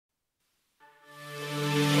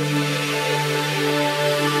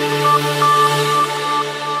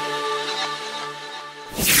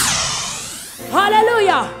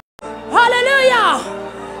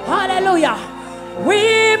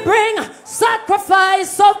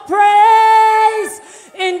sacrifice of praise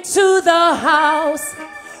into the house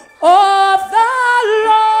of the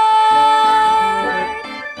Lord.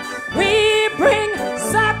 We bring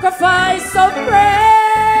sacrifice of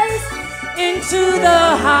praise into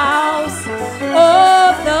the house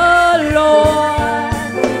of the Lord.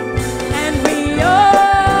 And we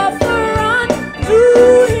offer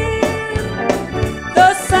unto him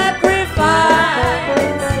the sacrifices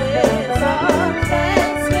of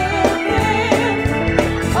thanksgiving.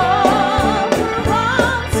 Offer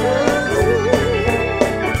unto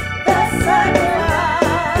the sacrifices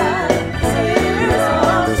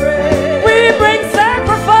of praise. We bring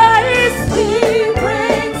sacrifice. We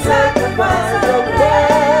bring sacrifice of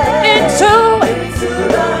praise into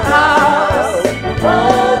the house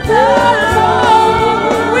of the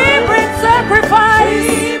Lord. We bring sacrifice.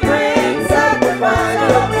 We bring sacrifice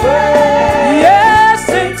of praise. Yes,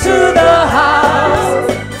 into the house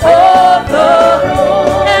of the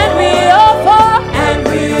Lord. And we offer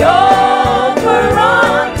unto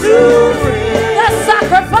him the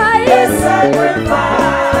sacrifices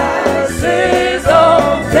of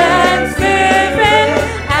thanksgiving.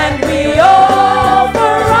 And we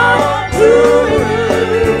offer unto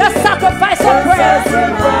him the sacrifice of praise.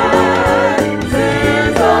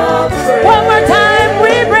 One more time,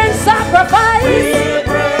 we bring sacrifice.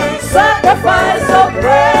 Sacrifice of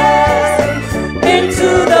praise into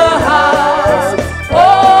the house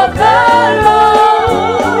of the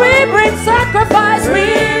Lord. We bring sacrifice. We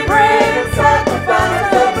bring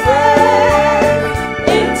sacrifice of praise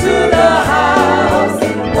into the house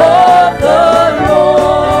of the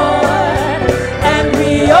Lord. And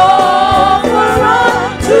we offer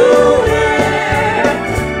unto him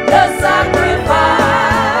the sacrifices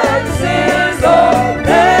of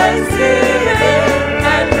thanksgiving.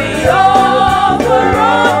 And we offer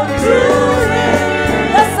unto him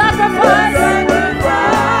the sacrifice.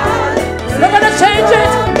 We're going to change it.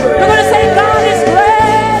 We're going to say, God is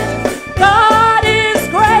great. God is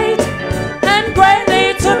great and greatly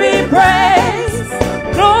to be praised.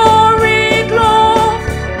 Glory,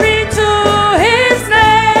 glory to his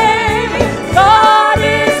name. God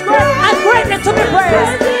is great and greatly to be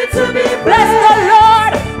praised. Bless the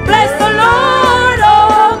Lord,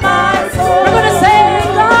 oh my soul. We're going to say,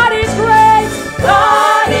 God is great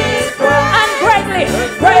and greatly,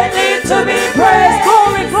 greatly to be praised.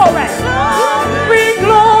 Glory, glory. We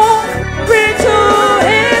glory to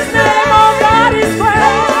his name. Oh, God is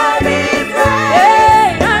great.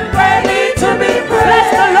 Yeah, and greatly to be praised. Bless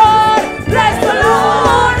the Lord,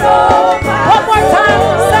 oh my soul. One more time,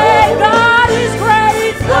 say, God is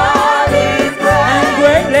great and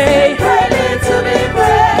greatly to be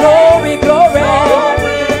praised. Glory, glory.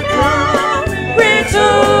 Glory to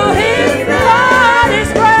his God is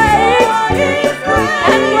great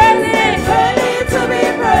and greatly to be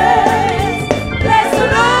praised. Bless the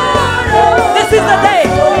Lord. This is the day.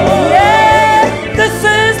 Yeah, this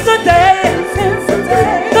is the day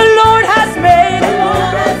the Lord has made.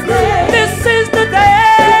 This is the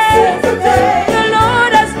day the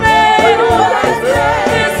Lord has made.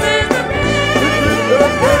 This is the day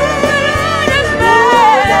the Lord has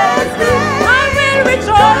made. I will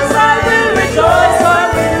rejoice, I will rejoice, I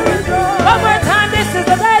will rejoice. One more time, this is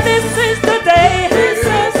the day, this is the day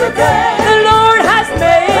the Lord has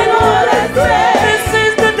made. This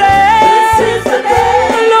is the day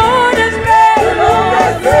the Lord has made.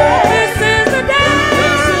 This is the day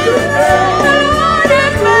the Lord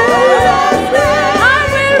has made. I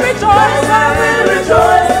will rejoice, I will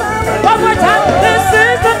rejoice. One more time, this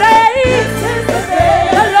is the day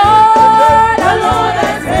the Lord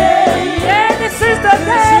has made. Yeah, this is the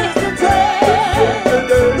day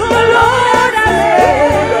the Lord has made.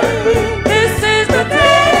 This is the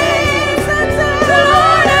day the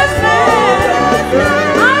Lord has made.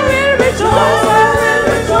 I will rejoice, I will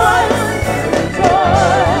rejoice,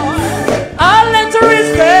 rejoice. I'll enter his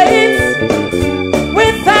gates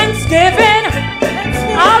with thanksgiving.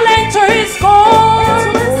 I'll enter his courts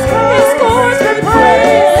with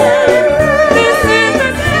praise. This is the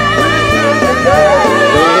day the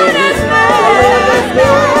Lord has made.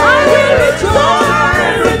 I will rejoice,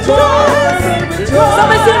 rejoice.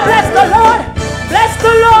 Somebody say, bless the Lord, bless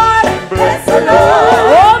the Lord, bless the Lord.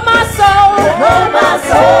 Oh my soul,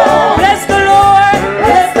 bless the Lord,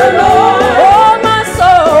 bless the Lord. Oh my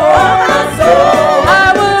soul,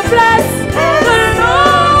 I will bless the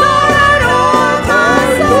Lord, oh my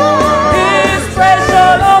soul. His praise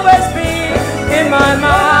shall always be in my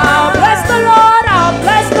mouth. Bless the Lord, I'll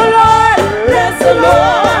bless the Lord, bless the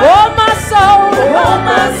Lord. Oh my soul,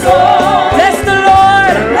 bless the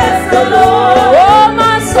Lord, bless the Lord. Oh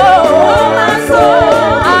my soul,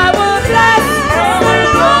 I will bless the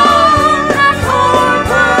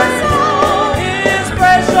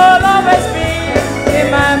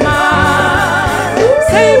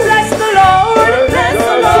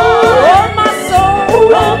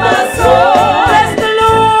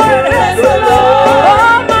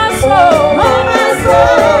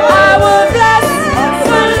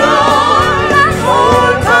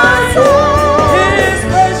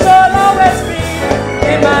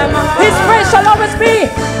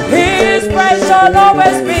praise shall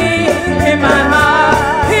always be in my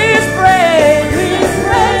mouth. His praise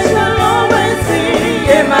shall always be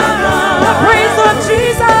in my mouth. The praise of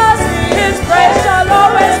Jesus, His praise shall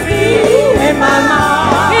always be in my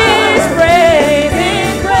mouth. His praise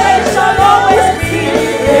shall always be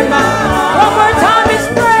in my mouth. One more time, His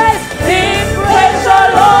praise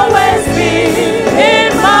shall always be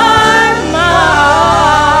in my mouth.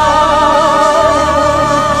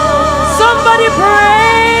 Somebody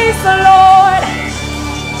praise the Lord.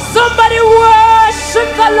 Somebody worship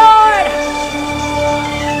the Lord.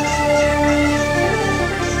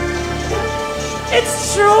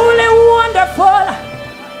 It's truly wonderful.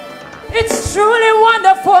 It's truly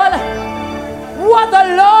wonderful what the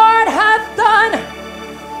Lord hath done.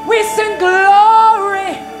 We sing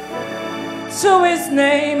glory to His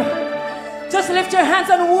name. Just lift your hands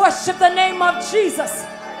and worship the name of Jesus.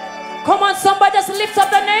 Come on, somebody, just lift up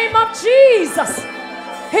the name of Jesus.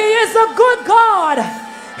 He is a good God.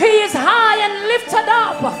 He is high and lifted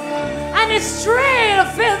up, and His train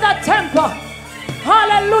filled the temple.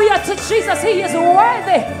 Hallelujah to Jesus. He is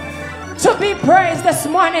worthy to be praised this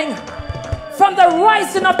morning. From the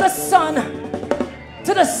rising of the sun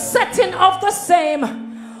to the setting of the same,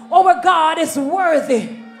 our God is worthy.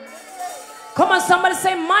 Come on, somebody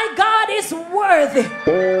say, my God is worthy.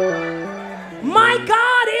 My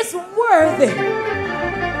God is worthy.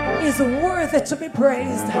 He is worthy to be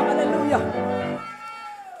praised. Hallelujah.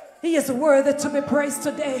 He is worthy to be praised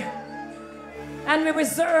today. And we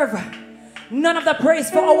reserve none of the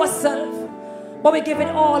praise for ourselves, but we give it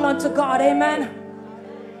all unto God. Amen.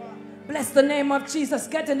 Bless the name of Jesus.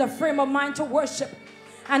 Get in the frame of mind to worship.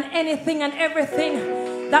 And anything and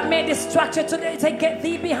everything that may distract you today, say, get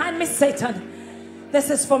thee behind me, Satan. This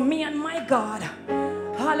is for me and my God.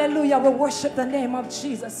 Hallelujah. We worship the name of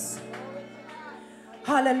Jesus.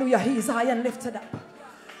 Hallelujah. He is high and lifted up.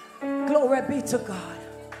 Glory be to God.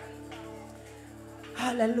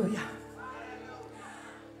 Hallelujah.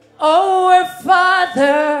 Our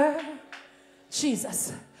Father,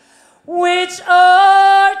 Jesus, which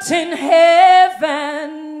art in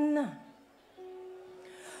heaven,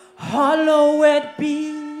 hallowed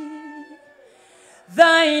be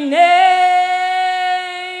thy name.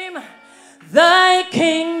 Thy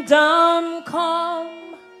kingdom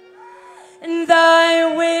come, and thy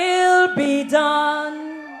will be done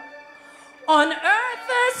on earth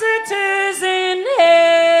as it is in heaven.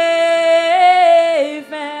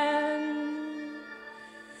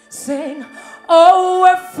 Sing,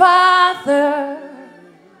 our Father,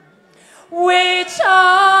 which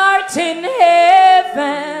art in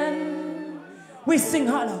heaven. We sing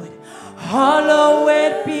hallowed.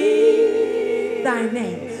 Hallowed be thy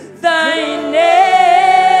name. Thy name.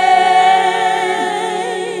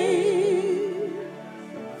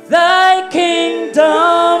 Thy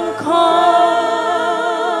kingdom come,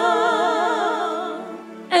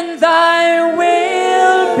 and thy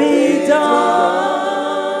will be done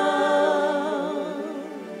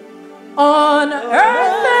on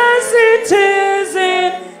earth as it is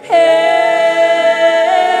in heaven.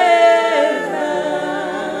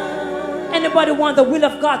 Anybody want the will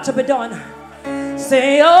of God to be done?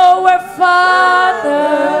 Say, our Father,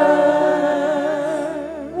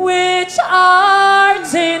 which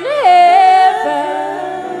art in heaven,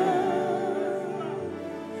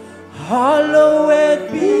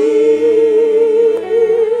 hallowed be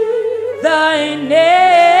thy name.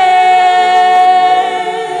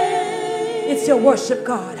 It's your worship,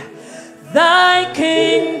 God. Thy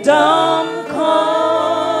kingdom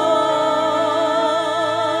come,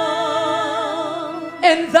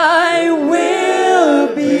 and thy will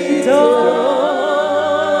be done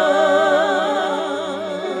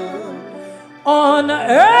on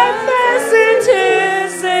earth as it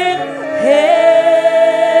is in heaven.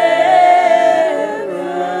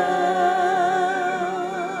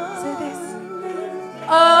 Say this.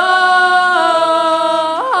 Amen.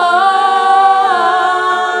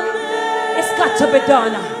 It's got to be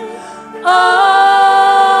done. Amen.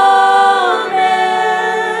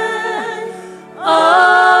 Amen.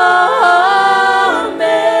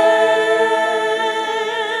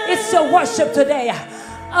 It's your worship today.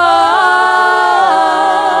 Amen.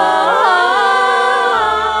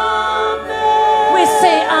 We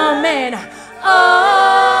say amen. Amen.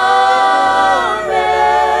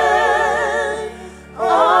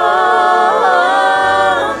 Amen.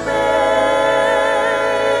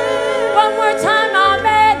 One more time,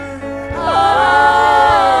 amen. Amen.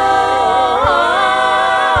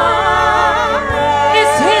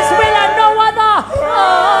 It's His will and no other.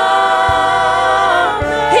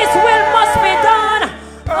 His will must be done.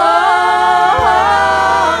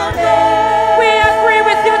 We agree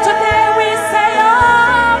with you today. We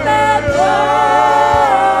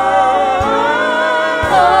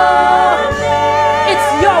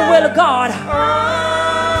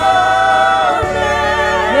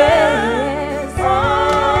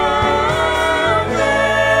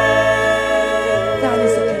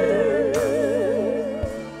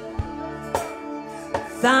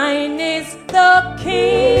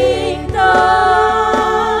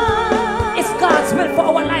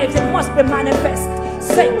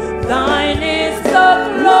Thine is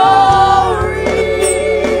the glory.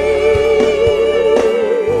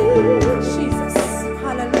 Jesus,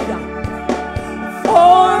 hallelujah.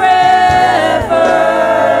 Forever,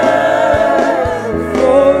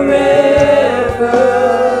 forever,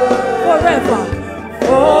 forever,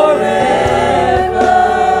 forever.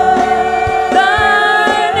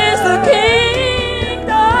 Thine is the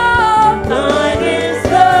kingdom. Thine is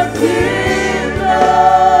the kingdom.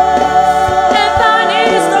 And thine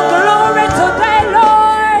is the glory today,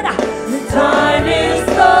 Lord. Thine is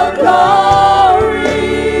the glory.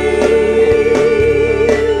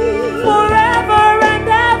 Forever and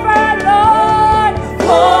ever, Lord.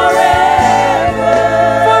 Forever.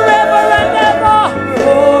 Forever and ever.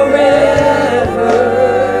 Forever.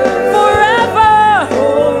 Forever.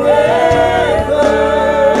 Forever.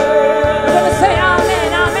 We're going to say amen,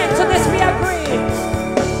 amen. To this we agree.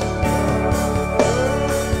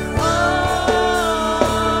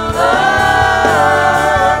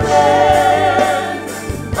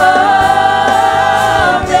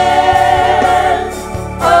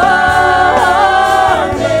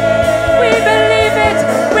 We believe it.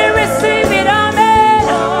 We receive it. Amen.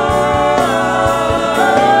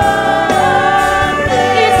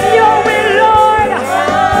 It's your will, Lord.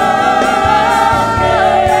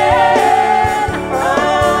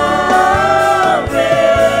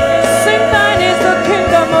 Sing, thine is the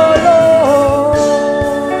kingdom, O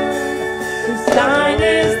Lord. Thine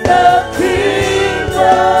is the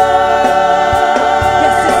kingdom.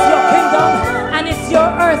 Yes, it's your kingdom and it's your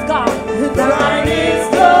earth, God. Thine is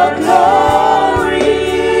the glory.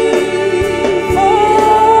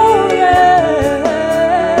 Forever,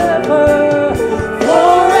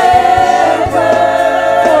 forever,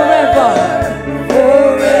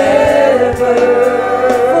 forever,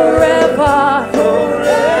 forever,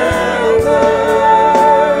 forever.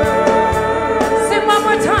 Sing one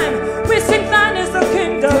more time. We sing, thine is the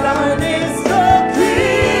kingdom.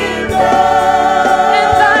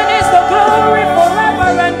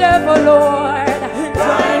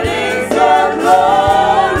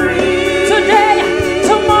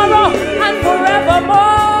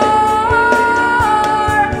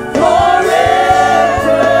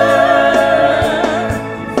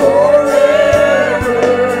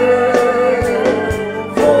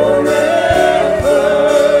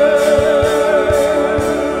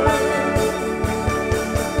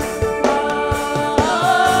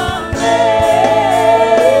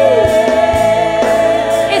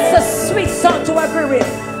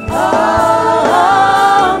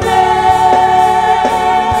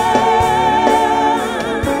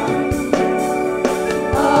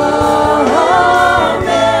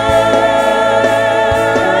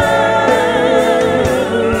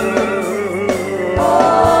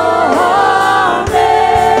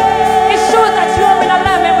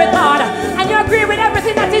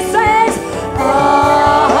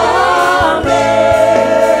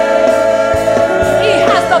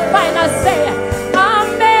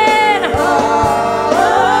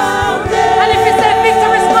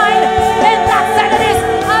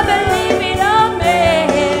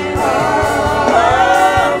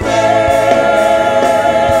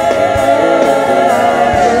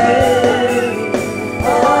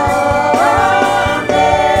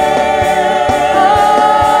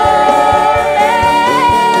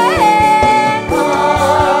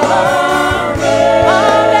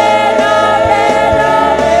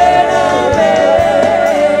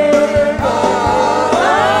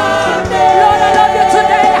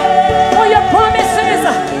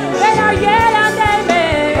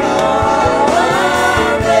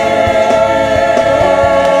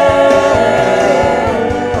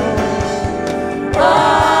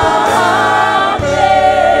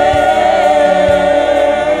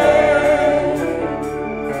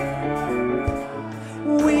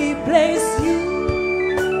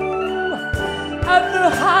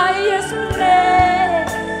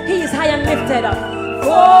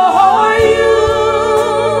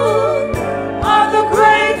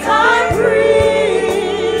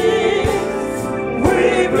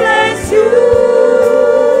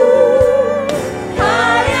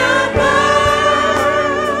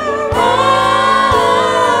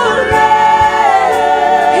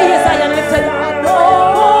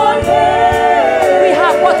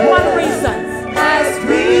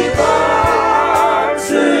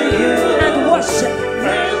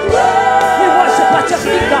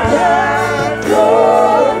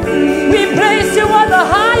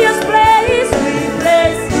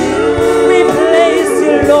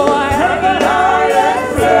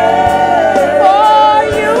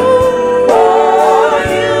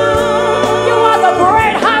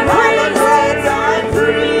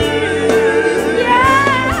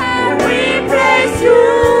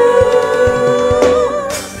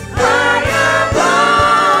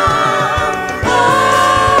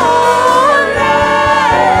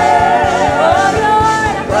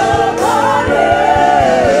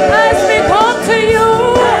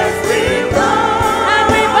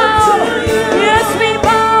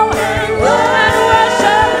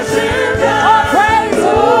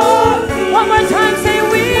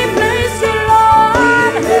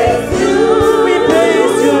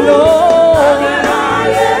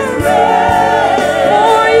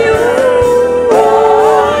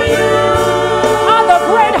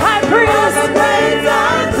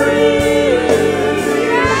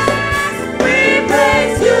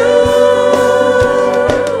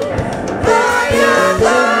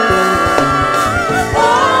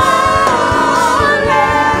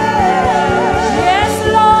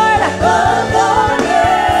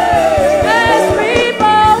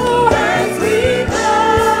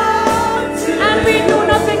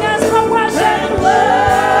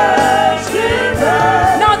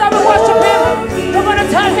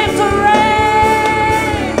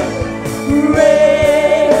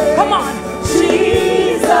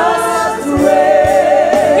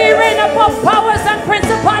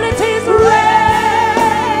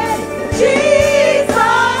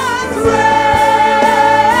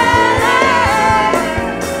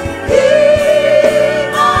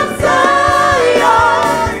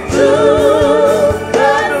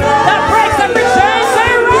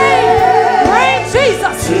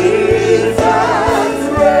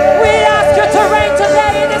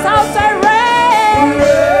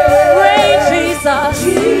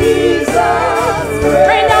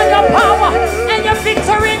 Rain down your power and your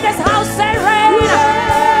victory in this house. Say rain.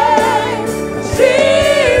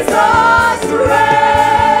 Jesus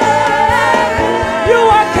reign. You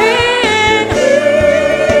are King.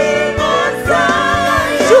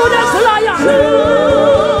 Judas Lion.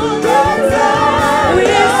 We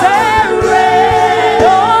say rain.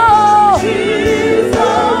 Oh.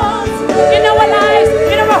 In our lives,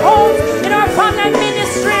 in our homes, in our family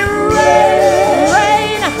ministry,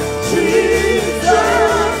 rain.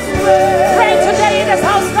 Rain today in this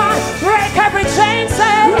house, God. Break every chain,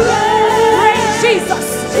 say rain, Jesus.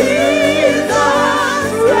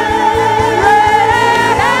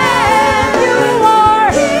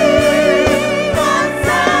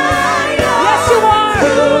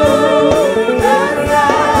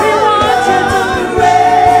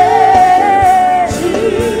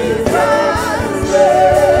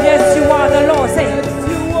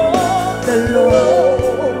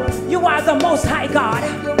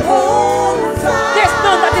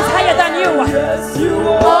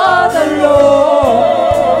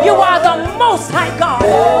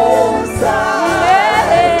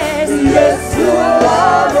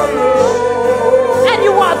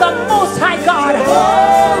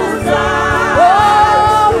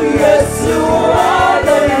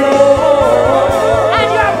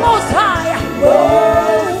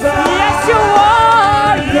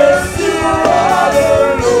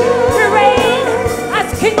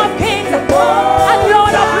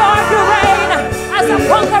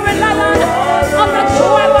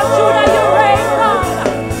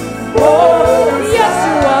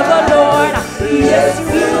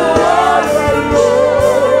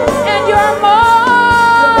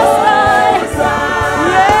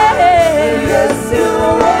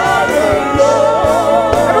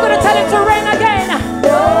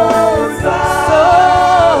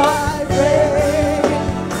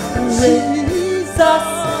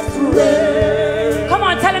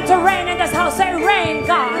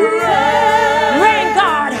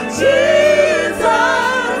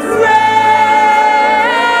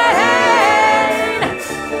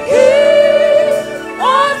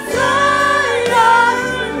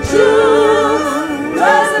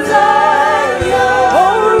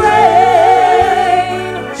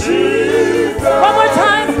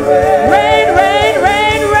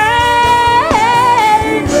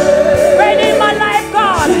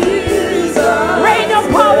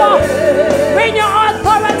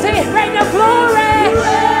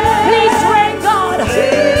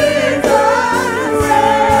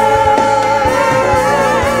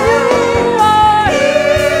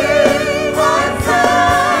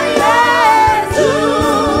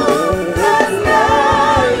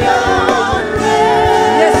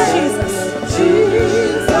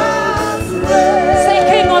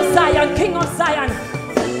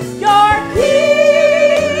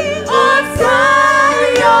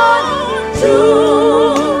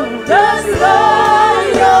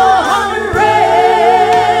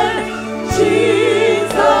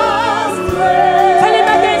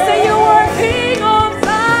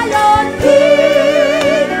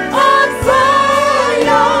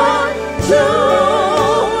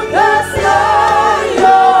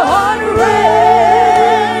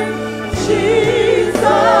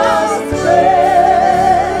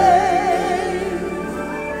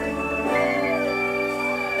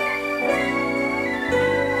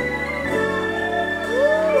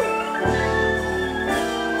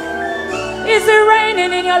 Is it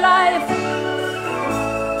raining in your life?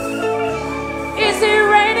 Is it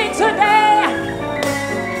raining today?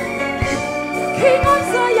 King of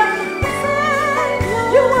Zion,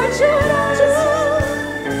 you are Judas.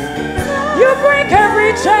 You break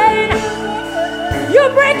every chain. You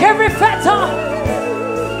break every fetter.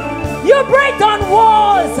 You break down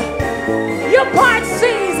walls. You part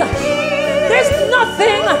seas. There's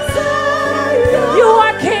nothing. You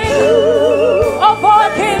are King of all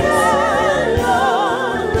kings.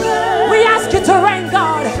 We ask you to reign,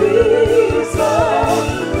 God.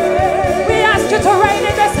 We ask you to reign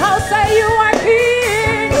in this house. Say you are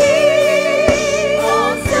King.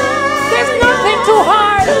 There's nothing too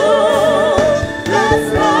hard.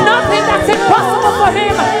 Nothing that's impossible for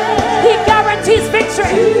him. He guarantees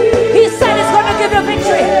victory. He said he's going to give you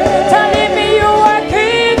victory. Tell him you are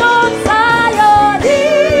King of Zion.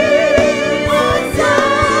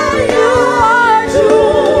 You are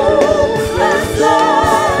true.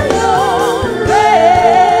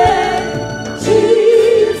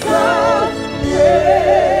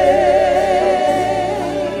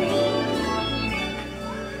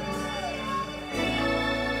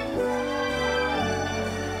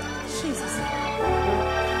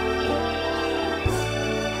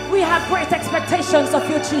 We have great expectations of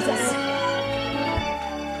you, Jesus.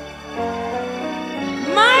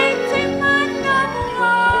 Mighty man of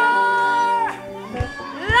war,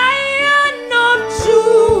 Lion of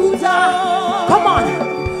Judah. Come on.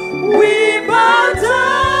 We bow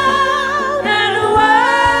down and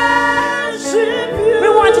worship you. We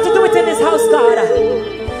want you to do it in this house, God.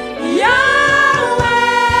 Yahweh,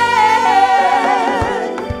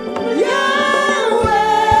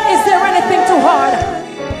 Yahweh. Is there anything too hard?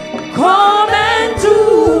 Come and do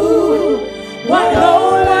what no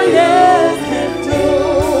one else can do.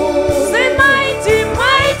 Say, mighty,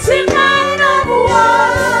 mighty man of war.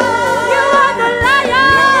 You are the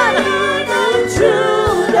Lion of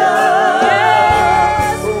Judah.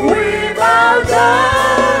 Yes, we bow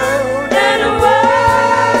down and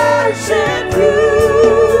worship you.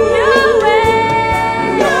 Yahweh,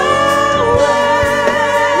 Yahweh.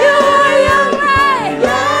 You are Yahweh,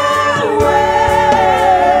 Yahweh.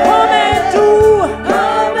 Come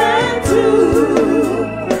and do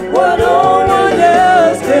what no one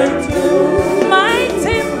else can do.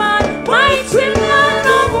 Mighty man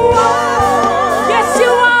of war. Yes,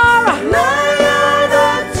 you are. Lion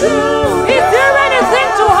of Judah. Is there anything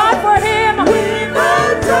too hard for him? We bow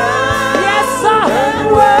down. Yes, sir. And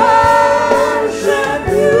worship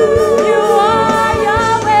you. You are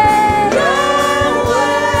Yahweh.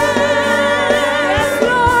 Yahweh. Yes,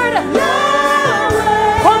 Lord.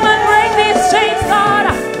 Yahweh. Come and break these chains, God.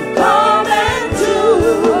 Come and do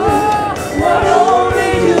what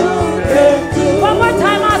only you can do. One more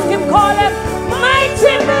time, ask him, call him.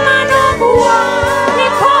 Mighty man of war. We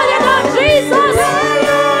call you now, Jesus.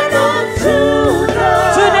 Lion of Judah.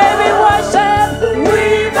 Today we worship. We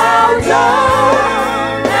bow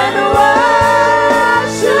down and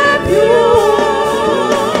worship you.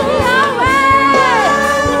 Yahweh.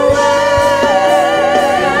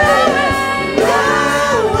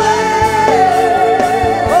 Yahweh.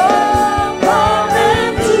 Oh, come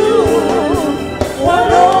and do what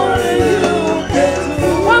only you can do.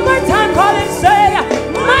 One more time, call him, say,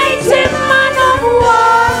 mighty man of war.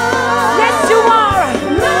 Yes, you are.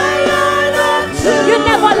 Lion of Judah. You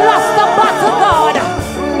never lost the battle, God.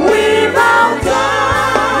 We bow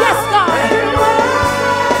down. Yes, God. And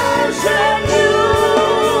worship you.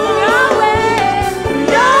 Yahweh.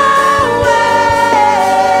 Yahweh.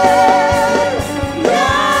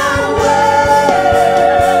 Yahweh.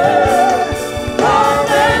 Come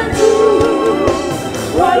and do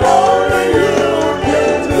what only you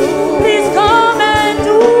can do. Please come and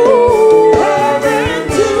do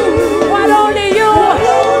what only you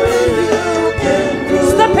can do.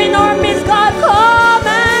 Step in our midst, God. Come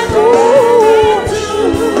and do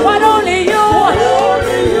what only you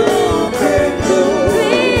can do.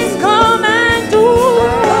 Please come and do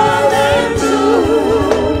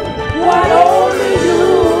what only you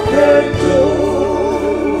can do.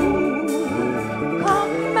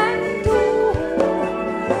 Come and do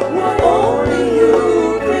what only you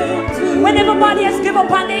can do. When everybody has given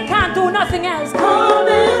up and they can't do nothing else. Come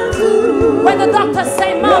and do. When the doctors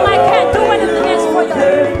say, Mom, I can't do anything else for you.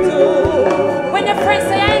 When your friends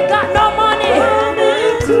say, I ain't got no money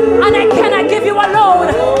and I cannot give you a loan.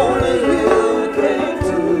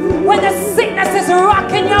 When the sickness is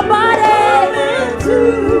rocking your body,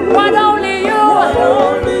 what only you.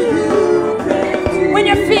 When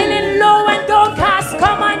you're feeling low and downcast,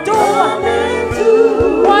 come and do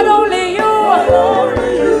what only you.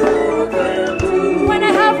 When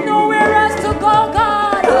I have nowhere else to go,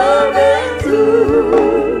 God,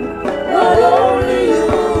 what only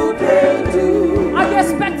you can do. Are you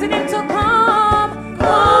expecting him to come?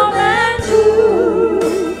 Come and do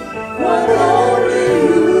what only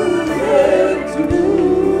you can do.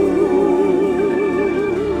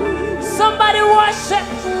 Somebody worship.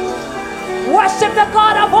 Worship the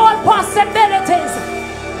God of all possibilities.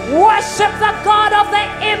 Worship the God of the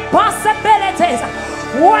impossibilities.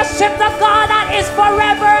 Worship the God that is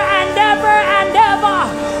forever and ever and ever.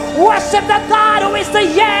 Worship the God who is the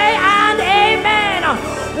yea and amen.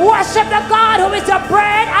 Worship the God who is your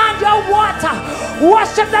bread and your water.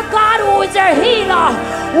 Worship the God who is your healer.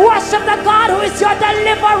 Worship the God who is your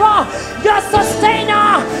deliverer, your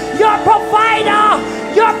sustainer, your provider,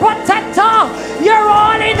 your protector, your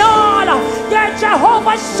all in all. You're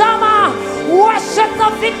Jehovah Shammah. Worship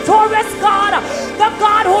the victorious God, the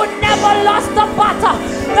God who never lost the battle,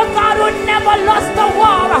 the God who never lost the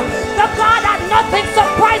war, the God that nothing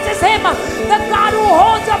surprises him, the God who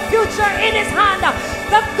holds the future in his hand,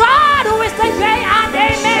 the God who is the yea and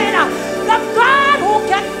amen, the God who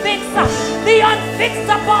can fix the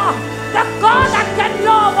unfixable, the God that can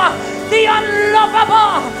love the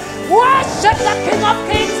unlovable. Worship the King of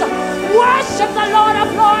Kings, worship the Lord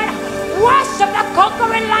of Lords.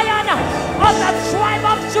 of the tribe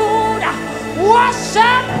of Judah.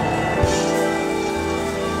 Worship.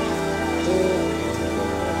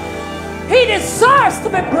 He deserves to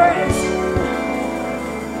be praised.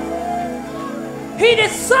 He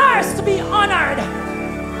deserves to be honored.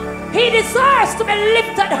 He deserves to be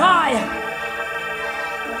lifted high.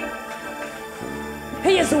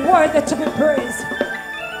 He is worthy to be praised.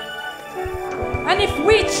 And if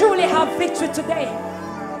we truly have victory today,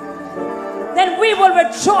 then we will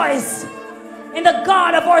rejoice in the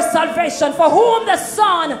God of our salvation. For whom the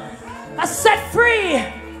Son has set free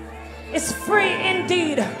is free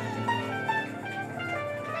indeed.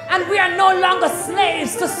 And we are no longer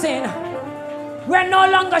slaves to sin. We are no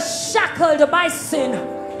longer shackled by sin.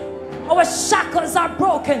 Our shackles are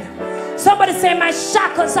broken. Somebody say, my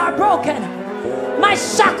shackles are broken. My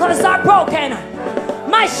shackles are broken.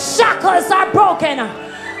 My shackles are broken.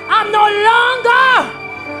 I'm no longer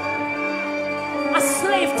a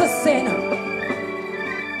slave to sin.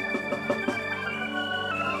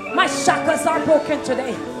 My shackles are broken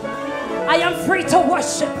today. I am free to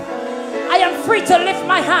worship. I am free to lift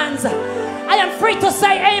my hands. I am free to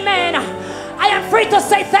say amen. I am free to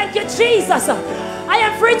say thank you, Jesus. I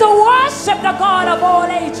am free to worship the God of all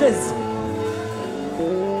ages.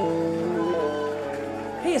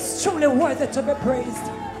 He is truly worthy to be praised.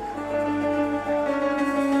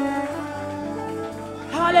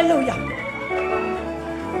 Hallelujah.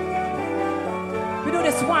 We do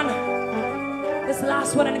this one, this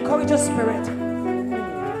last one, and encourage your spirit.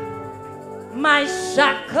 My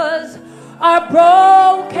shackles are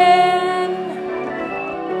broken.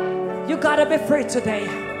 You gotta be free today.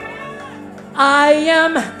 I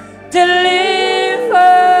am delivered.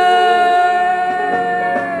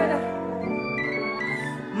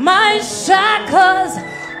 My shackles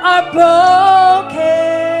are broken.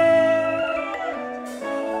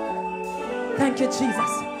 Thank you,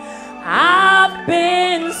 Jesus. I've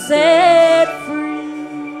been set free.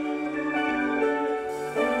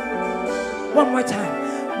 One more time.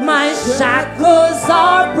 My shackles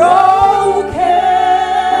are broken.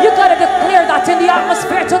 You gotta declare that in the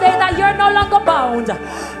atmosphere today, that you're no longer bound.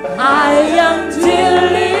 I am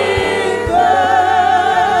delivered.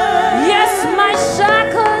 Yes, my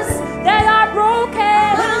shackles, they are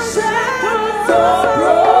broken. My shackles are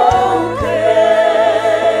broken.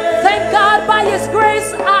 Thank God by His grace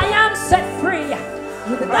I am set free.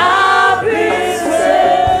 I've been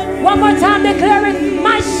set free. One more time declaring,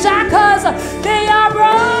 my shackles, they are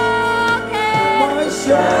broken. My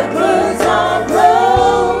shackles are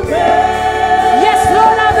broken. Yes,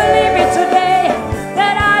 Lord, I believe it today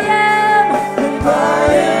that I am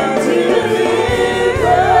delivered.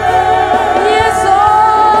 Yes,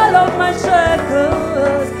 all of my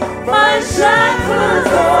shackles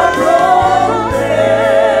are broken.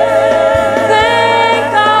 Thank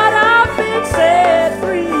God I've been set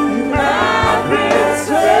free. I've been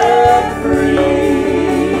set free.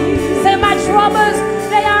 Say, my troubles,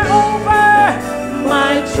 they are over.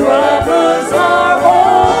 My troubles are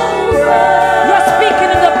over. You're speaking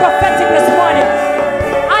in the prophetic this morning.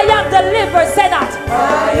 I am delivered. Say that.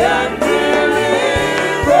 I am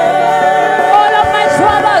delivered. All of my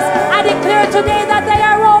troubles, I declare today that they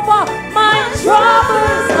are over. My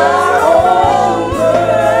troubles are over.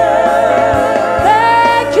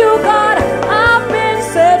 Thank you, God. I've been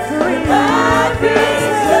set free. I've been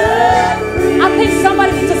set free. I think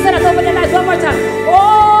somebody needs to say that over their life one more time.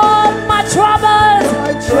 All my troubles.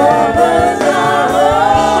 My troubles are over.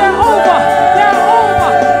 They're over. They're over.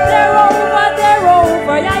 They're over. They're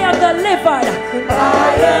over. I am delivered.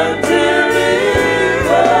 I am delivered.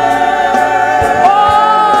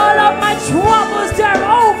 All of my troubles, they're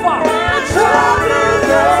over. My troubles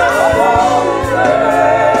are over.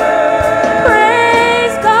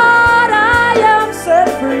 Praise God, I am set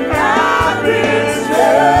free. I've been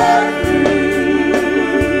set free.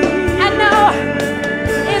 And now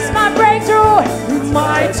it's my breakthrough.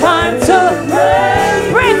 My time to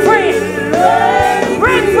break free.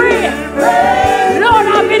 Break free. Lord,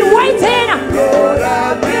 I've been waiting. Lord,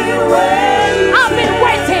 I've been waiting. I've been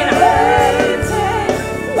waiting.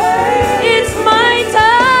 It's my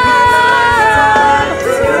time.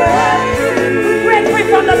 Break free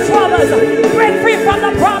from the troubles. Break free from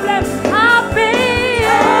the problems.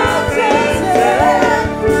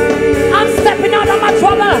 I'm stepping out of my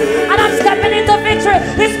trouble and I'm stepping into victory.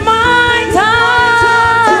 It's my time.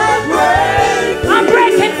 I'm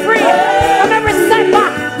breaking free from every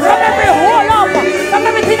setback, from every hold up, from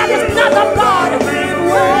everything that is not of God.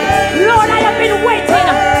 Lord, I have been waiting.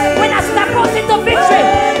 When I step out into victory,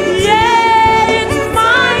 yeah, it's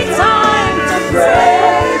my time to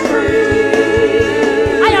break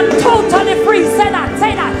free. I am totally free. Say that,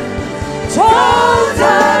 say that.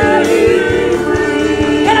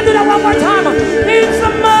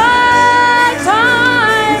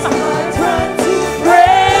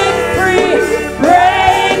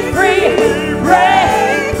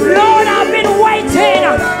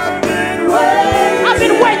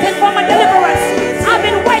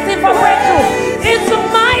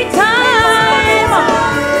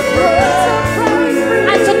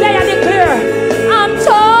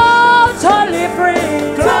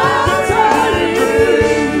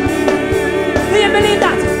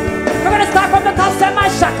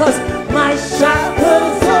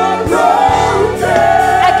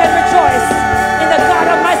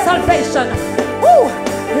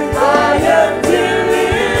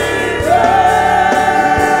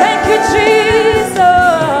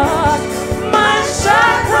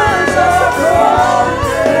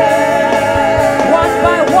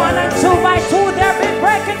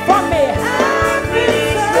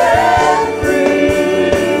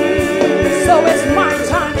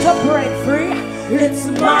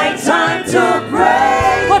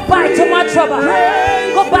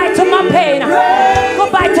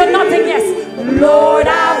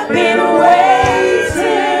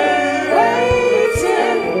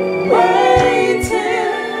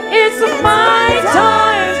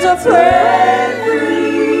 Set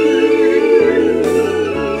free.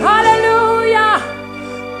 Hallelujah.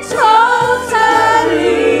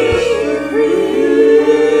 Totally free.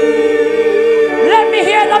 Let me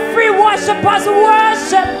hear the free worshipers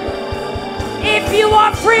worship. If you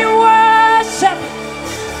are free, worship.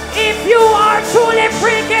 If you are truly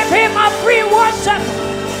free, give him a free worship.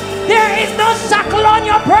 There is no shackle on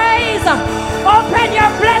your praise. Open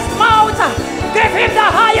your blessed mouth. Give him the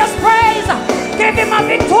highest praise. Give him a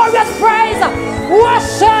victorious praise.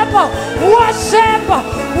 Worship, worship,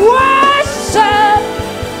 worship.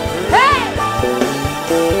 Hey!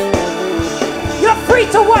 You're free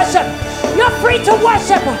to worship. You're free to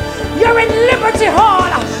worship. You're in Liberty Hall.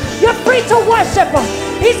 You're free to worship.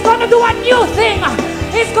 He's going to do a new thing.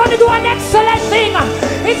 He's going to do an excellent thing.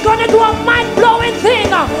 He's going to do a mind-blowing thing.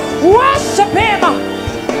 Worship him.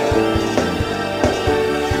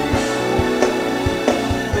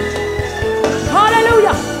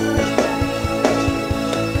 Hallelujah.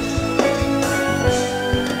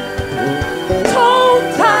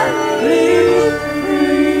 Totally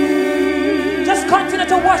free. Just continue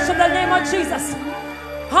to worship the name of Jesus.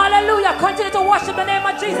 Hallelujah. Continue to worship the name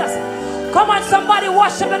of Jesus. Come on, somebody,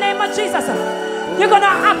 worship the name of Jesus. You're going to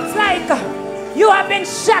act like you have been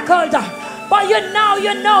shackled, but you know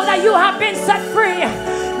that you have been set free.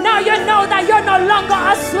 Now you know that you're no longer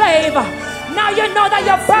a slave. Now you know that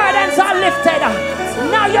your burdens are lifted.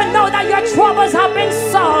 Now you know that your troubles have been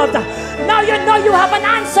solved. Now you know you have an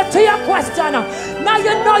answer to your question. Now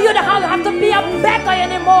you know you don't have to be a beggar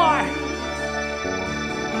anymore.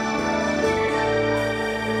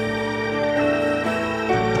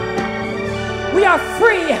 We are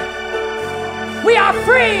free. We are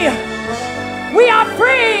free. We are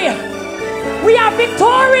free. We are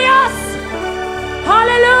victorious.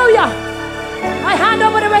 Hallelujah. I hand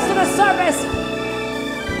over the rest of the service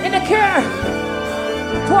in the care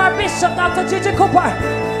to our Bishop, Dr. Gigi Cooper,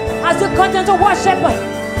 as you continue to worship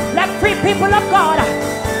like free people of God.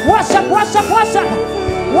 Worship, worship, worship.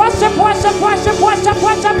 Worship, worship, worship, worship,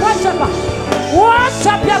 worship, worship.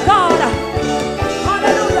 Worship your God.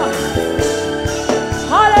 Hallelujah.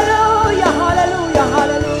 Hallelujah, hallelujah,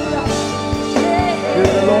 hallelujah.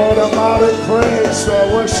 Give the Lord a mighty praise, so I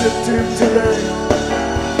worship him today.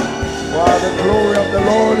 While the glory of the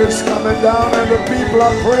Lord is coming down and the people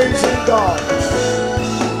are praising God.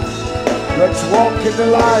 Let's walk in the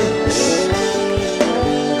light.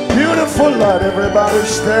 Beautiful light, everybody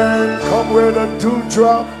stand. Come where the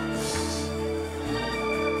dewdrops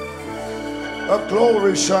of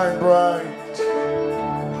glory shine bright.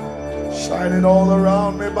 Shining all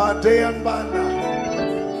around me by day and by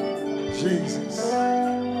night. Jesus,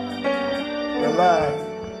 the light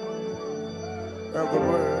of the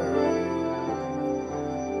world.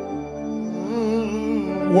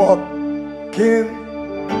 Walk in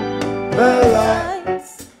the light,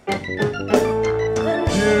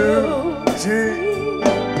 beautiful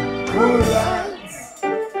light.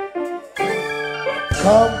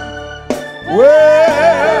 Come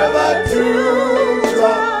where the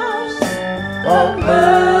dewdrops of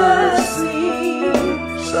mercy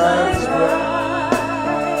shines bright,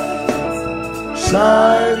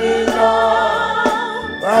 shining all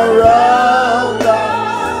around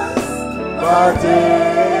us by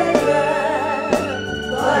day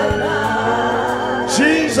and by night.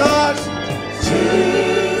 Jesus,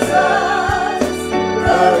 Jesus,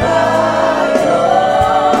 the light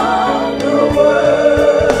of the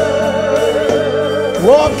world.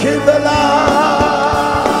 Walk in the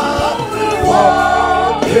light.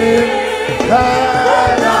 Walk in the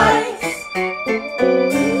light.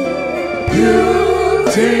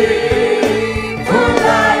 Beautiful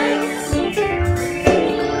light.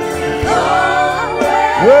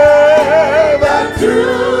 Where the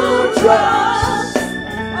dewdrops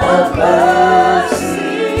of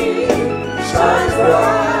mercy shines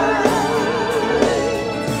bright,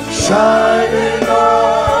 shining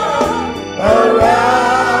all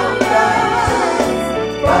around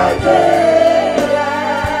us by day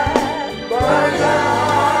and by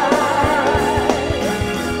night.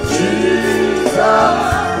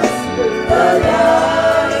 Jesus, the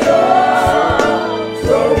light of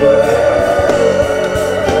the world.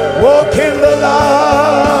 Walk in the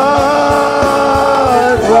light,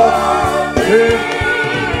 walk in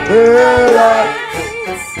the light.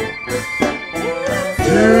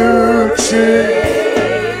 You choose.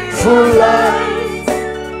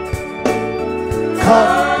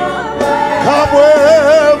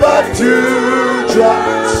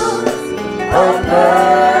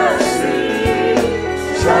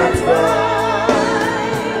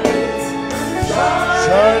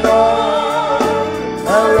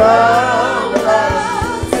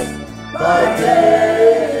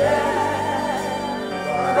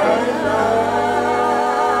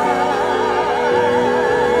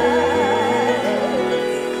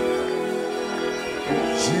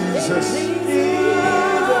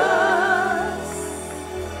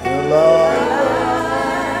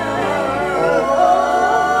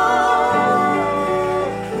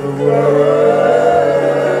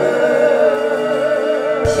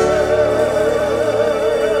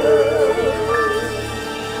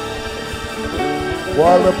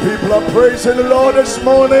 are praising the Lord this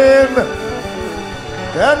morning.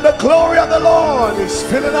 And the glory of the Lord is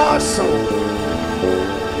filling our soul.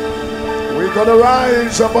 We're going to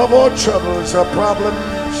rise above our troubles, our problems.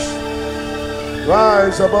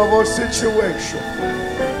 Rise above our situation.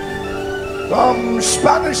 From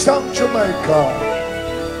Spanish Town, Jamaica.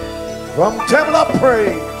 From Temple of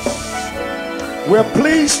Praise. We're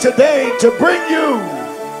pleased today to bring you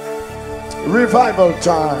revival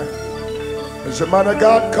time. As the man of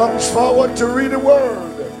God comes forward to read the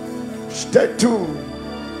word, stay tuned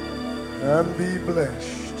and be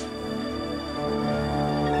blessed.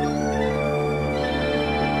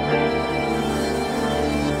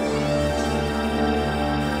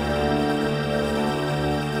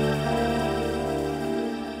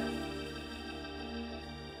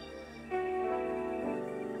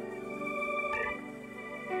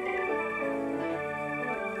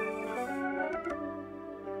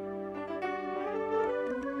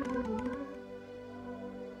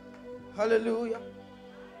 Hallelujah.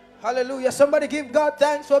 Hallelujah. Somebody give God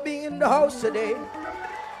thanks for being in the house today.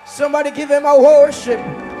 Somebody give him a worship.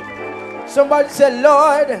 Somebody say,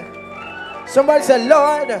 Lord. Somebody say,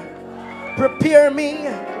 Lord, prepare me,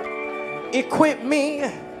 equip me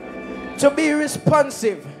to be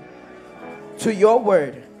responsive to your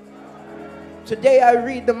word. Today I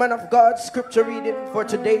read the man of God's scripture reading for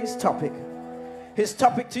today's topic. His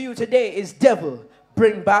topic to you today is, devil,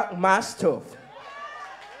 bring back my stuff.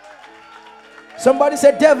 Somebody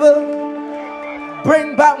said, devil,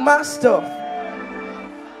 bring back my stuff.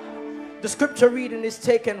 The scripture reading is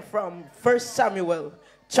taken from 1 Samuel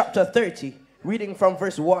chapter 30, reading from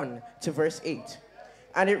verse 1 to verse 8.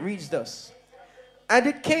 And it reads thus. And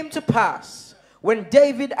it came to pass, when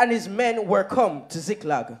David and his men were come to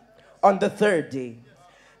Ziklag on the third day,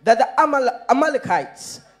 that the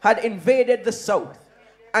Amalekites had invaded the south,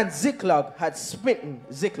 and Ziklag had smitten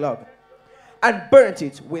Ziklag, and burnt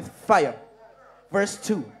it with fire. Verse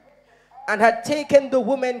 2, and had taken the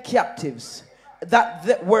women captives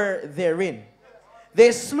that were therein.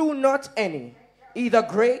 They slew not any, either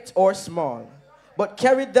great or small, but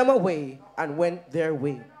carried them away and went their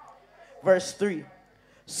way. Verse 3,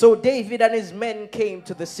 so David and his men came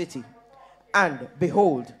to the city, and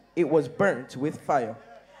behold, it was burnt with fire.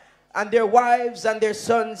 And their wives and their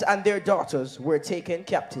sons and their daughters were taken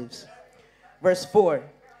captives. Verse 4,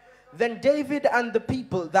 then David and the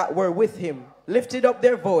people that were with him lifted up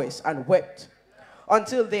their voice and wept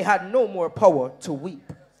until they had no more power to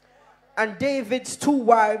weep. And David's two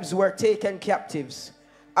wives were taken captives,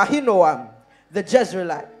 Ahinoam the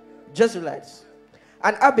Jezreelite,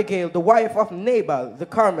 and Abigail the wife of Nabal the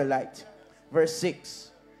Carmelite. Verse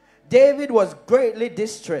 6, David was greatly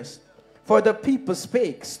distressed, for the people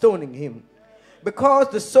spake, stoning him, because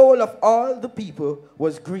the soul of all the people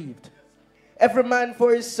was grieved, every man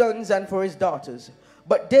for his sons and for his daughters.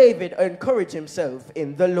 But David encouraged himself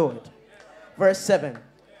in the Lord. Verse 7,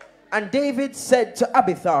 and David said to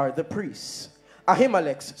Abiathar the priest,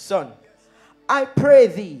 Ahimelech's son, I pray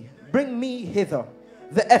thee, bring me hither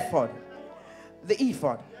the ephod.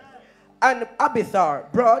 And Abiathar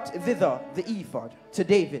brought thither the ephod to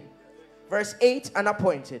David. Verse 8, and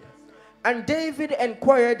appointed. And David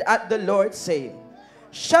inquired at the Lord, saying,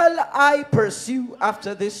 shall I pursue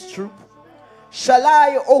after this troop? Shall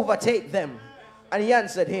I overtake them? And he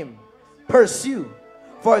answered him, pursue,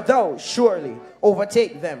 for thou surely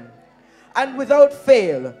overtake them, and without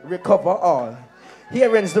fail recover all.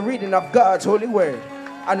 Here ends the reading of God's holy word,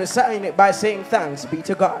 and we sign it by saying thanks be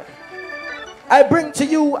to God. I bring to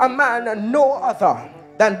you a man no other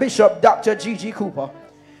than Bishop Dr. G.G. Cooper.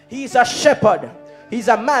 He's a shepherd. He's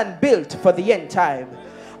a man built for the end time,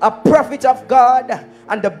 a prophet of God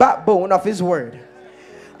and the backbone of his word.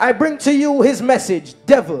 I bring to you his message,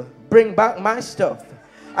 devil, bring back my stuff.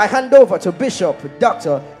 I hand over to Bishop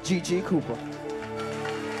Dr. G.G. Cooper.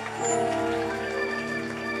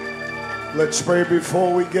 Let's pray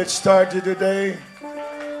before we get started today.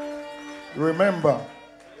 Remember,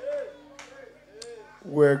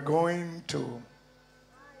 we're going to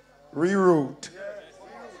reroute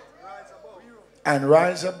and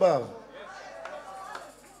rise above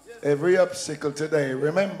every obstacle today.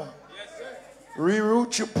 Remember,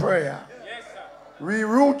 reroute your prayer,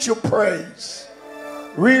 reroute your praise,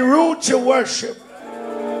 reroute your worship,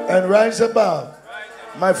 and rise above.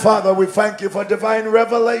 My Father, we thank you for divine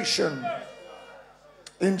revelation,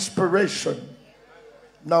 inspiration.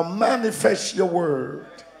 Now manifest your word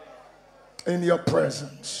in your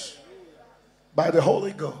presence by the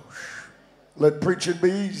Holy Ghost. Let preaching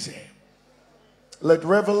be easy. Let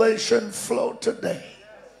revelation flow today.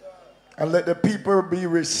 And let the people be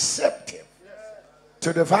receptive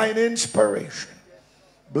to divine inspiration.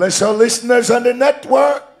 Bless our listeners on the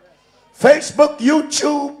network, Facebook,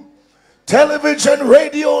 YouTube, television,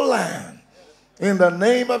 radio land. In the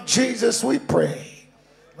name of Jesus we pray.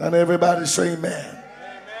 And everybody say amen. Amen.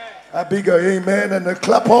 A bigger amen and a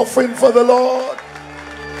clap offering for the Lord.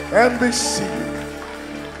 And be seated.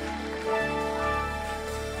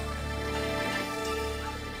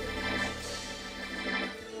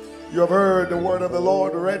 You have heard the word of the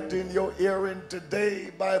Lord read in your hearing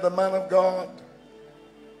today by the man of God.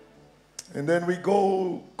 And then we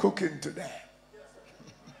go cooking today.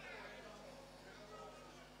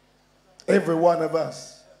 Every one of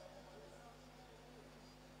us.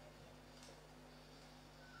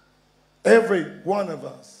 Every one of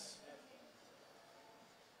us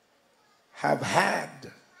have had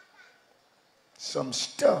some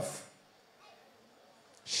stuff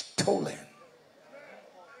stolen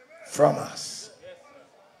from us.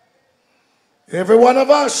 Every one of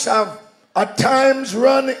us have at times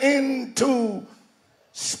run into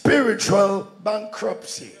spiritual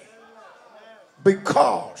bankruptcy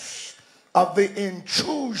because of the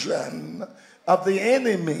intrusion of the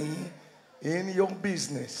enemy in your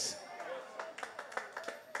business.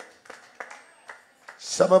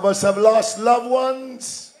 Some of us have lost loved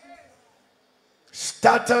ones,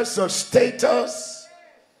 status or status.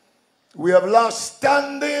 We have lost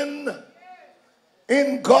standing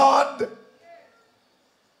in God.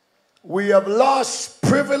 We have lost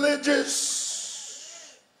privileges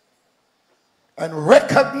and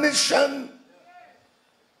recognition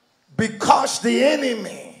because the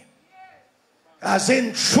enemy has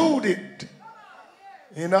intruded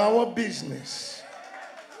in our business.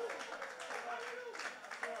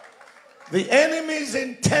 The enemy's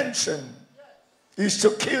intention is to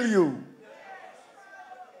kill you,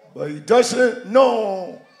 but he doesn't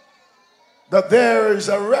know that there is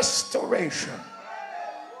a restoration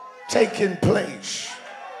taking place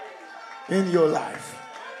in your life.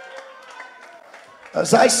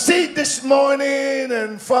 As I see this morning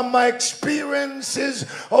and from my experiences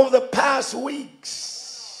over the past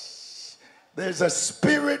weeks, there's a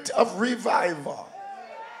spirit of revival.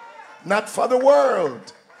 Not for the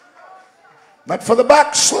world, not for the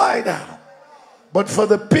backslider, but for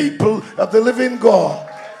the people of the living God.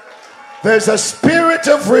 There's a spirit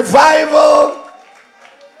of revival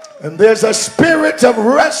and there's a spirit of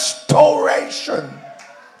restoration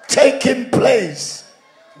taking place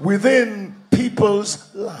within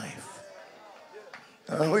people's life.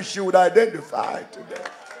 I wish you would identify today.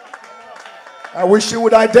 I wish you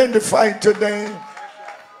would identify today.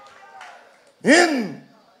 In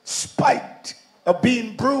spite of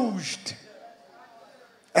being bruised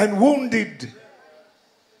and wounded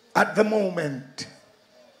at the moment,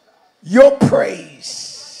 your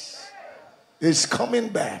praise is coming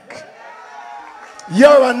back.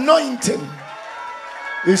 Your anointing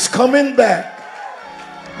is coming back.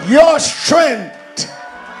 Your strength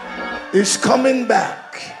is coming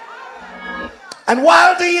back. And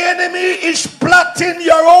while the enemy is plotting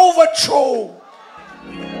your overthrow,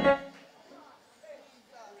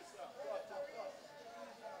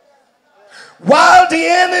 while the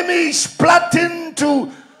enemy is plotting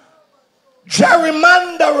to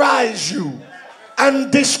gerrymanderize you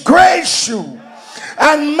and disgrace you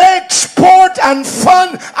and make sport and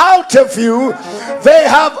fun out of you, they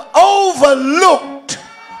have overlooked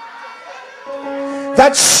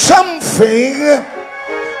that something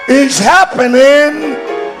is happening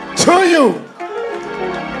to you.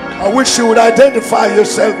 I wish you would identify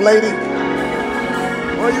yourself, lady.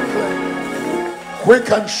 What are you playing?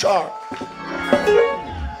 Quick and sharp.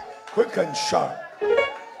 Quick and sharp.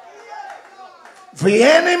 The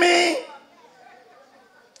enemy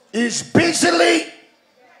is busily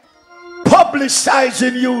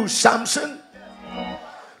publicizing you, Samson.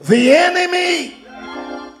 The enemy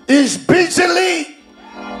is busily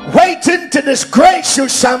waiting to disgrace you,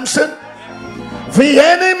 Samson. The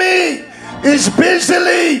enemy is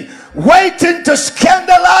busily waiting to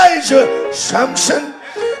scandalize you, Samson,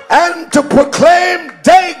 and to proclaim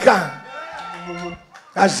Dagon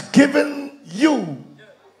has given you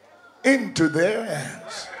into their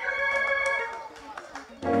hands.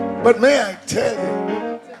 But may I tell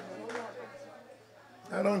you,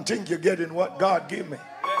 I don't think you're getting what God gave me.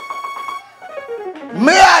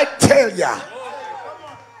 May I tell you,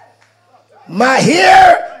 my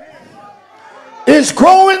hair is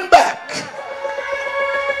growing back.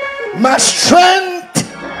 My strength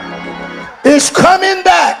is coming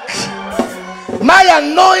back. My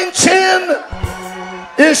anointing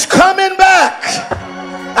is coming back.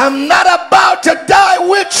 I'm not about to die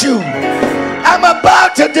with you. I'm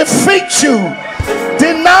about to defeat you,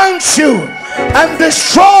 denounce you, and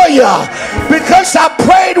destroy you because I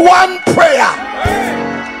prayed one prayer.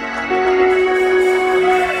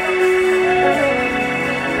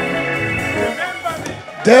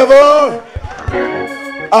 Devil,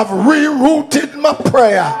 I've rerouted my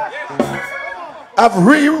prayer. I've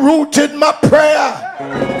rerouted my prayer.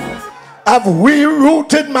 I've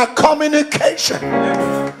rerouted my communication.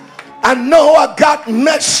 I know I got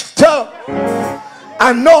messed up.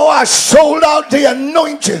 I know I sold out the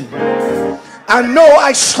anointing. I know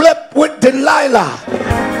I slept with Delilah.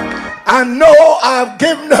 I know I've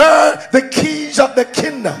given her the keys of the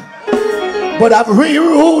kingdom. But I've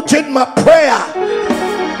rerouted my prayer.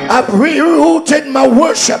 I've rerouted my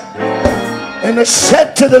worship. And I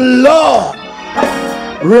said to the Lord,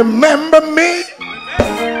 remember me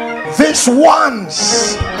this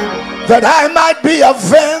once, that I might be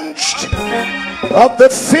avenged of the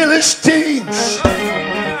Philistines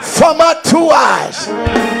from my 2 eyes.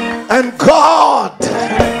 And God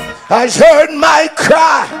has heard my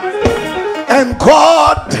cry, and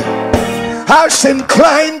God has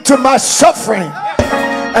inclined to my suffering,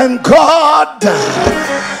 and God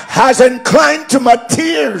has inclined to my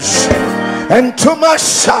tears and to my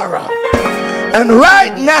sorrow. And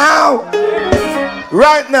right now,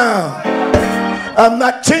 I'm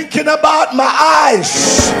not thinking about my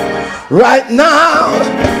eyes. Right now,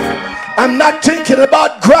 I'm not thinking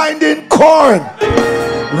about grinding corn.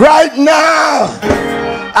 Right now,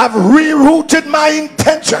 I've rerouted my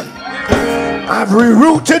intention. I've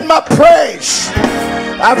rerouted my praise.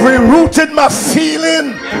 I've rerouted my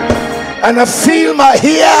feeling. And I feel my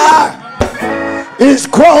ear is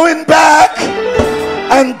growing back.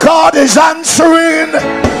 And God is answering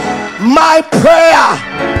my prayer.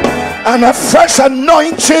 And a fresh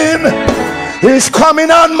anointing is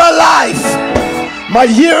coming on my life. My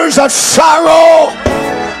years of sorrow,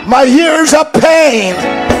 my years of pain,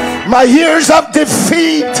 my years of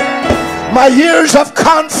defeat, my years of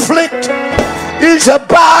conflict is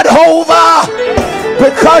about over,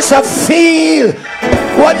 because I feel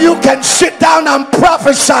what you can sit down and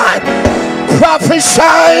prophesy.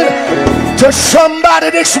 Prophesying to somebody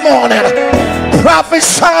this morning.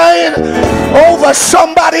 Prophesying over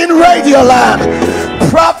somebody in Radio Land.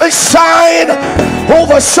 Prophesying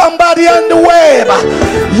over somebody on the web.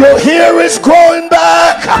 Your hair is growing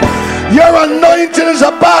back. Your anointing is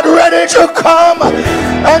about ready to come.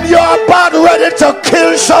 And you're about ready to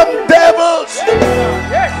kill some devils.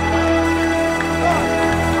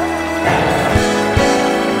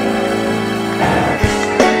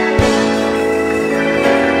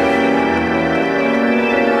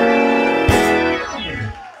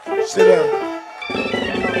 Sit down.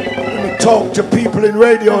 Let me talk to people in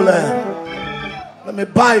Radio Land. Let me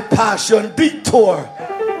bypass you and detour.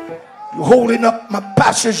 You're holding up my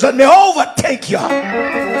passage. Let me overtake you.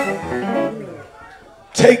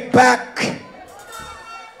 Take back.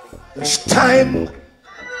 This time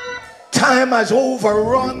has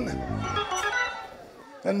overrun.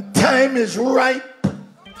 And time is ripe.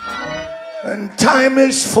 And time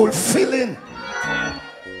is fulfilling.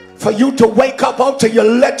 For you to wake up out of your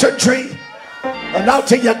lethargy and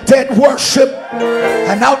out of your dead worship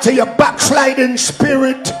and out of your backsliding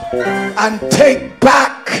spirit and take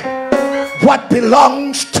back what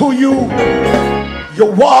belongs to you.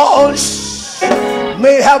 Your walls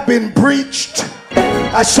may have been breached.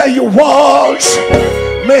 I say your walls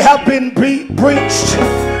may have been breached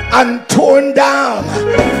and torn down,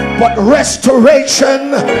 but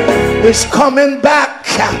restoration is coming back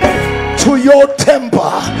to your temper.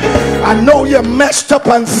 I know you messed up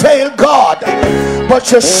and failed God,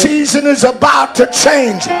 but your season is about to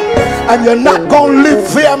change, and you're not going to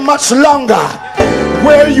live there much longer.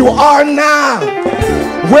 Where you are now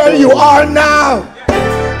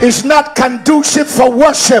is not conducive for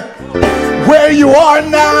worship. Where you are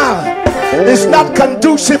now is not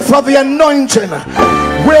conducive for the anointing.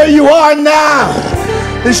 Where you are now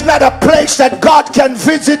is not a place that God can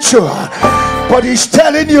visit you. But he's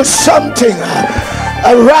telling you something.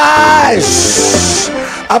 Arise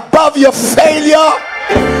above your failure.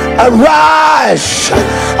 Arise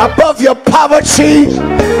above your poverty.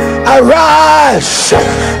 Arise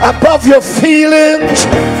above your feelings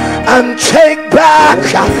and take back.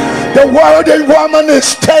 The word in woman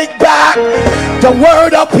is take back. The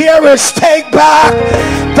word up here is take back.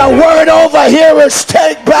 The word over here is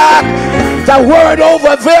take back. The word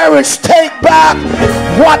over there is take back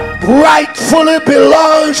what rightfully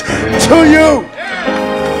belongs to you.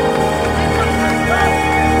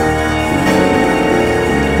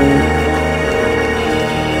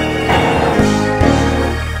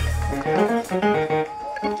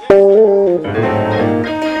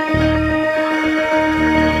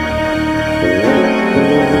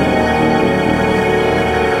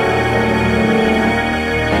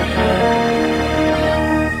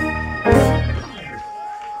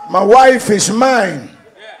 My wife is mine.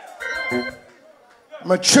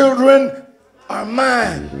 My children are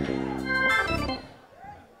mine.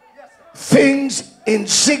 Things in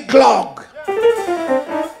Ziklag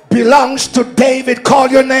belongs to David. Call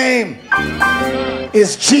your name.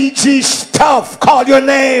 It's Gigi stuff. Call your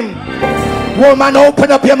name. Woman,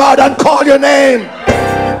 open up your mouth and call your name.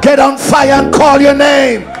 Get on fire and call your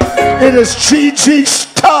name. It is Gigi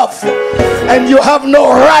stuff. And you have no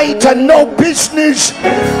right and no business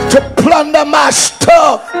to plunder my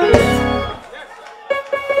stuff.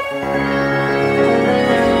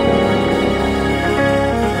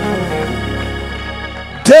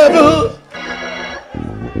 Devil,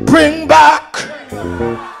 bring back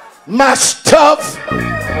my stuff.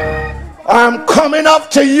 I'm coming up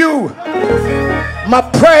to you. My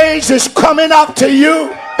praise is coming up to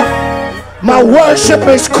you. My worship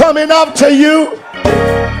is coming up to you.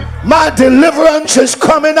 My deliverance is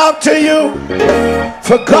coming up to you.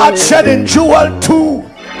 For God said in Joel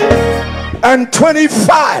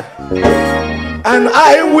 2:25, and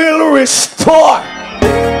I will restore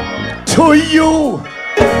to you.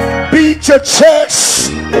 Beat your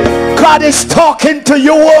chest. God is talking to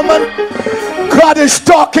you, woman. God is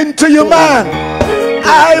talking to you, man.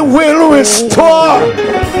 I will restore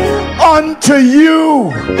unto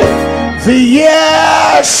you the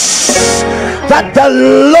years that the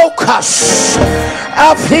locusts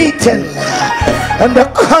have eaten, and the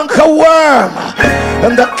cankerworm,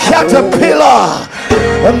 and the caterpillar,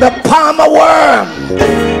 and the palmer worm.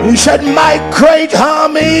 He said, my great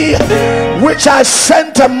army which I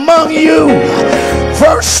sent among you.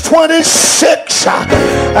 Verse 26,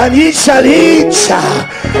 and ye shall eat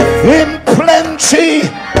in plenty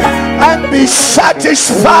and be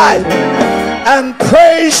satisfied, and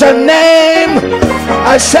praise the name.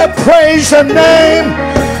 I said, praise the name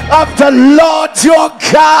of the Lord your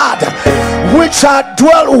God, which I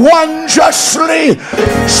dwell wondrously.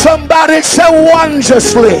 Somebody say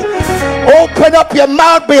wondrously. Open up your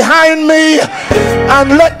mouth behind me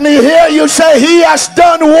and let me hear you say, he has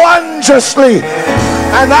done wondrously,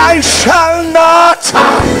 and I shall not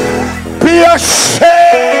be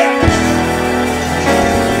ashamed.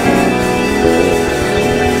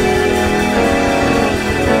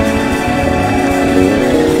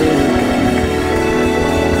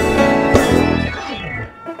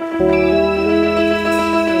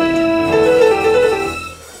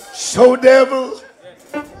 So devil,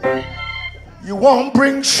 you won't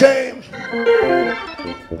bring shame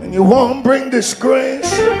and you won't bring disgrace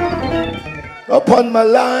upon my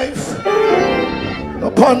life,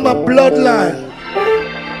 upon my bloodline.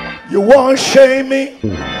 You won't shame me,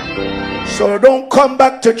 so don't come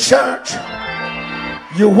back to church.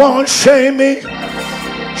 You won't shame me,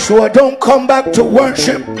 so I don't come back to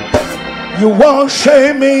worship. You won't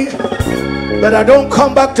shame me, that I don't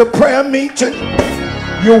come back to prayer meeting.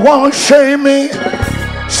 You won't shame me,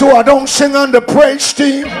 so I don't sing on the praise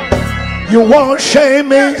team. You won't shame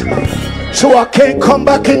me, so I can't come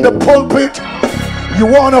back in the pulpit. You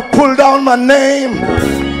want to pull down my name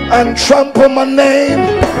and trample my name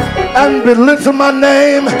and belittle my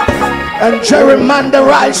name and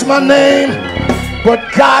gerrymanderize my name.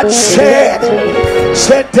 But God said,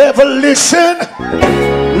 devil, listen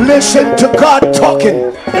to God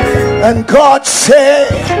talking. And God said,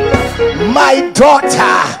 my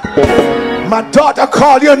daughter,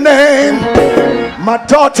 call your name. My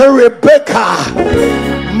daughter Rebecca,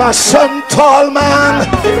 my son tall man,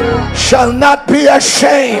 shall not be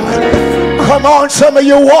ashamed. Come on, some of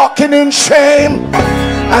you walking in shame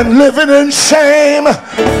and living in shame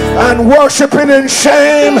and worshiping in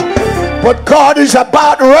shame, but God is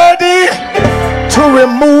about ready to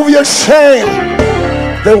remove your shame.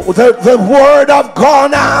 The word have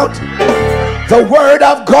gone out. The word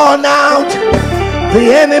have gone out.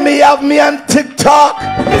 The enemy have me on TikTok.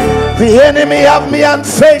 The enemy have me on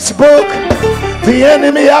Facebook. The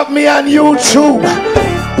enemy have me on YouTube.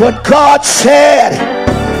 But God said,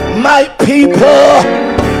 my people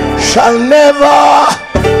shall never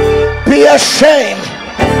be ashamed.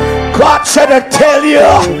 God said to tell you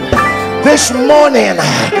this morning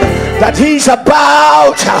that he's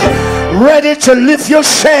about ready to lift your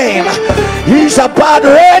shame. He's about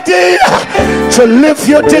ready to lift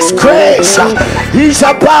your disgrace. He's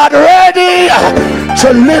about ready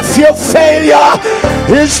to lift your failure.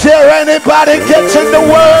 Is there anybody getting the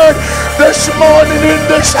word this morning in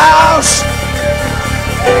this house?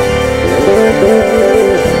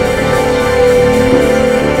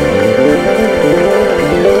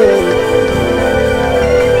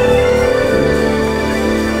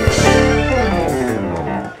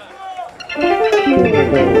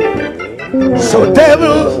 So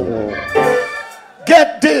devil,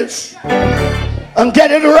 get this and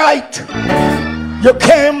get it right. You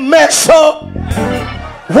can't mess up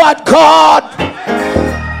what God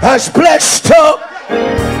has blessed up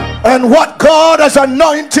and what God has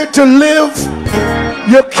anointed to live.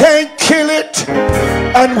 You can't kill it.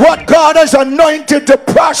 And what God has anointed to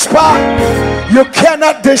prosper, you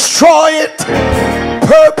cannot destroy it.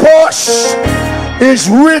 Purpose is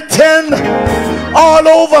written all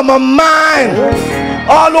over my mind,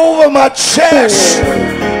 all over my chest,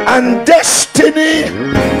 and destiny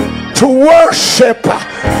to worship,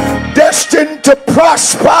 destined to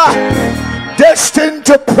prosper, destined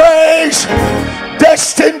to praise,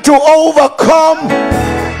 destined to overcome,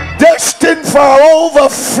 destined for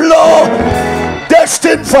overflow,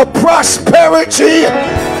 destined for prosperity,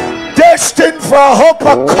 destined for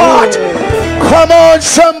uppercut. Come on,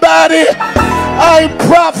 somebody. I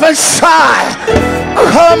prophesy.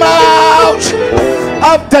 Come out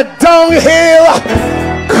of the dunghill.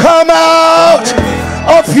 Come out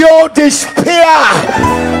of your despair.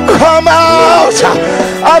 Come out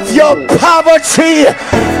of your poverty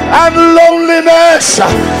and loneliness.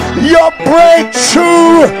 Your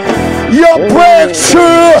breakthrough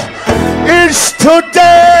is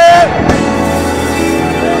today.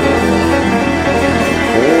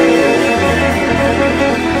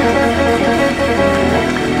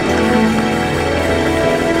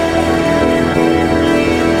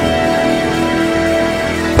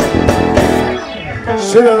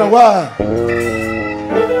 Sit in a while.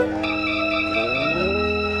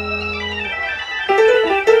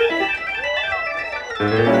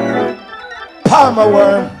 Palmer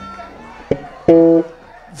worm.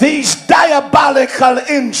 These diabolical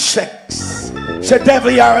insects. The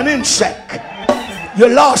devil, you're an insect.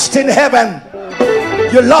 You're lost in heaven.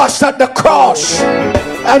 You're lost at the cross.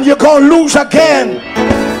 And you're going to lose again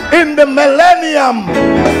in the millennium.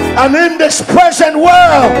 And in this present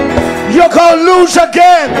world, you're going to lose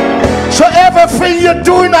again. So everything you're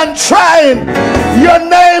doing and trying, your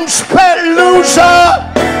name spelled loser.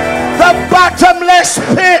 The bottomless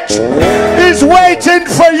pit is waiting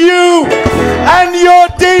for you and your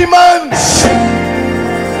demons.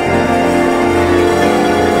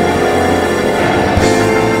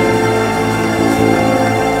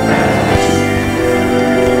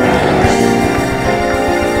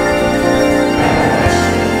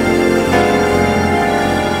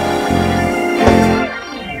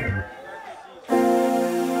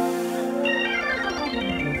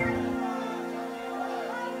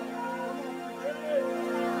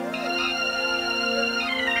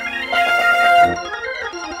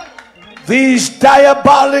 These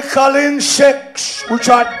diabolical insects, which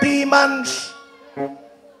are demons,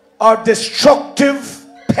 are destructive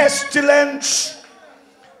pestilence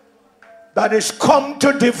that is come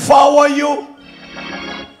to devour you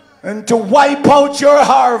and to wipe out your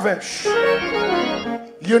harvest.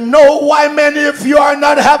 You know why many of you are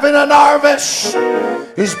not having an harvest?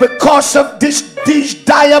 It's because of these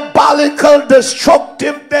diabolical,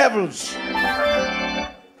 destructive devils.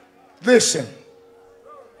 Listen.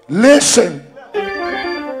 Listen,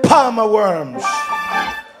 palmer worms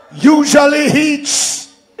usually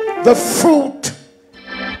eats the fruit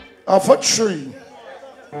of a tree.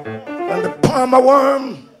 And the palmer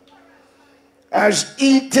worm has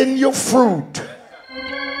eaten your fruit.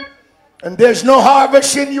 And there's no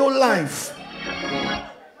harvest in your life.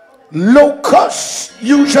 Locust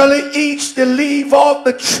usually eats the leaf of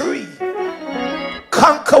the tree.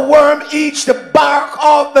 Conkerworm eats the bark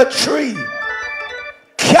of the tree.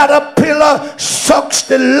 Caterpillar sucks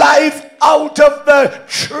the life out of the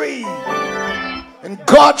tree. And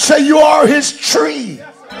God said you are his tree.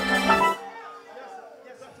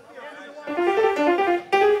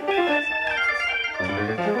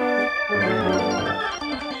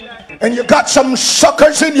 And you got some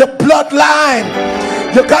suckers in your bloodline.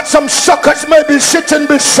 You got some suckers maybe sitting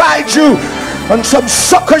beside you. And some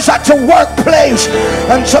suckers at your workplace,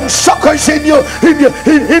 and some suckers in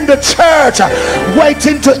the church,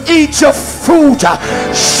 waiting to eat your fruit,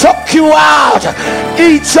 suck you out,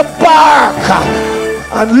 eat your bark,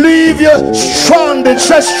 and leave you stranded.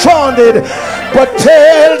 Says stranded, but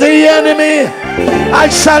tell the enemy, I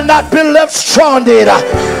shall not be left stranded.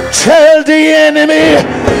 Tell the enemy,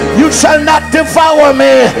 you shall not devour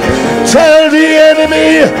me. Tell the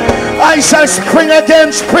enemy, I shall spring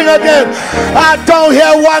again, spring again. I don't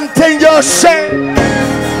hear one thing you're saying.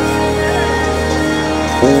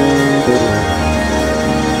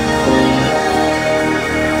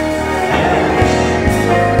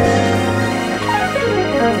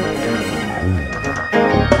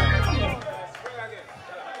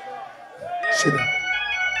 Sit down.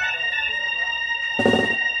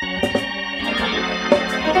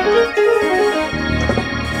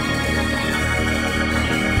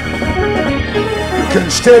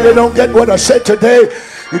 Still, they don't get what I said today.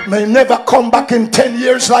 It may never come back in 10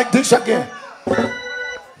 years like this again.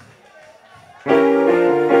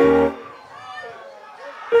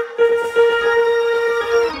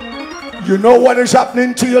 You know what is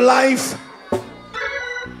happening to your life?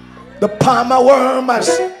 The palmer worm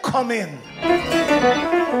has come in,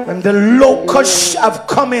 and the locusts have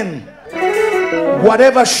come in.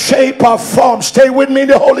 Whatever shape or form, stay with me,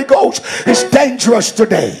 the Holy Ghost is dangerous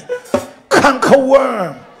today. Canker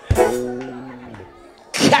worm,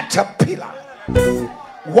 caterpillar,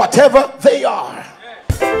 whatever they are,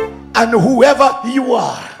 and whoever you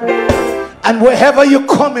are, and wherever you're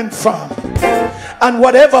coming from, and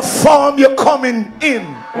whatever form you're coming in,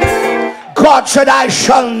 God said, I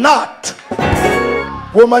shall not.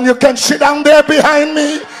 Woman, you can sit down there behind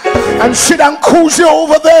me and sit down cozy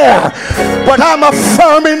over there, but I'm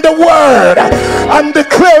affirming the word. I'm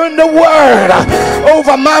declaring the word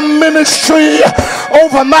over my ministry,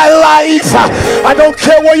 over my life. I don't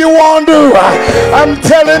care what you want to do. I'm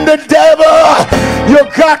telling the devil, you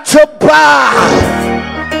got to bow.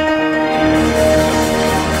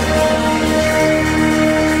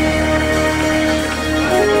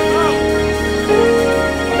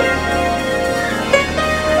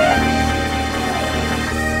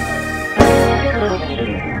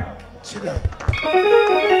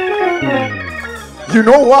 You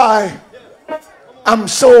know why I'm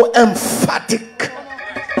so emphatic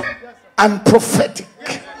and prophetic?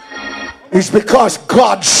 It's because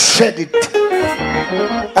God said it,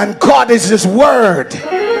 and God is his word,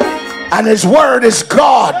 and his word is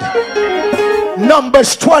God.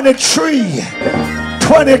 Numbers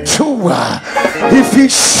 23:22. If he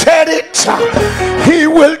said it, he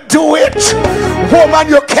will do it. Woman,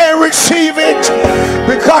 you can't receive it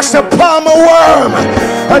because the palmer worm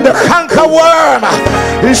and the canker worm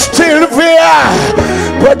is still there.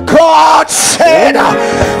 But God said,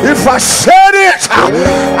 if I said it,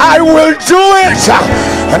 I will do it.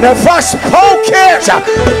 And if I spoke it,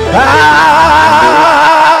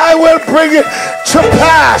 I will bring it to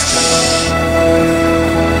pass.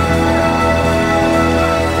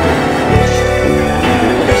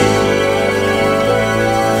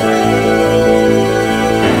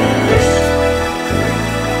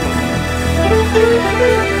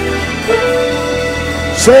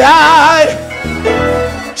 Say I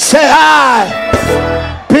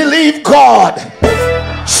believe God.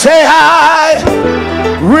 Say I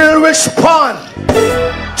will respond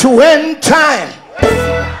to end time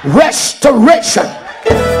restoration,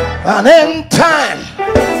 an end time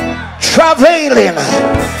travailing,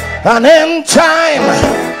 an end time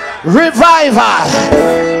revival.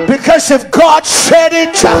 Because if God said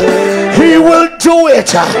it, he will do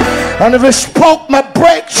it. And if he spoke my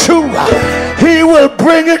breakthrough, he will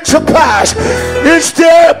bring it to pass. Is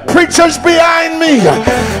there preachers behind me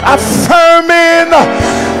affirming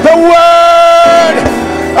the word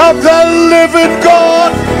of the living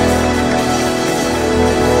God?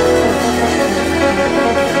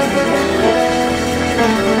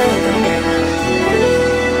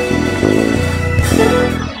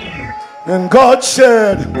 And God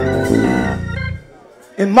said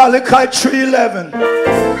in Malachi 3:11,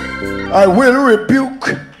 I will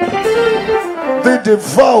rebuke the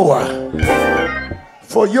devourer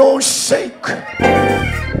for your sake.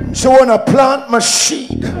 So when I plant my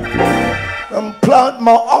seed and plant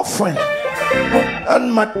my offering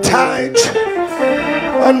and my tithe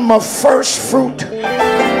and my first fruit,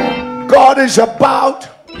 God is about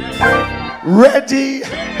ready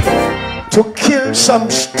to kill some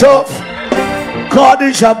stuff. God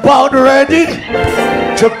is about ready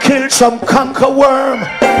to kill some canker worm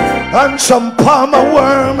and some palmer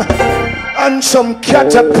worm and some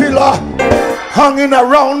caterpillar hanging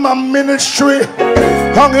around my ministry,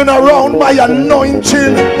 hanging around my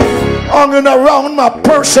anointing, hanging around my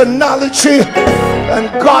personality.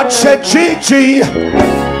 And God said, Gigi,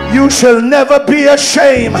 you shall never be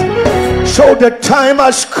ashamed. So the time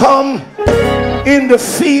has come in the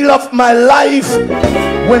field of my life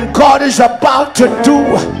when God is about to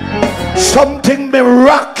do something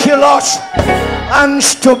miraculous and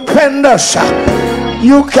stupendous.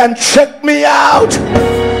 You can check me out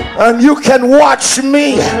and you can watch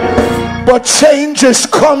me, but change is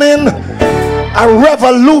coming, a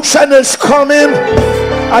revolution is coming,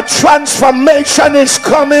 a transformation is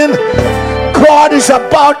coming. God is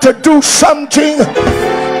about to do something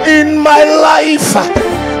in my life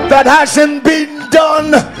that hasn't been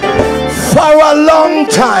done for a long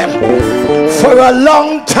time. For a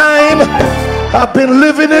long time I've been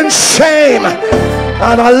living in shame,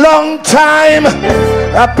 and a long time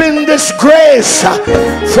I've been disgraced.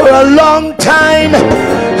 For a long time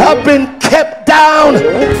I've been kept down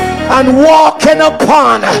and walking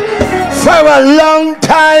upon. For a long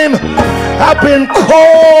time I've been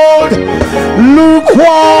cold,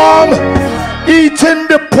 lukewarm, eating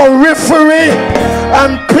the periphery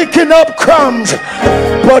and picking up crumbs.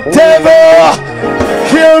 But devil,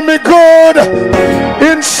 hear me good.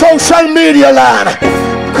 In social media land,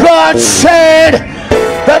 God said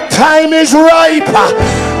the time is ripe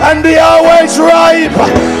and the hour is ripe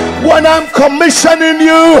when I'm commissioning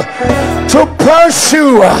you to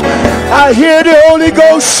pursue. I hear the Holy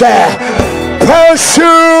Ghost say,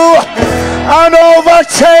 pursue and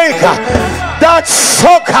overtake. That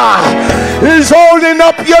sucker is holding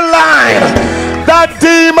up your line. That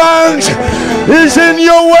demons is in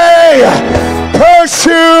your way.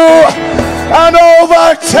 Pursue and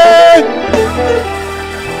overtake.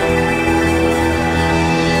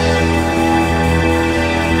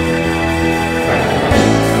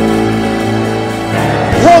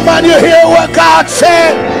 Woman, you hear what God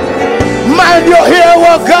said? Man, you hear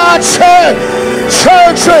what God said?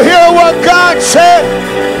 Church, you hear what God said?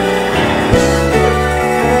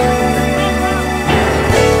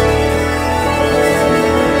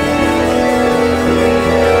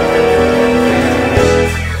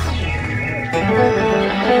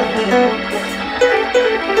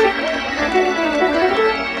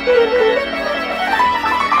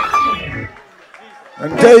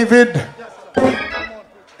 And David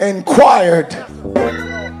inquired.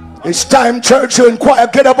 It's time, church, to inquire.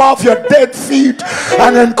 Get up off your dead feet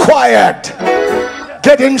and inquired.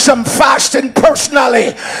 Get in some fasting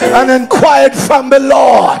personally and inquired from the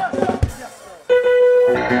Lord.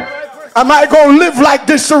 Am I going to live like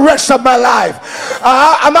this the rest of my life?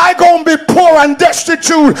 Am I going to be poor and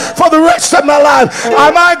destitute for the rest of my life?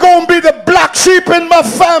 Am I going to be the black sheep in my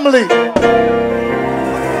family?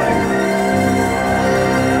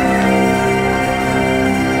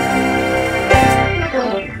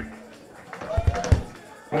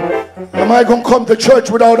 Am I going to come to church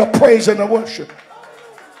without a praise and a worship?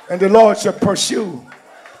 And the Lord said, pursue.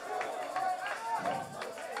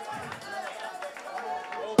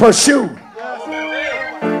 Pursue.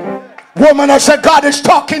 Woman, I said, God is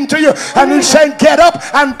talking to you. And he's saying, get up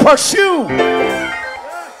and pursue.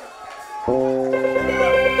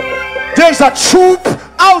 There's a troop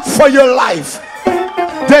out for your life.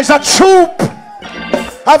 There's a troop.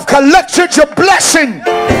 I've collected your blessing,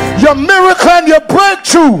 your miracle and your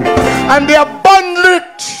breakthrough, and they are bundled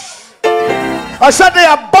it. I said they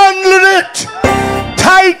are bundled it,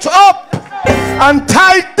 tight up and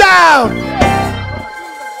tied down.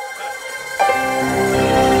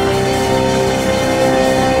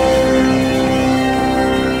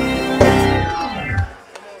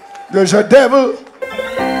 There's a devil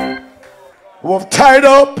who have tied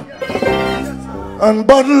up and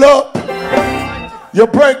bundled up your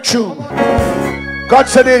breakthrough. God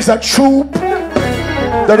said there's a troop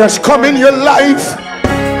that has come in your life.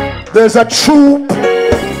 There's a troop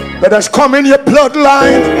that has come in your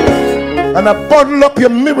bloodline and have bundled up your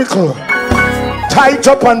miracle, tied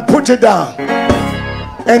up and put it down.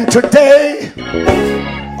 And today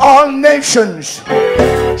all nations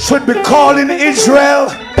should be calling Israel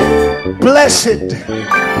blessed,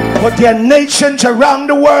 but there are nations around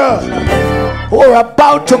the world who are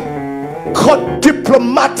about to cut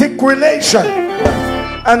diplomatic relation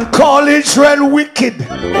and call Israel wicked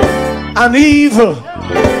and evil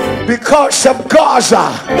because of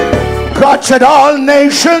Gaza. God said all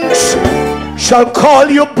nations shall call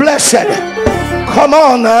you blessed. Come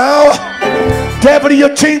on now. Devil,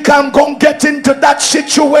 you think I'm going to get into that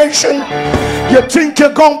situation? You think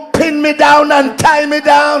you're going to pin me down and tie me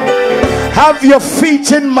down? Have your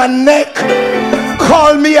feet in my neck?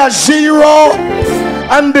 Call me a zero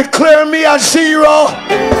and declare me a zero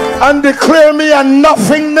and declare me a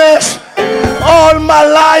nothingness all my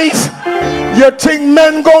life. You think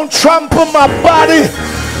men gonna trample my body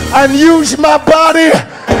and use my body?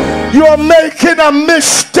 You're making a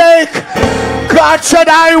mistake. God said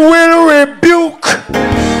I will rebuke.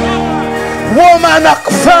 Woman,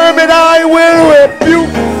 affirm it, I will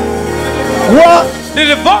rebuke. What?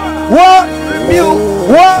 What? Rebuke.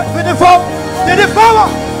 What? The devourer.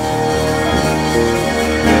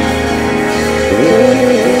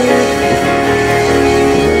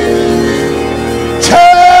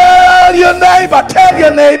 Tell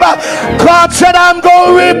your neighbor, God said I'm going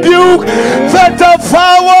to rebuke the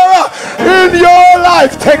devourer in your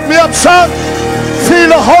life. Take me up, son. Feel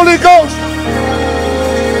the Holy Ghost.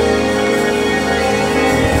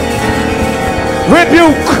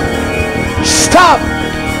 Rebuke. Stop.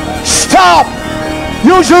 Stop.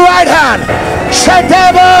 Use your right hand. Say,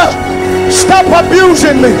 devil, stop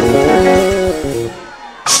abusing me.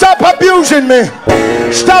 Stop abusing me.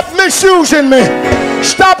 Stop misusing me.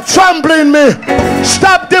 Stop trampling me.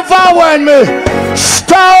 Stop devouring me.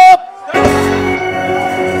 Stop.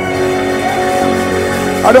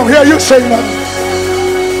 I don't hear you say nothing.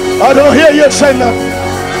 I don't hear you say nothing.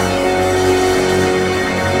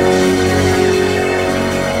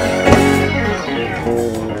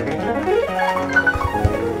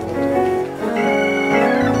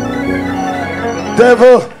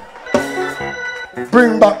 Devil,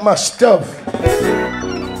 bring back my stuff.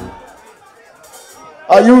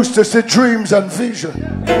 I used to see dreams and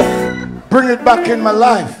vision. Bring it back in my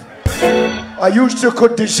life. I used to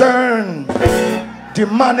could discern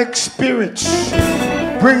demonic spirits.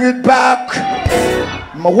 Bring it back.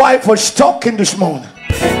 My wife was talking this morning.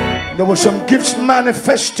 There were some gifts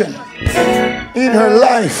manifesting in her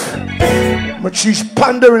life, but she's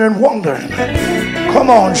pondering and wondering. Come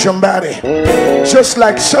on, somebody. Just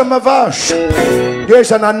like some of us,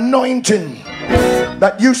 there's an anointing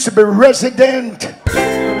that used to be resident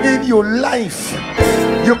in your life.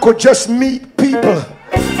 You could just meet people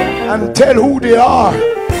and tell who they are,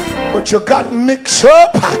 but you got mixed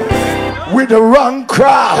up with the wrong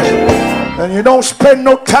crowd and you don't spend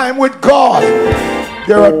no time with God.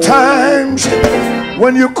 There are times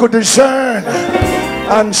when you could discern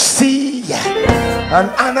and see and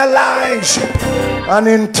analyze and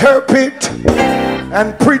interpret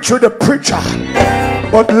and preach with the preacher,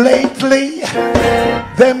 but lately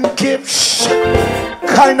them gifts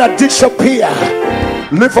kind of disappear.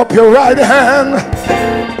 Lift up your right hand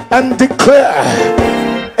and declare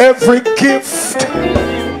every gift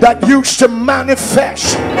that used to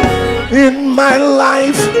manifest in my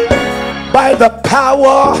life by the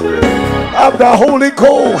power of the Holy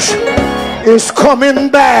Ghost is coming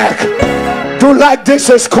back. Do like this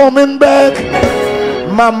is coming back.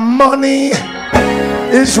 My money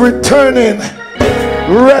is returning.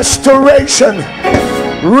 Restoration,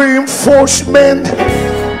 reinforcement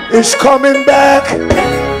is coming back.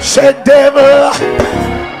 Say, devil,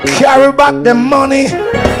 carry back the money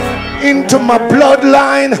into my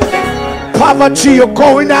bloodline. Poverty, you're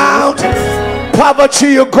going out.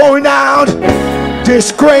 Poverty, you're going out.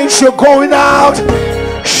 Disgrace, you're going out.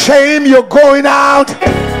 Shame, you're going out.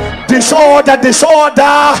 Disorder,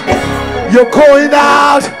 you're going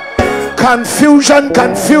out. Confusion,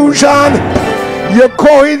 you're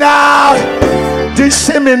going out.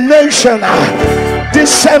 Dissemination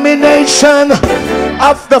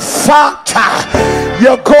of the fact,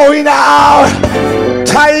 you're going out.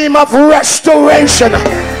 Time of restoration,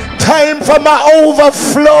 time for my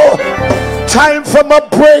overflow, time for my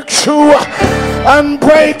breakthrough and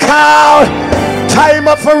breakout, time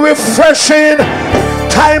of a refreshing,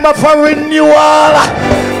 time of a renewal,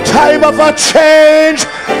 time of a change.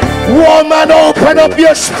 Woman, open up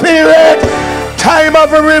your spirit. Time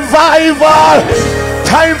of a revival.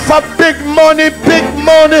 Time for big money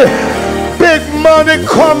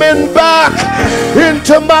coming back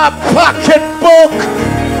into my pocketbook.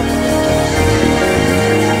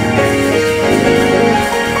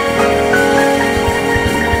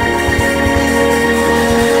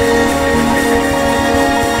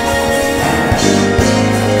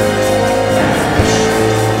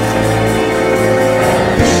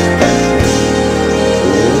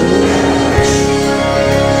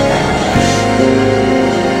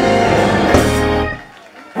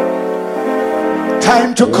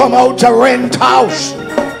 Time to come out to rent house.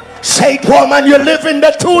 Say, woman, you're living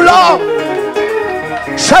there too long.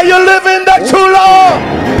 Say, you're living there too long.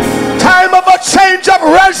 Time of a change of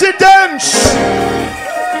residence.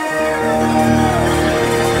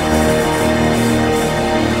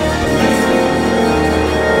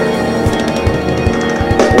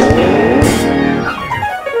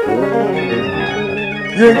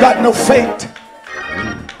 You ain't got no faith.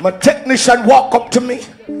 My technician walk up to me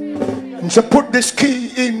and said, put this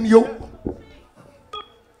key in your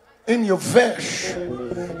vest.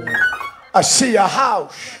 I see a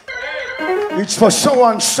house. It's for so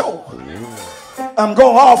and so. I'm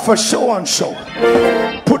going to offer so and so.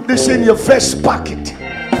 Put this in your vest pocket.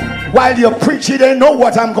 While you preach, you don't know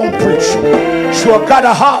what I'm going to preach. So I got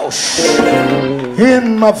a house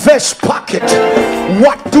in my vest pocket.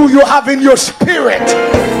 What do you have in your spirit?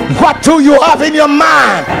 What do you have in your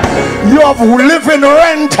mind? You have living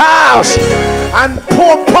rent house and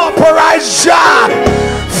poor pauperized job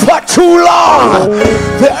for too long.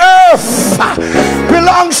 The earth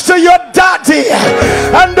belongs to your daddy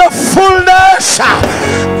and the fullness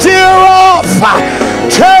thereof.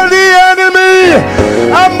 Tell the enemy,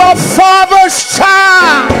 I'm my father's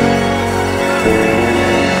child.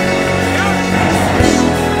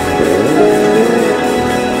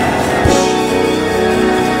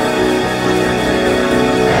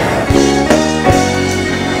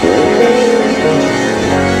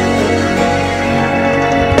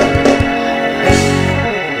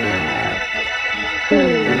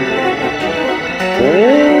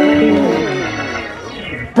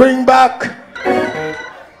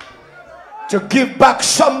 to give back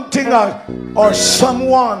something or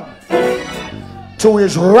someone to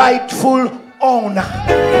his rightful owner.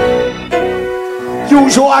 You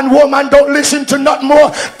one woman, don't listen to nothing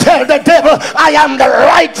more. Tell the devil, I am the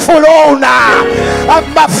rightful owner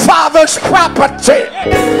of my father's property.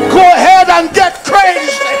 Go ahead and get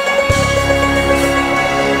crazy.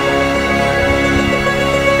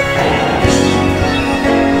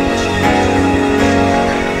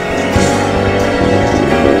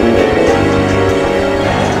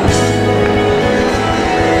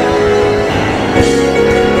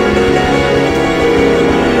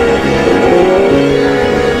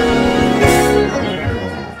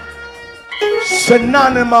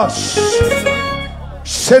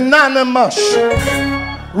 Synonymous,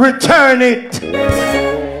 return it.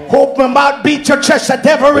 Hope my mouth, beat your chest, the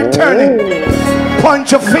devil return it.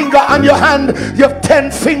 Point your finger on your hand, you have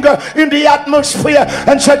 10 fingers in the atmosphere,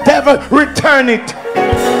 and say, devil return it.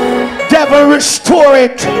 Devil restore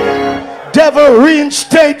it. Devil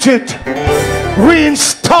reinstate it.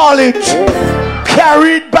 Reinstall it.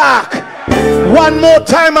 Carry it back. One more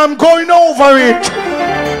time, I'm going over it.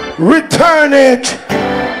 Return it,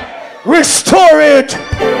 restore it,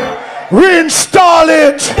 reinstall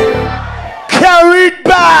it, carry it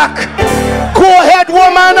back. Go ahead,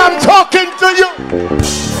 woman, I'm talking to you.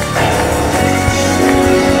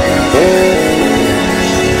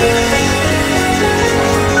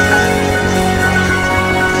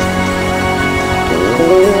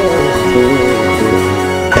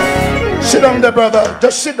 Sit down there, brother.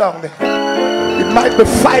 Just sit down there. It might be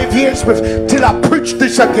 5 years till I preach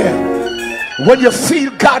this again. When you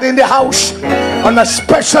feel God in the house on a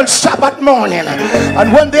special Sabbath morning,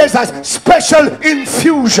 and when there's a special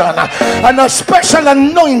infusion and a special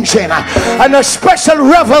anointing and a special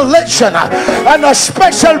revelation and a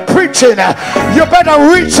special preaching, you better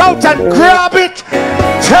reach out and grab it.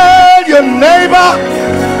 Tell your neighbor,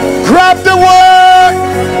 grab the word.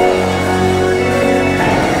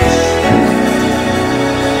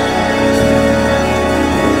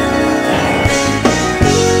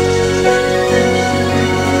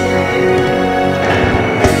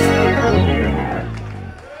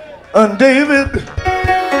 And David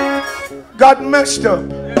got messed up,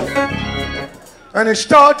 and he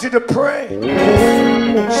started to pray.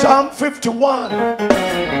 Psalm 51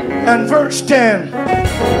 and verse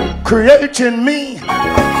 10, create in me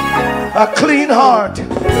a clean heart,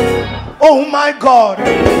 oh my God,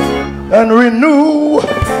 and renew.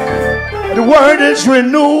 The word is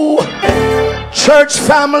renew. Church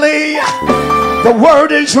family, the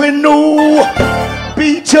word is renew.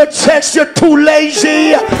 Beat your chest, you're too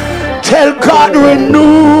lazy. Tell God,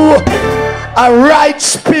 renew a right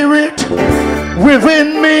spirit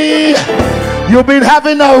within me. You've been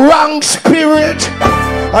having a wrong spirit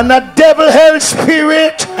and a devil-held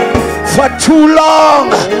spirit for too long.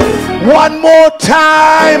 One more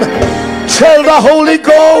time, tell the Holy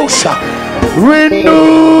Ghost,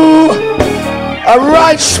 renew a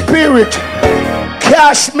right spirit.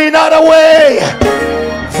 Cast me not away.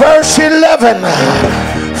 Verse 11,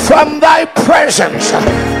 from thy presence,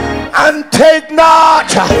 and take not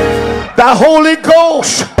the Holy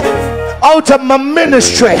Ghost out of my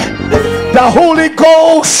ministry. The Holy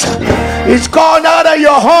Ghost is gone out of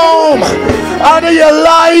your home, out of your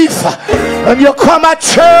life, and you come at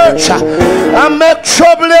church and make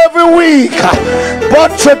trouble every week.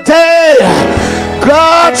 But today,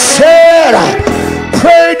 God said,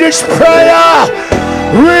 pray this prayer,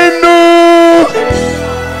 renew.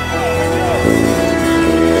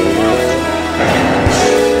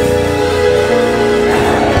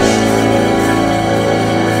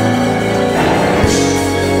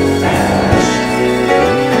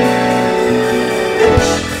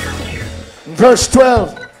 Verse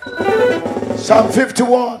 12, Psalm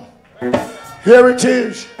 51. Here it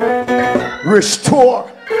is.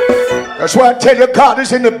 Restore. That's why I tell you, God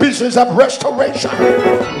is in the business of restoration.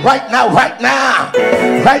 Right now, right now.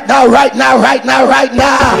 Right now, right now, right now, right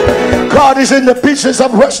now. God is in the business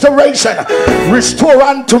of restoration. Restore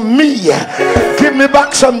unto me. Give me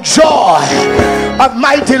back some joy of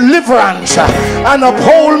my deliverance. And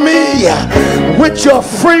uphold me with your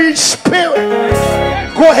free spirit.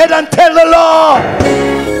 Go ahead and tell the Lord.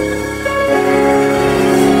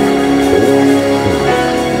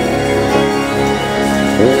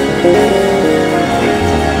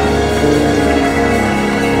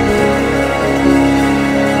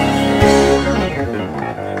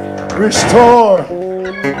 Restore,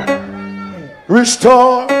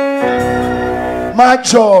 restore my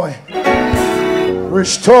joy,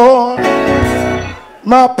 restore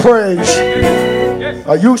my praise.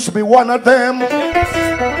 I used to be one of them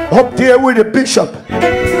up there with the bishop,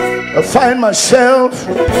 I find myself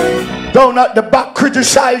down at the back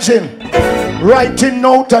criticizing, writing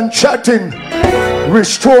note and chatting.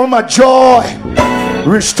 Restore my joy,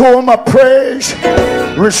 restore my praise,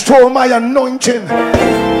 restore my anointing,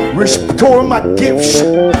 restore my gifts.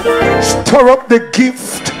 Stir up the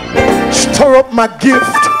gift, stir up my gift.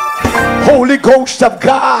 Holy Ghost of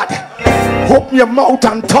God, open your mouth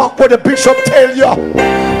and talk what the bishop tell you.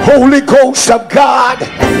 Holy Ghost of God,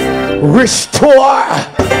 restore,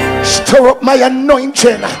 stir up my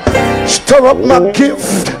anointing, stir up my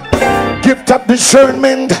gift, gift of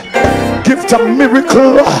discernment, gift of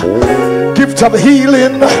miracle, gift of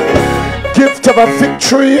healing, gift of a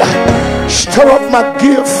victory. Stir up my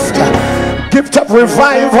gift, gift of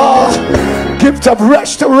revival, gift of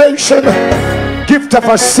restoration, gift of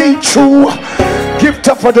a see-through, gift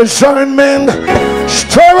of a discernment.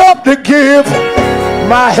 Stir up the gift.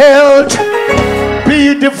 My health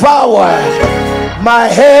be devoured. My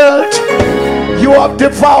health you have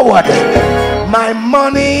devoured. My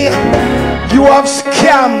money you have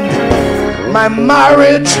scammed. My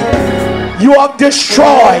marriage you have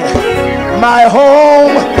destroyed. My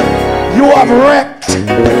home you have wrecked.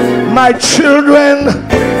 My children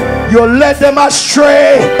you led them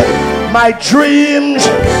astray. My dreams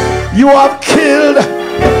you have killed.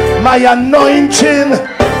 My anointing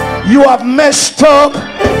you have messed up.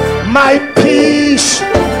 My peace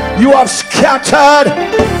you have scattered.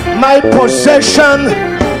 My possession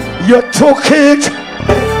you took it.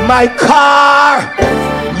 My car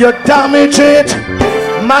you damage it.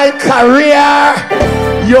 My career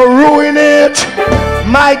you ruin it.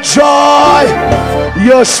 My joy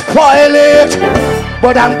you spoil it.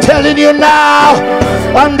 But I'm telling you now,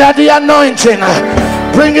 under the anointing,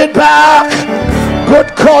 bring it back.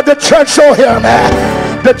 Good God, the church don't hear me.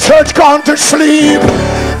 The church gone to sleep.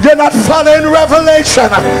 You're not following revelation.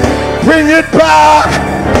 Bring it back.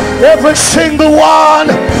 Every single one.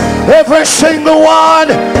 Every single one.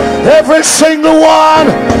 Every single one.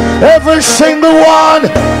 Every single one.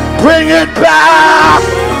 Bring it back.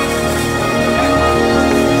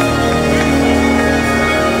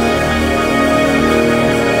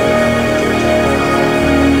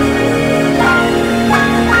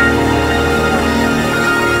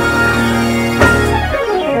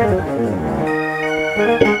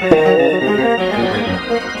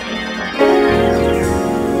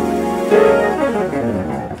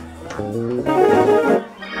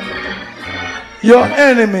 Your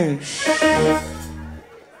enemies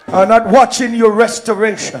are not watching your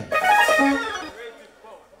restoration,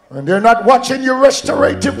 and they're not watching your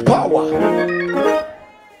restorative power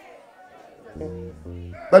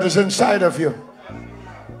that is inside of you,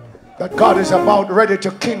 that God is about ready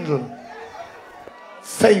to kindle.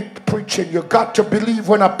 Faith preaching. You got to believe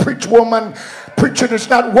when I preach, woman. Preaching is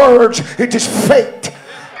not words, it is faith.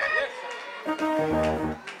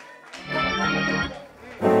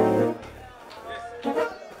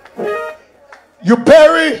 You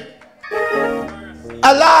bury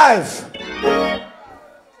alive,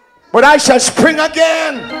 but I shall spring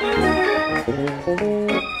again.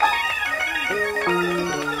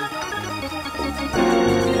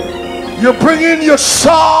 You bring in your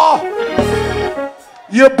saw.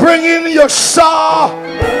 You bring in your saw.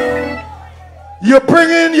 You bring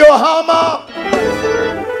in your hammer.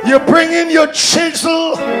 You bring in your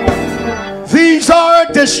chisel. These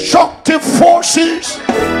are destructive forces.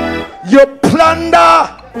 You plunder,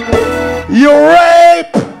 you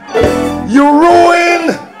rape, you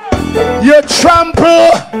ruin, you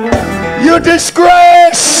trample, you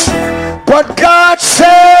disgrace. But God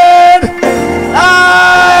said,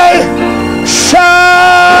 I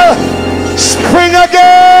shall spring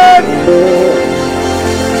again.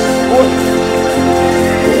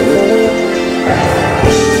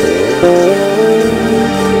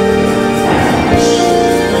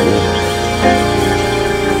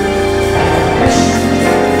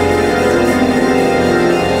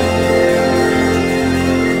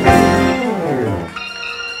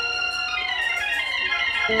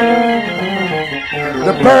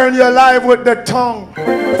 To burn your life with the tongue,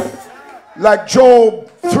 like Job,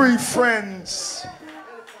 3 friends.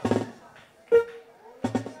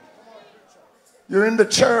 You're in the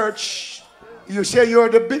church, you say you're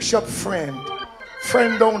the bishop friend.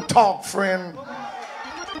 Friend don't talk, friend.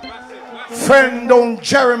 Friend don't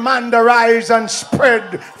gerrymanderize and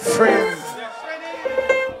spread, friend.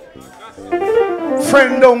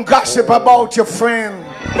 Friend don't gossip about your friend.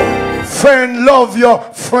 Friend love your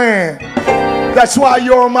friend. That's why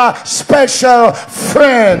you're my special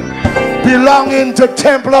friend, belonging to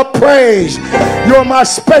Temple of Praise. You're my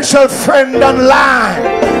special friend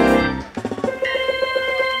online.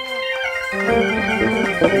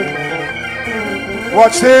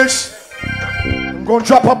 Watch this. I'm going to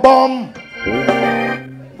drop a bomb.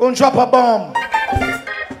 I'm going to drop a bomb.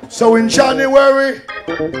 So in January,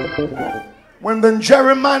 when the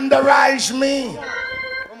gerrymanderized me,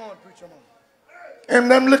 and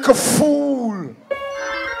them little fool,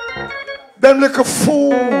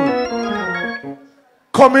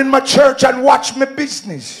 come in my church and watch my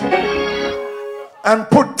business and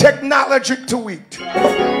put technology to it.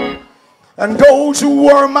 And those who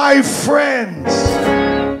were my friends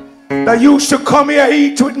that used to come here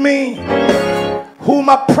eat with me, whom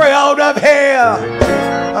I pray out of hell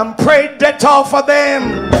and pray death off of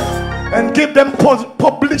them and give them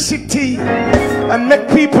publicity and make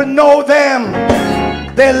people know them,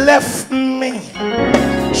 they left me.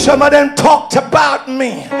 Some of them talked about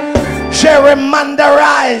me,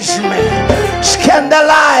 gerrymanderized me,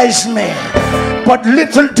 scandalized me. But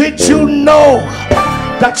little did you know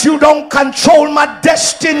that you don't control my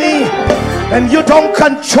destiny, and you don't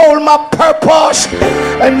control my purpose,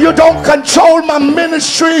 and you don't control my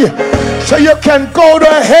ministry. So you can go to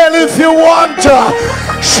hell if you want to.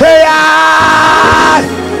 Say,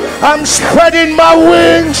 I'm spreading my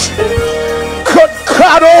wings. Good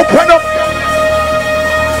God, open up.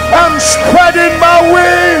 I'm spreading my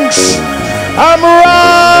wings. I'm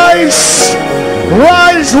rise.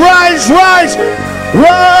 Rise, rise, rise,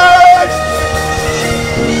 rise.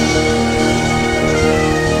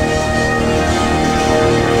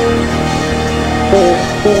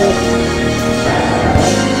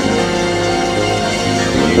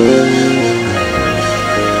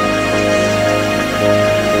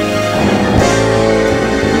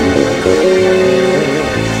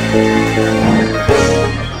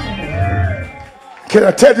 Can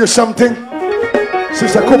I tell you something?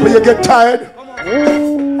 Sister Cooper, you get tired?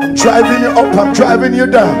 I'm driving you up, I'm driving you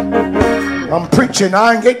down. I'm preaching,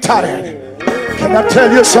 I ain't get tired. Can I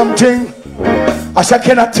tell you something? I said,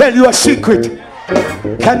 can I tell you a secret?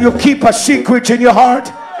 Can you keep a secret in your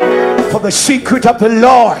heart? For the secret of the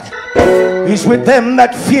Lord is with them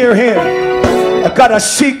that fear him. I got a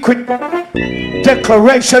secret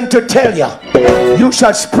declaration to tell you. You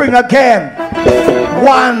shall spring again.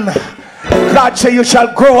 1, God say you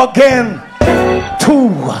shall grow again. 2,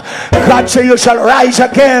 God say you shall rise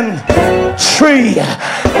again. 3,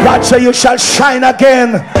 God say you shall shine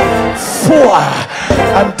again. 4,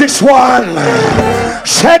 and this one,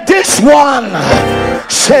 said this one,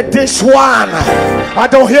 said this one. I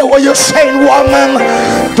don't hear what you're saying, woman.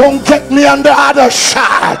 Don't get me on the other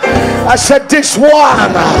side. I said this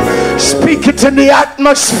one. Speak it in the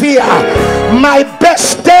atmosphere. My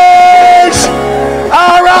best days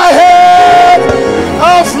are ahead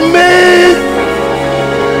of me.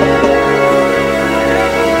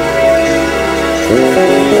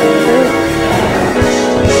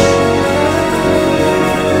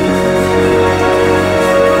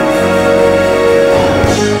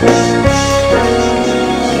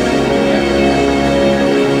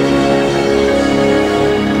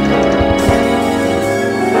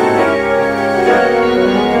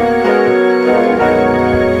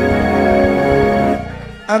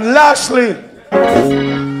 And lastly,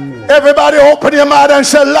 everybody open your mouth and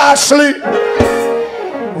say, lastly,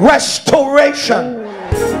 restoration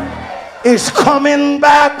is coming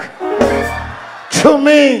back to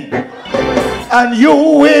me, and you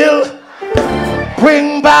will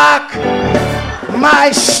bring back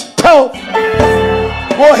my stuff.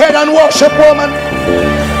 Go ahead and worship, woman.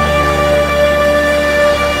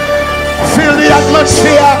 Feel the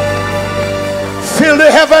atmosphere. Fill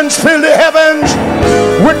the heavens, fill the heavens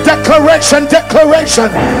with declaration, declaration.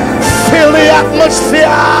 Fill the atmosphere.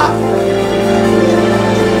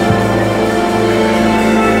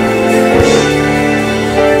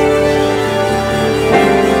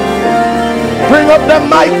 Bring up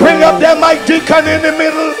the mic, deacon in the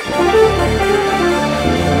middle.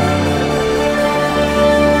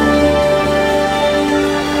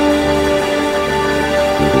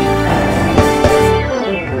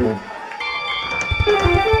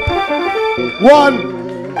 One,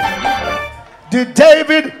 did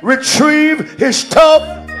David retrieve his stuff?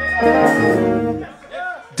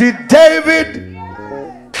 Did David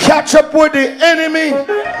catch up with the enemy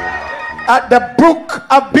at the brook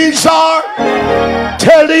of Bizar?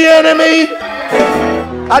 Tell the enemy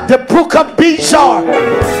at the brook of Bizar,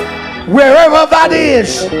 wherever that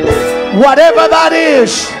is, whatever that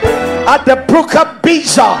is, at the brook of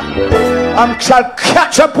Bizar, I shall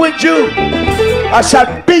catch up with you. I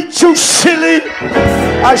shall beat you silly.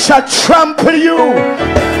 I shall trample you.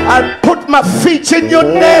 I'll put my feet in your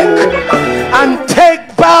neck and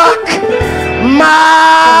take back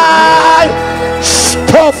my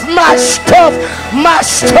stuff, my stuff, my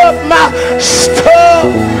stuff, my stuff.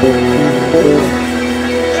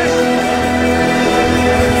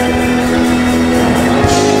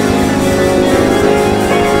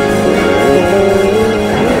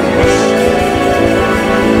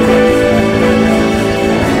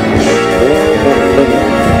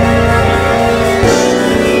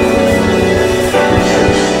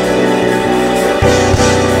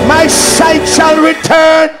 My sight shall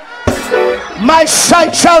return. My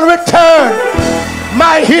sight shall return.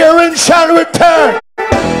 My hearing shall return.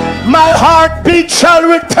 My heartbeat shall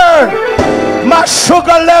return. My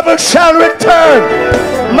sugar level shall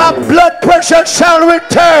return. My blood pressure shall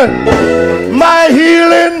return. My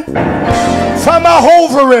healing from a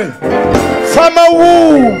ovary, from a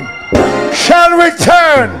womb shall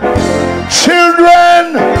return.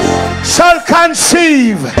 Children shall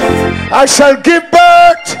conceive. I shall give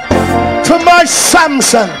birth to my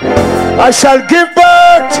Samson. I shall give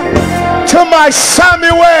birth to my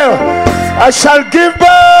Samuel. I shall give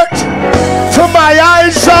birth to my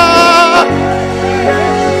Isaac.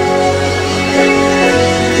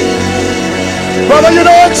 Brother, you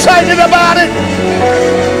know, excited about it.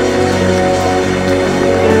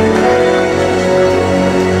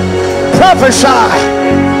 Prophesy,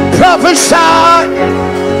 prophesy,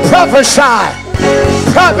 prophesy,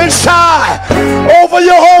 prophesy over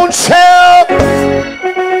your own self.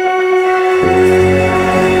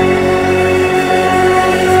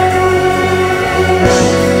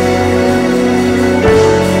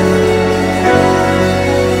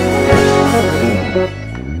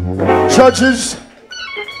 Judges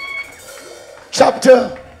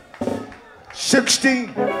chapter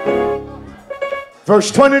 16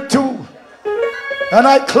 verse 22, and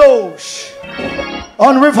I close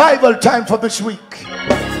on revival time for this week.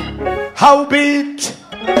 Howbeit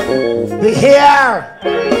the hair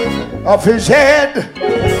of his head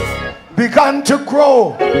began to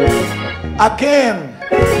grow again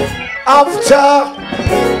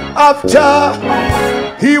after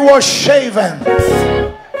he was shaven.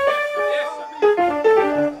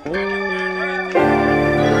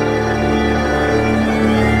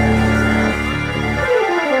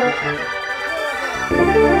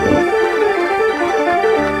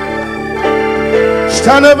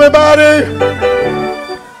 Stand, everybody.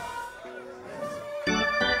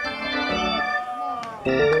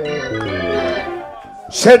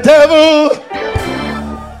 Say, devil,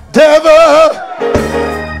 devil,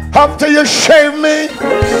 after you shave me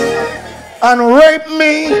and rape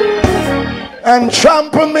me and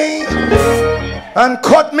trample me and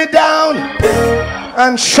cut me down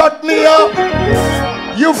and shut me up,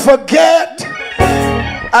 you forget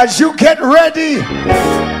as you get ready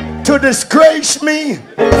to disgrace me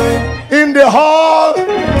in the hall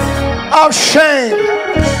of shame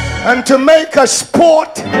and to make a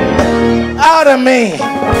sport out of me.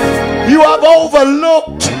 You have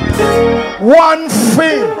overlooked one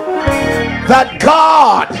thing that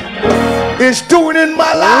God is doing in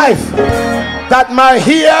my life, that my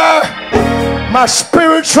hair, my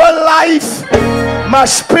spiritual life, my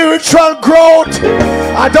spiritual growth.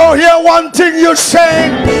 I don't hear one thing you're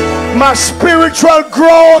saying. My spiritual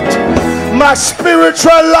growth, my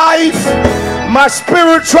spiritual life, my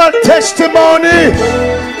spiritual testimony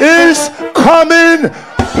is coming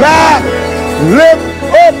back. Lift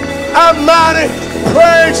up a mighty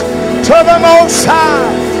praise to the Most High.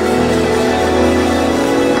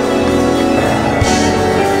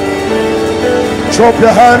 Throw up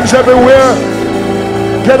your hands everywhere.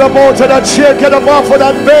 Get up out of that chair. Get up off of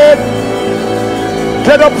that bed.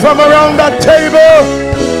 Get up from around that table.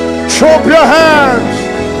 Throw up your hands.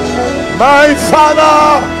 My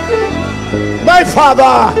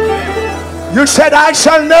Father, you said I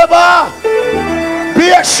shall never be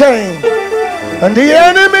ashamed, and the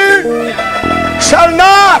enemy shall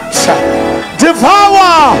not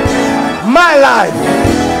devour my life.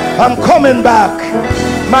 I'm coming back.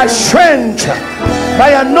 My strength,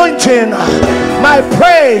 my anointing, my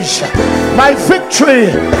praise, my victory,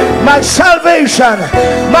 my salvation,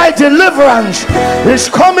 my deliverance is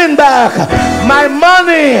coming back. My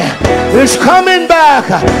money is coming back.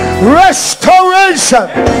 Restoration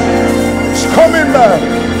is coming back.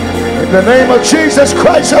 In the name of Jesus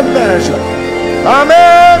Christ of Nazareth.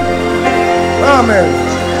 Amen.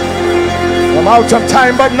 Amen. I'm out of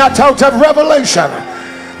time, but not out of revelation.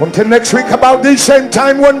 Until next week about this same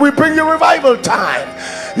time when we bring you revival time.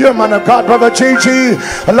 Your man of God, Brother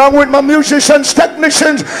JG, along with my musicians,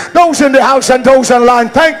 technicians, those in the house and those online.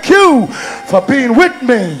 Thank you for being with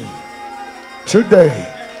me today.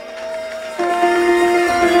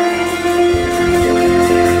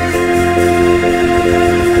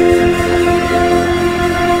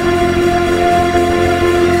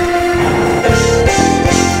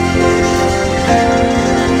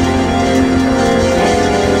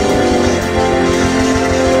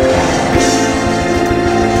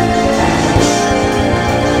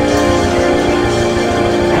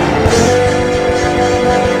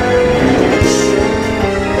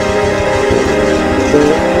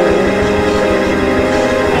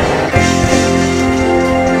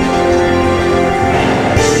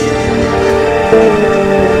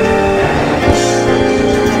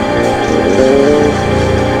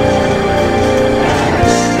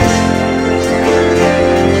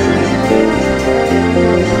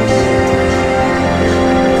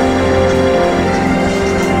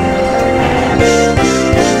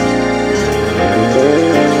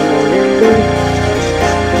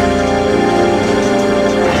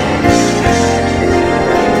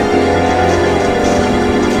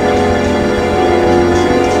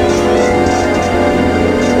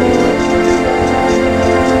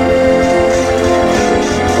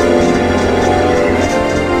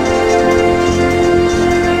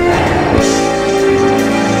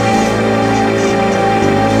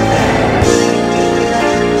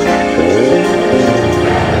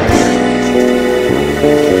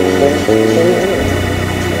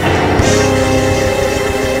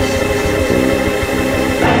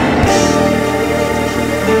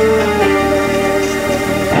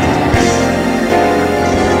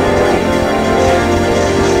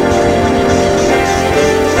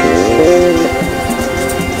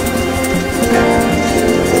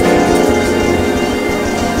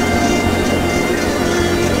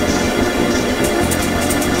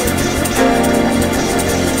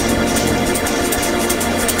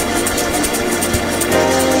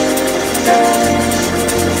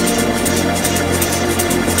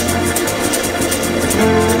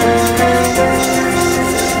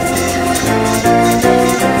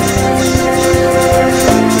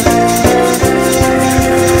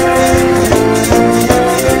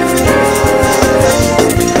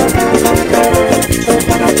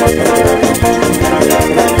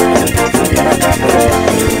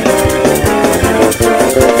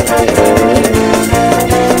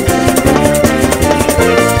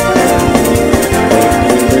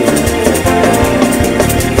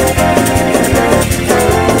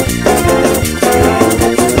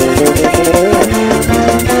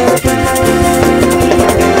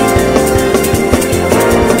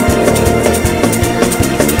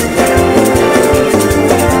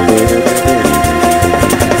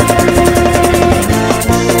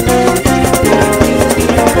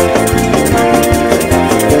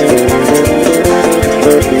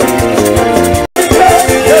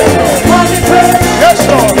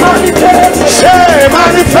 Say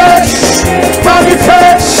manifest,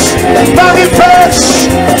 manifest, manifest,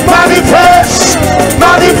 manifest,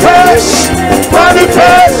 manifest,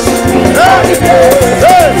 manifest.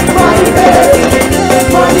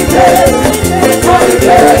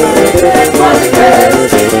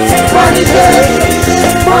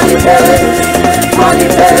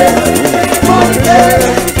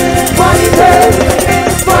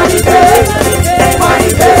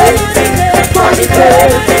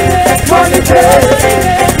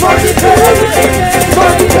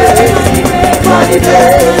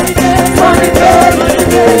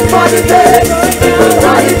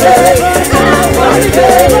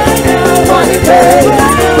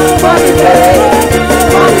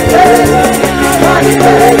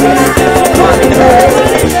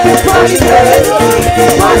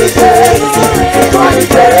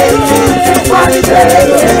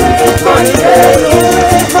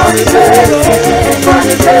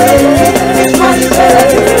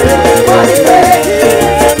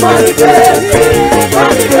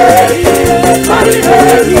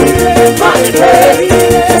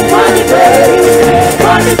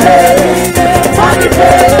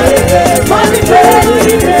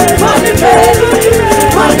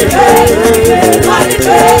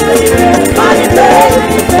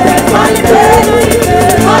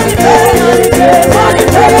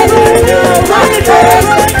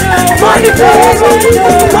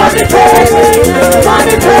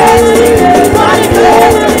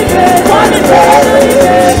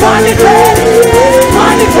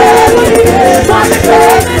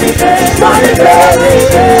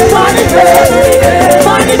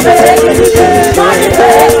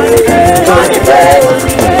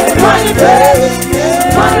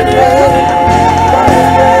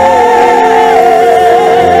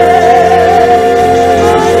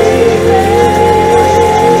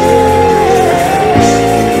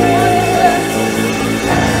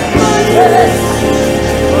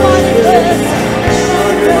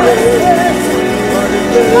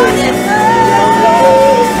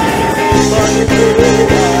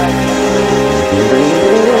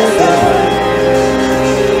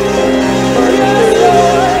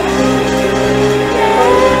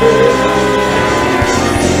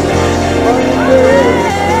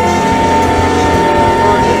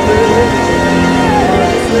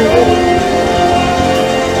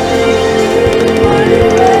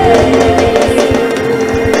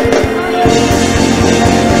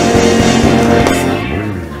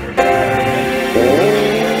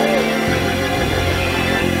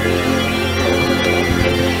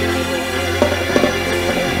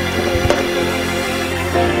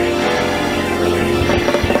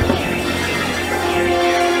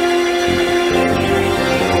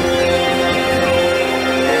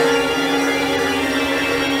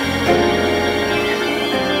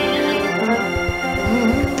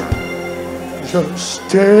 Just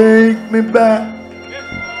take me back.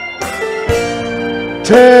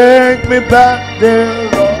 Take me back there,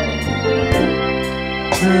 Lord,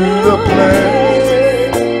 to the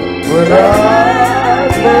place where I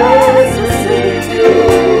first received you.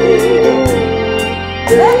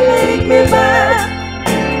 Take me back.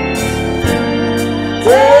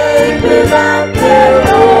 Take me back there,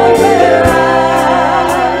 Lord, where I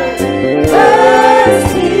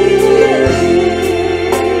first received you.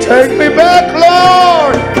 Take me back,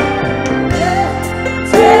 Lord.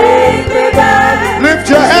 Take me back. Lift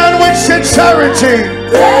your hand with sincerity.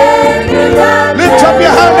 Lift up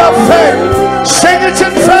your hand of faith. Sing it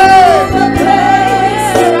in faith.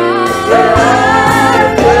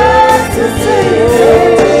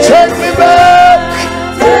 Take me back.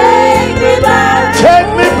 Take me back. Take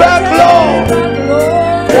me back, Lord.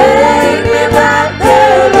 Take me back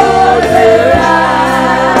there, Lord, where I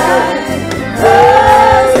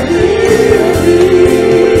first knew you.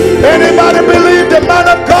 Anybody believe the man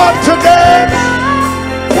of God today?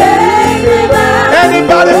 Take me back.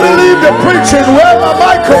 Anybody believe the preaching? Where my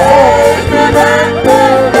microphone? Take me back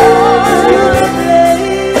there, Lord,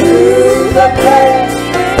 to the place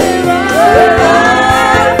where I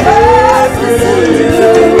first knew you.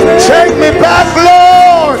 Take me back,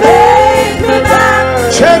 Lord. Take me back.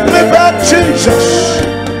 Take me back, Jesus.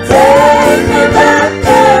 Take me back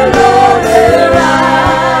there, Lord, where I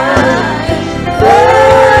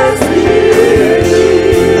first knew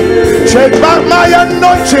you. Take back my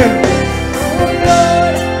anointing.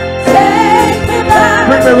 Take me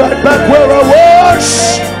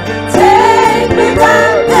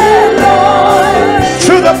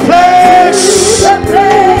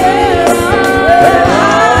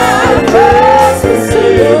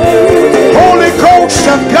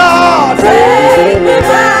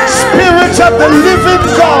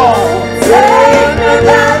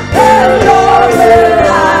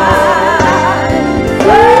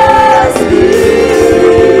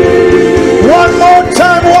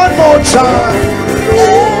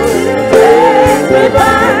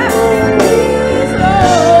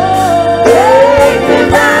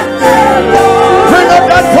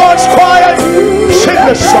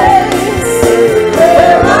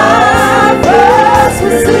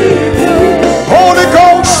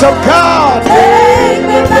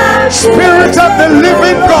presence of the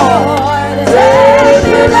living God. Take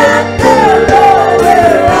you back to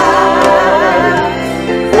where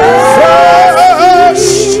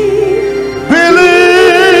First,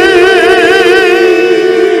 believe.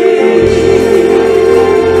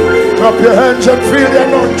 Clap your hands and feel the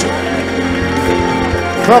anointing.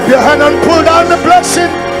 Clap your hand and pull down the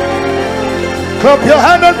blessing. Clap your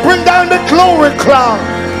hand and bring down the glory cloud.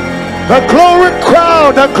 The glory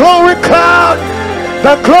cloud, the glory cloud,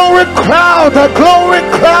 the glory cloud, the glory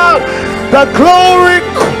cloud, the glory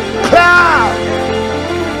cloud.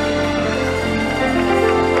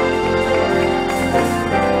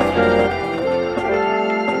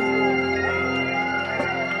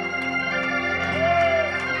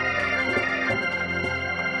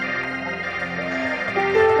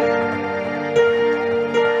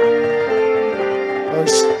 I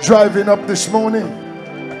was driving up this morning.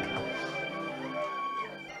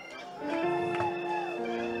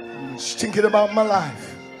 Thinking about my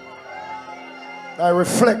life. I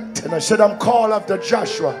reflect and I said, I'm called after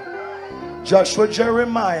Joshua,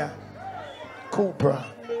 Jeremiah, Cooper.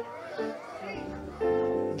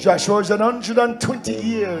 Joshua was 120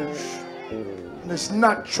 years and his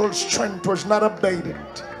natural strength was not abated.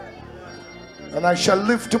 And I shall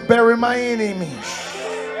live to bury my enemies.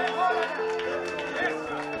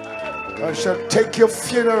 I shall take your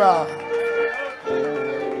funeral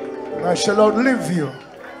and I shall outlive you.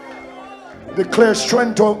 Declare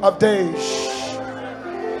strength of days.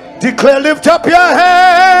 Declare, lift up your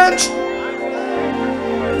hands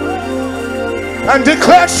and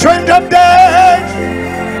declare strength of days.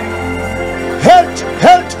 Health,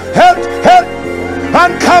 health, health, health.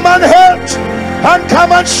 Uncommon health,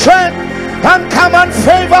 uncommon strength, uncommon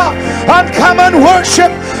favor, uncommon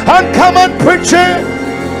worship, uncommon preaching,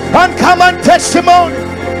 uncommon testimony.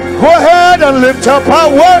 Go ahead and lift up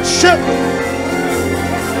our worship.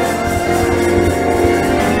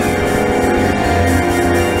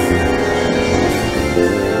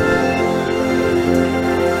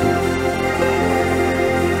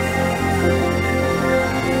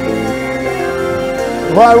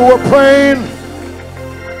 While we were praying,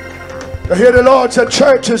 I hear the Lord said,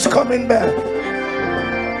 church is coming back.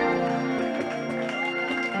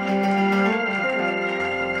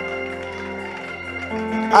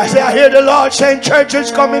 I hear the Lord saying, church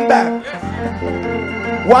is coming back.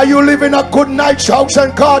 While you live in a good night's house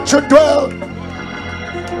and God should dwell.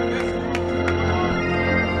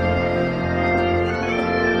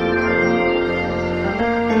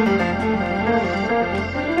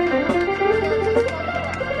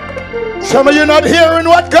 Some of you not hearing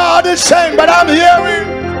what God is saying, but I'm hearing.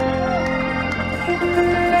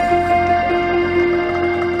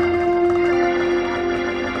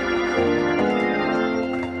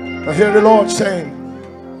 I hear the Lord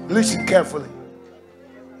saying, listen carefully.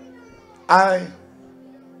 I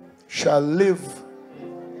shall live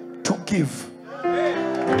to give.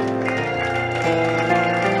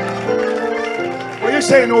 What are you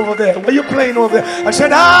saying over there? What are you playing over there? I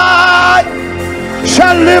said, I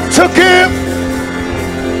shall live to give.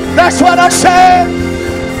 That's what I said.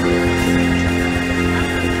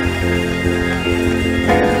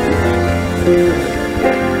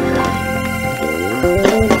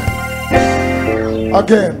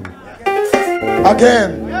 Again.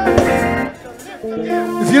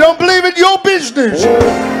 If you don't believe it, your business.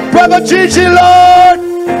 Brother Gigi, Lord,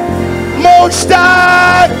 Most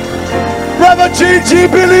High. Brother Gigi,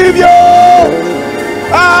 believe you.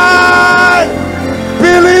 I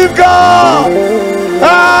believe God.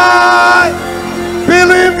 I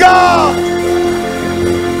believe God.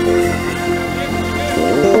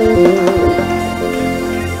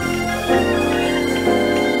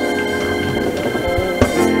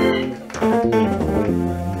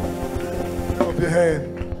 Up your hand.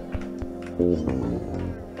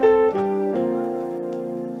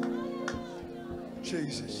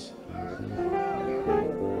 Jesus.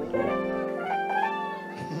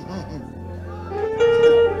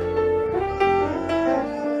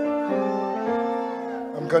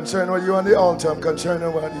 I'm concerned with you on the altar. I'm concerned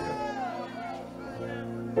about you.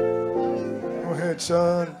 Go ahead,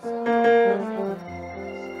 son.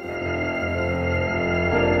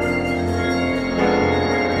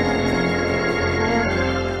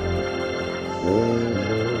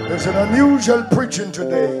 There's an unusual preaching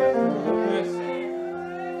today.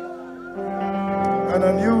 An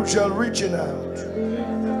unusual reaching out.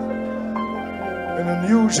 An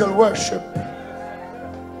unusual worship.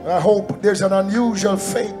 I hope there's an unusual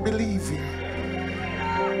faith believing.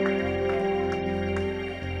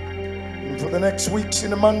 And for the next weeks in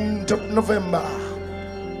the month of November,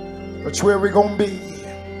 that's where we're going to be.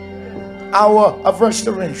 Hour of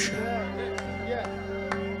restoration.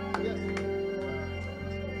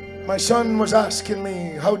 My son was asking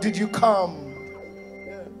me, how did you come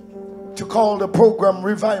to call the program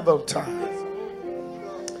Revival Time?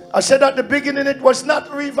 I said at the beginning it was not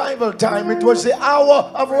revival time, it was the hour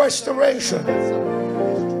of restoration.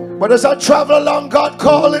 But as I travel along, God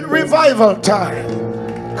called it revival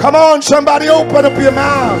time. Come on, somebody, open up your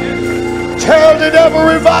mouth. Tell the devil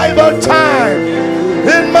revival time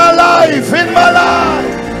in my life, in my life,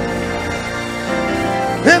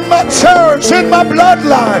 in my church, in my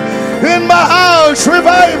bloodline, in my house,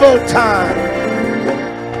 revival time.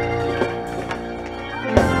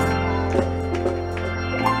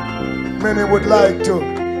 Many would like to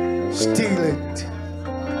steal it.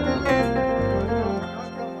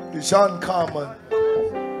 It's uncommon.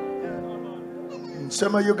 And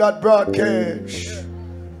some of you got broadcast.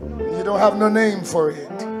 You don't have no name for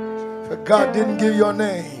it. For God didn't give you a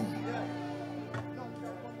name.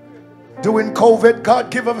 During COVID, God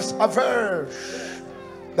gave us a verse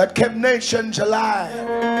that kept nations alive.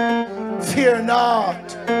 Fear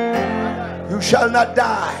not. You shall not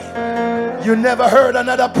die. You never heard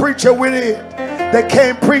another preacher with it. They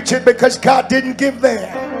can't preach it because God didn't give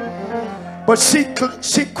them. But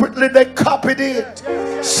secretly they copied it.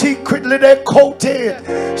 Secretly they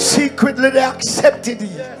quoted. Secretly they accepted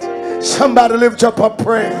it. Somebody lift up a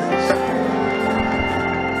praise.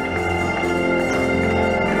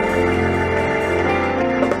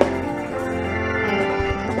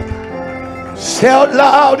 Shout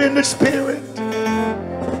loud in the spirit.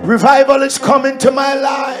 Revival is coming to my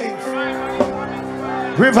life.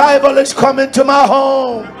 Revival is coming to my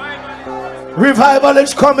home. Revival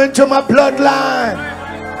is coming to my bloodline.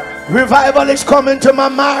 Revival is coming to my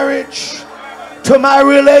marriage, to my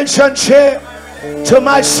relationship, to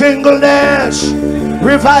my singleness.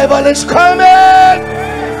 Revival is coming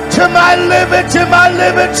to my liberty, my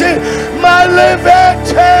liberty, my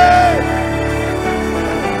liberty.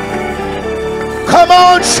 Come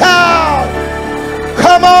on, shout.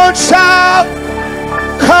 Come on, shout.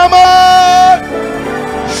 Come on,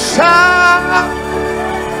 shout.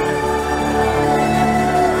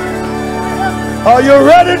 Are you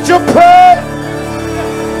ready to pray?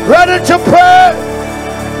 Ready to pray?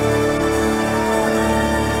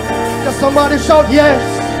 Just somebody shout yes.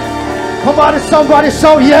 Somebody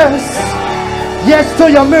shout yes. Yes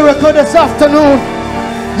to your miracle this afternoon.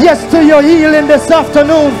 Yes to your healing this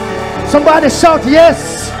afternoon. Somebody shout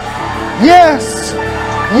yes. Yes.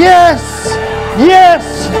 Yes.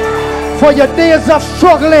 Yes. For your days of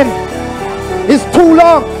struggling is too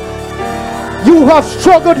long. You have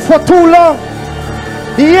struggled for too long.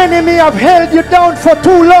 The enemy have held you down for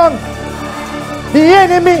too long. The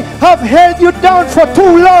enemy have held you down for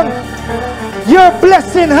too long. Your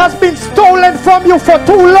blessing has been stolen from you for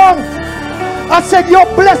too long. I said your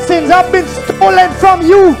blessings have been stolen from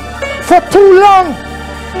you for too long.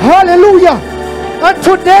 Hallelujah. And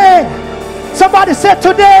today, somebody said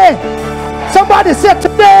today, somebody said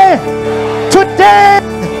today, today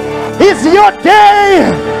is your day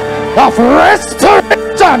of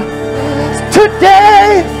restoration.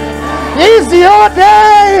 Today is your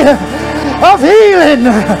day of healing.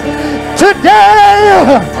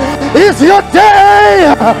 Today is your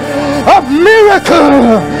day of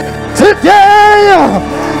miracle. Today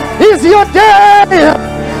is your day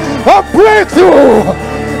of breakthrough.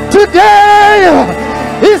 Today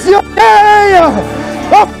is your day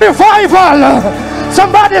of revival.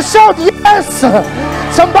 Somebody shout yes.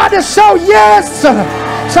 Somebody shout yes.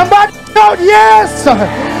 Somebody shout yes.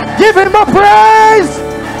 Give him a praise.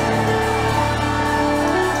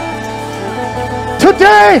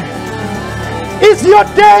 Today is your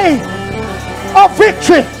day of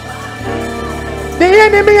victory. The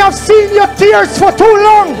enemy have seen your tears for too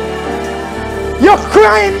long. Your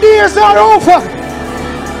crying days are over.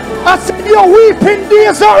 I said your weeping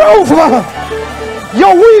days are over.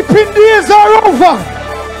 Your weeping days are over.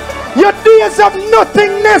 Your days of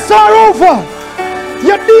nothingness are over.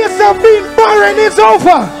 Your days of being barren is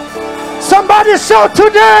over. Somebody shout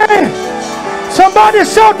today. Somebody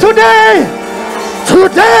shout today.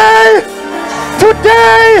 Today.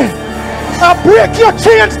 Today. I break your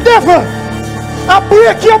chains, devil. I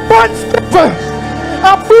break your bonds, devil.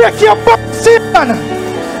 I break your bond, Satan.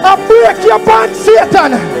 I break your bond,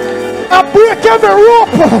 Satan. I break every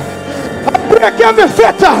rope. I break every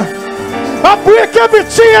fetter. I break every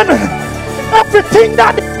chain. Everything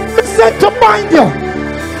that is sent to bind you.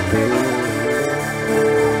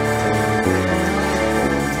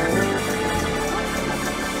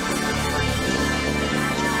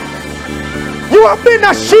 You have been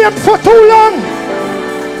ashamed for too long.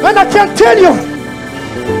 And I can tell you,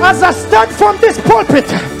 as I stand from this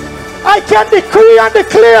pulpit, I can decree and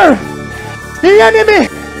declare the enemy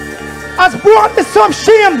has brought me some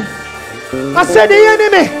shame. I said the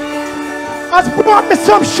enemy has brought me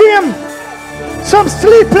some shame, some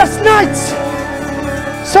sleepless nights,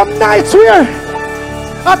 some nights where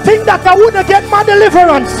I think that I wouldn't get my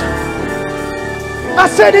deliverance. I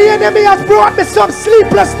said the enemy has brought me some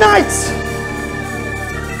sleepless nights.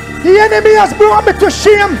 The enemy has brought me to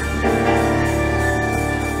shame.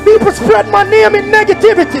 People spread my name in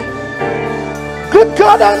negativity. Good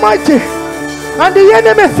God Almighty. And the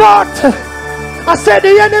enemy thought, I said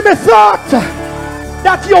the enemy thought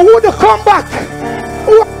that you would come back.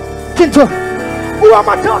 Who am I talking to? Who am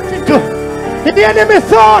I talking to? The enemy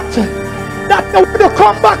thought that you would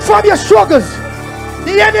come back from your struggles.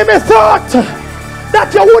 The enemy thought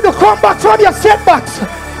that you would come back from your setbacks.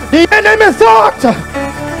 The enemy thought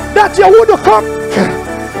that you would come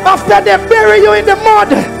after they bury you in the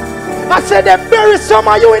mud. I said they bury some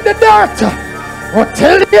of you in the dirt. Oh,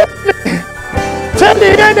 tell the enemy, tell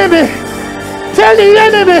the enemy, tell the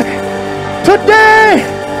enemy, today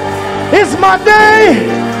is my day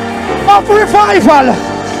of revival.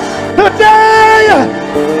 Today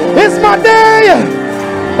is my day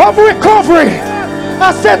of recovery.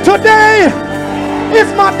 I said today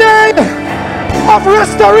is my day of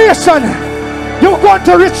restoration. You're going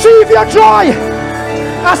to retrieve your joy.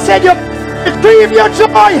 I said you retrieve your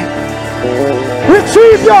joy,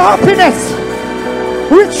 retrieve your happiness,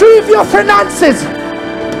 retrieve your finances.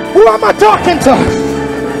 Who am I talking to?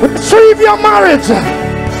 Retrieve your marriage.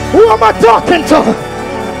 Who am I talking to?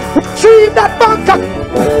 Retrieve that bank account.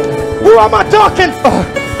 Who am I talking to?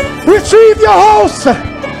 Retrieve your house.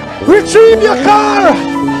 Retrieve your car.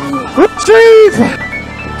 Retrieve.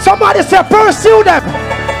 Somebody say pursue them.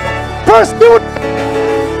 Pursue them.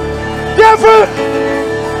 Devil,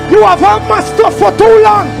 you have had my stuff for too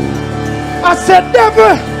long. I said,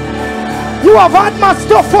 devil, you have had my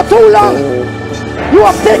stuff for too long. You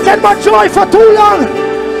have taken my joy for too long.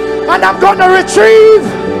 And I'm going to retrieve.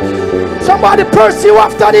 Somebody pursue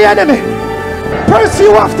after the enemy.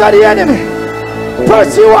 Pursue after the enemy.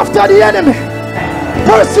 Pursue after the enemy.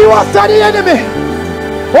 Pursue after the enemy.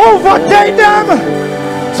 Overtake them.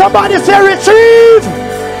 Somebody say retrieve.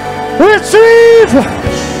 Retrieve.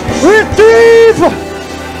 Retrieve.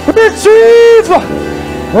 Retrieve.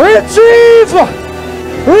 Retrieve.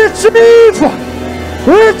 Retrieve.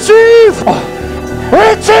 Retrieve.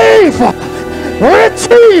 Retrieve.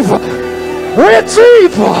 Retrieve.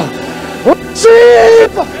 Retrieve.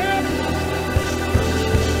 Retrieve.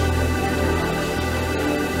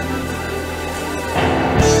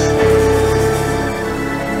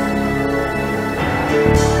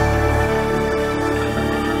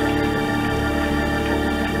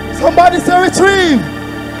 Somebody say retrieve.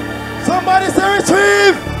 Somebody say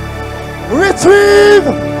retrieve. Retrieve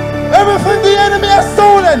everything the enemy has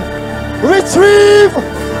stolen. Retrieve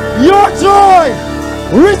your joy.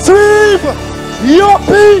 Retrieve your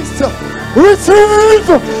peace. Retrieve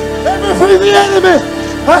everything the enemy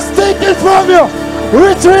has taken from you.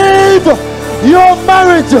 Retrieve your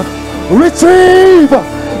marriage. Retrieve.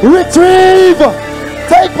 Retrieve.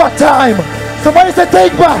 Take back time. Somebody say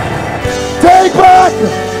take back. Take back.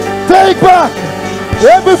 Take back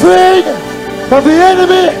everything that the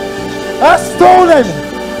enemy has stolen.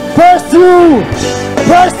 Pursue.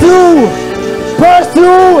 Pursue.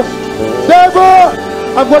 Pursue. Devil,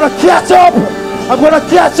 I'm going to catch up. I'm going to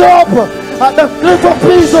catch up at the cliff of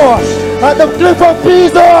Pizor. At the cliff of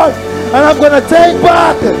Pizor. And I'm going to take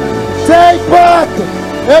back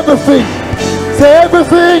everything. Say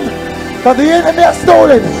everything that the enemy has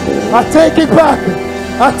stolen. I take it back.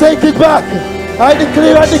 I take it back. I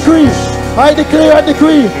declare and decree. I declare and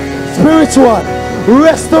decree. Spiritual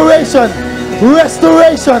restoration.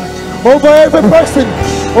 Restoration over every person.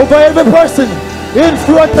 Over every person in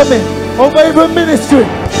front of me. Over every ministry.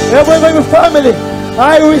 Over every family.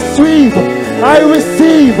 I receive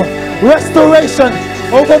restoration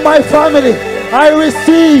over my family. I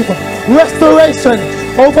receive restoration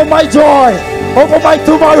over my joy, over my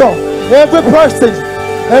tomorrow. Every person,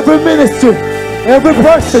 every ministry, every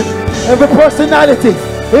person, every personality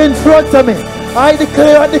in front of me. I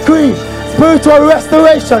declare and decree spiritual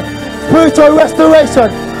restoration. Spiritual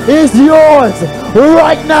restoration is yours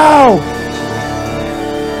right now.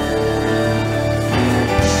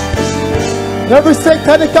 Every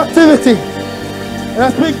satanic activity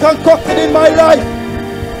that has been concocted in my life,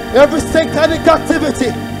 every satanic activity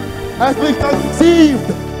has been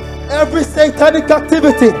conceived, every satanic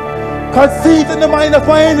activity conceived in the mind of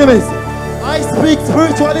my enemies. I speak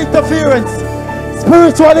spiritual interference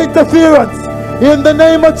in the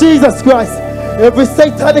name of Jesus Christ. Every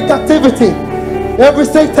satanic activity that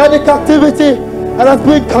has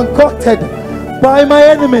been concocted by my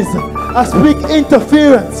enemies, I speak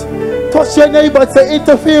interference. Touch your neighbor and say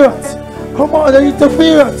interference. Come on,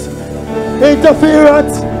 interference.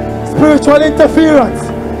 Interference. Spiritual interference.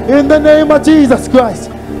 In the name of Jesus Christ.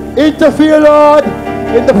 Interfere, Lord,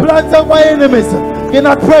 in the plans of my enemies. You're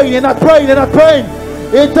not praying, you're not praying, you're not praying.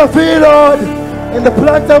 Interfere, Lord, in the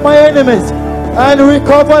plans of my enemies. And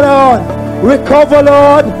recover, Lord. Recover,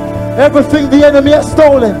 Lord, everything the enemy has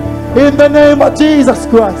stolen. In the name of Jesus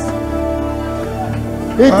Christ.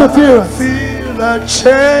 Interference. I feel a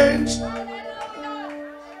change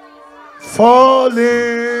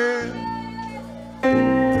falling.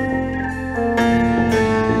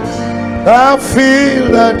 I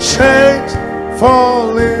feel a change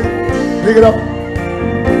falling. Pick it up.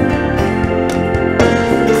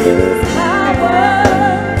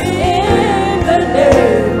 Power in the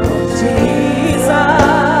name of Jesus.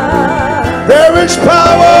 There is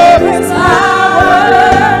power. There is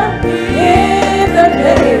power in the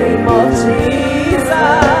name of Jesus.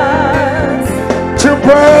 To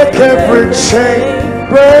break every chain,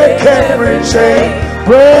 break every chain,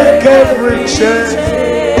 break every chain,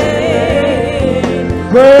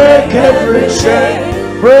 break every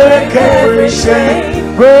chain, break every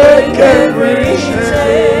chain, break every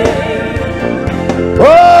chain.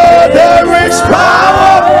 Oh, there is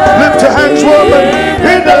power. Lift your hands, woman,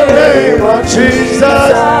 in the name of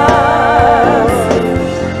Jesus.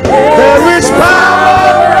 There is power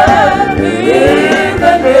In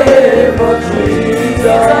the name of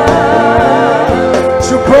Jesus.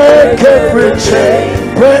 to break every chain,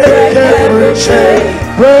 break every chain,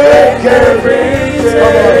 break every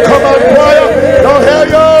chain. Come on, choir, don't hear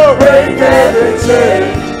you. Break every chain.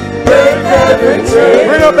 Break every chain.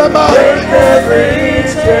 Bring up the mic. Break every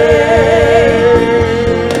chain.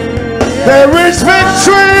 There is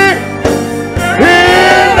victory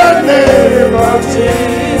in the name of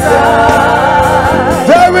Jesus.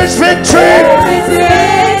 There is victory. There is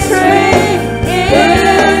victory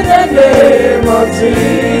in the name of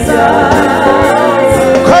Jesus.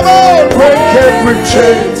 Come on, break every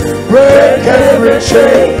chain, break every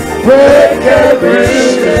chain, break every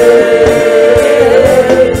chain,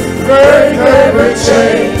 break every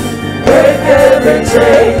chain, Break every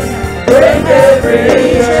chain. Break every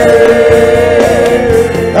chain.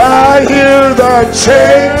 I hear the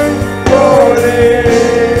chain falling.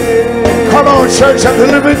 Come on, church of the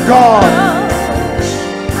living God.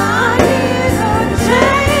 I hear the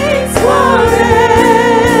chains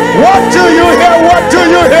falling. What do you hear? What do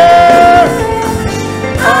you hear?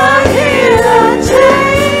 I hear the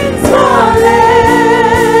chains falling.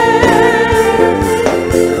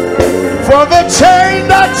 For the chain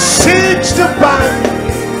that seeks to bind,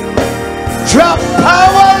 drop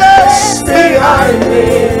powerless behind me.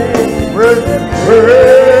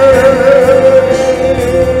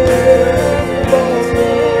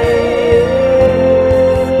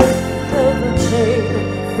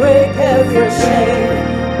 Break every chain,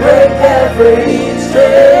 break every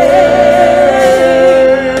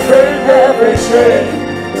chain, break every chain,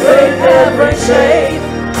 break every chain,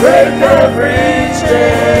 break every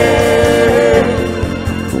chain.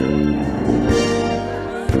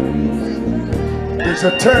 There's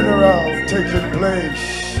a turnaround taking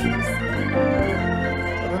place. I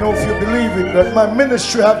don't know if you believe it, but my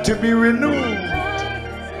ministry have to be renewed.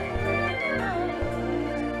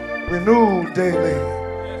 Renewed daily.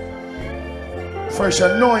 Fresh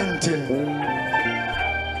anointing.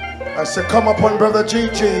 I said, come upon Brother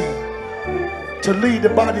GG to lead the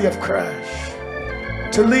body of Christ,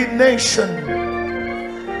 to lead nation.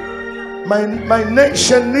 My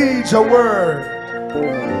nation needs a word.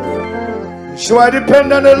 So I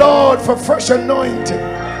depend on the Lord for fresh anointing.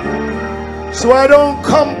 So I don't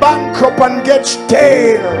come bankrupt and get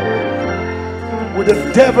stale with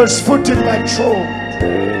the devil's foot in my throat.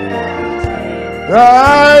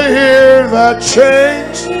 I hear the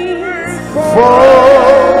chains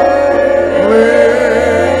falling.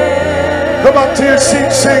 Come up to your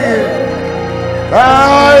seat singing.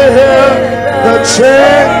 I hear the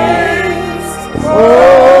chains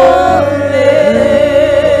falling.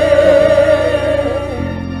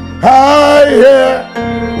 I hear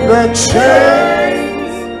the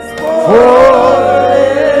chains falling.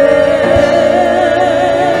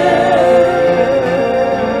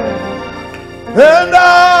 And I'm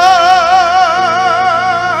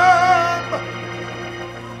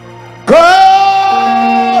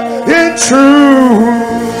going through.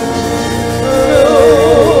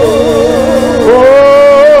 Oh,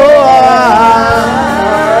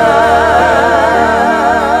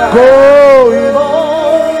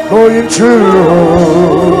 I'm going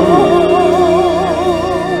through.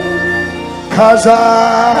 'Cause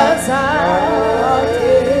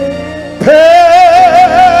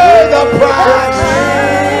Pay the price.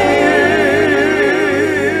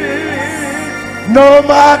 No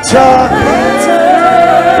matter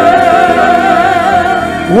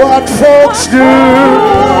what folks do.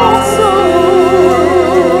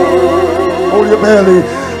 Hold your belly.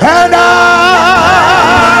 And I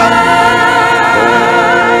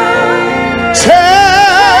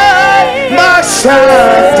take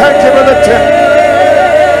myself. Thank you for the tip.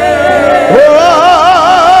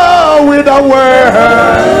 Oh, with a word.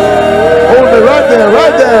 Hold it right there,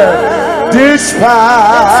 right there.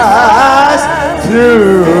 Despise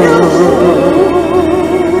you.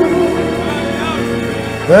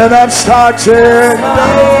 Then I'm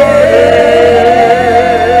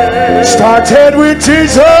started with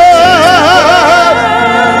Jesus. Oh,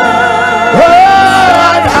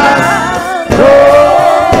 and I'm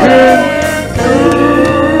going through.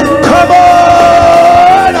 Come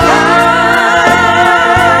on, I'm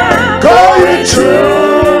going through.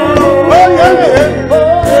 Oh yeah, yeah.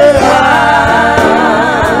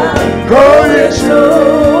 Going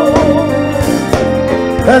through,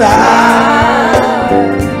 and I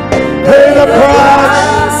pay the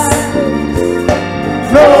price,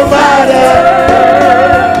 no matter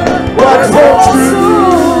what folks do.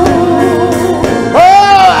 Oh,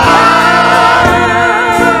 I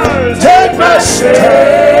take my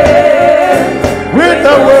stand with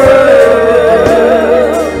the word,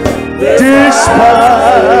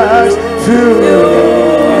 despise you.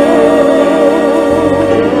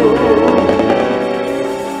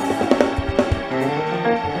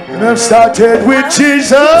 And I've started with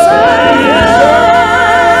Jesus.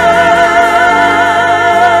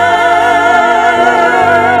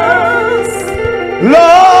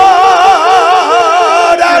 Lord,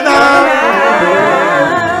 and I'm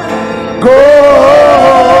going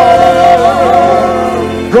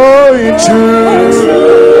to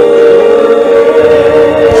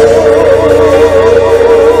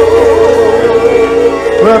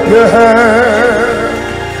clap your hand.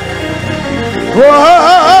 Oh,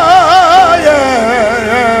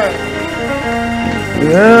 yeah.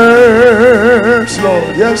 Yes,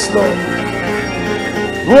 Lord. Yes, Lord.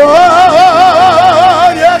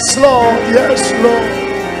 Oh, yes, Lord. Yes, Lord.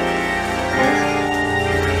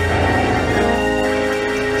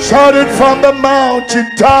 Shout it from the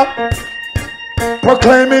mountaintop.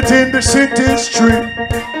 Proclaim it in the city street.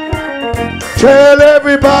 Tell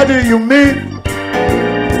everybody you meet.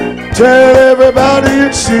 Tell everybody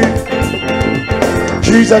you see.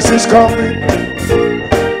 Jesus is coming.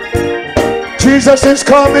 Jesus is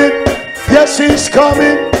coming. Yes, he's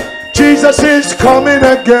coming. Jesus is coming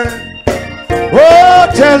again. Oh,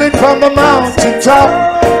 tell it from the mountaintop.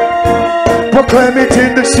 Proclaim it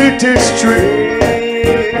in the city street.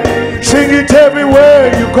 Sing it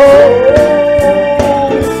everywhere you go.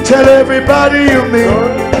 Tell everybody you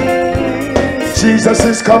meet. Jesus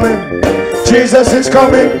is coming. Jesus is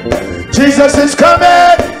coming. Jesus is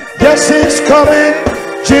coming. Yes, he's coming.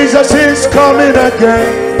 Jesus is coming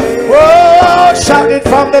again. Oh, shout it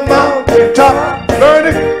from the mountaintop. Learn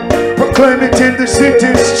it. Proclaim it in the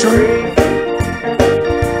city street.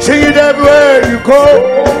 Sing it everywhere you go.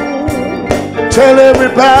 Tell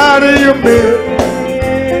everybody you meet.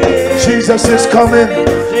 Jesus is coming.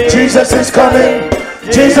 Jesus is coming.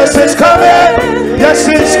 Jesus is coming. Yes,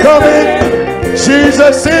 he's coming.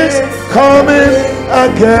 Jesus is coming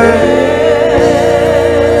again.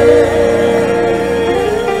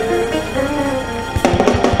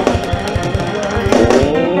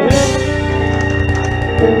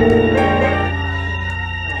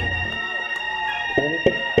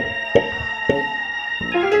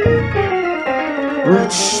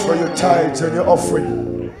 Reach for your tithes and your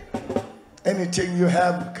offering. Anything you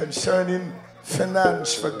have concerning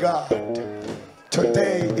finance for God.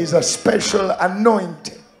 Today is a special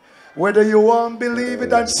anointing. Whether you won't believe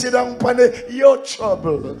it and sit down upon your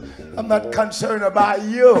trouble. I'm not concerned about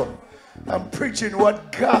you. I'm preaching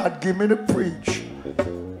what God gave me to preach.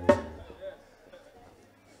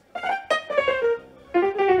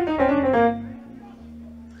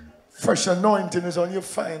 Fresh anointing is on your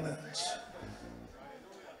finance.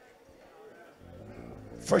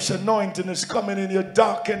 Fresh anointing is coming in your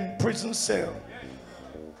darkened prison cell.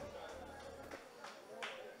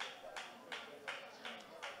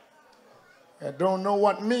 I don't know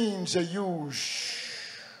what means you use,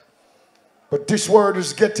 but this word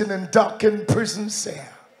is getting in darkened prison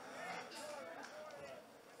cell.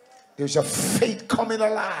 There's a faith coming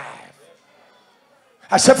alive.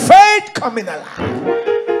 I said faith coming alive.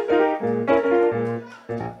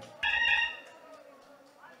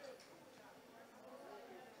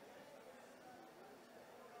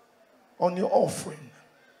 On your offering.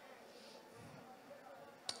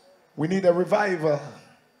 We need a revival.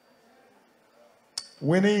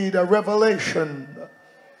 We need a revelation.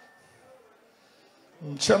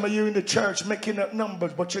 Some of you in the church making up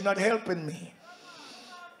numbers, but you're not helping me.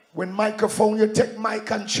 When microphone, you take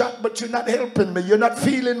mic and chat, but you're not helping me. You're not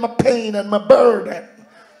feeling my pain and my burden.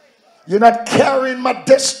 You're not carrying my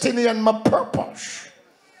destiny and my purpose.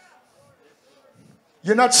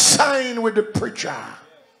 You're not signed with the preacher.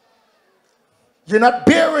 You're not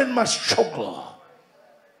bearing my struggle.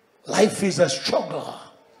 Life is a struggle.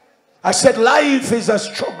 I said life is a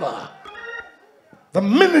struggle. The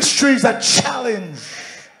ministry is a challenge.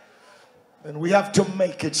 And we have to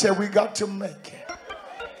make it. Say we got to make it.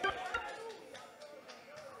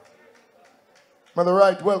 Mother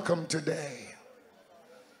Wright, welcome today.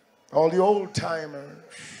 All the old timers,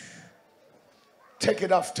 take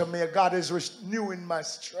it after me. God is renewing my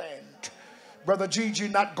strength. Brother Gigi,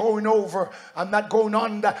 not going over. I'm not going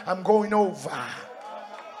under. I'm going over.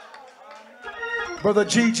 Brother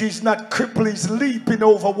Gigi's not crippled. He's leaping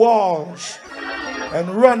over walls and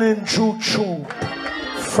running through troop.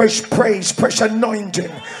 Fresh praise, fresh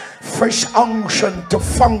anointing, fresh unction to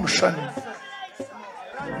function.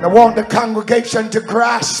 And I want the congregation to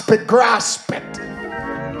grasp it, grasp it.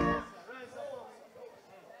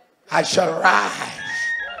 I shall rise.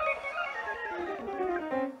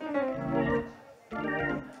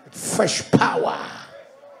 With fresh power,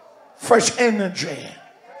 fresh energy,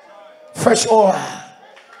 fresh oil.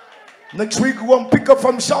 Next week we won't pick up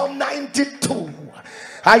from Psalm 92.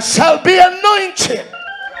 I shall be anointed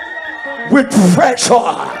with fresh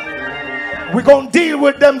oil. We're going to deal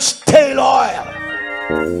with them stale oil.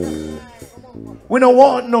 We don't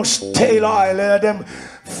want no stale oil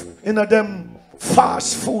in them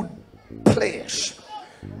fast food place.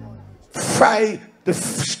 Fry the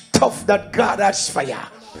stuff that God has for you.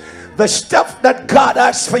 The stuff that God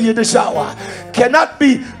has for you this hour cannot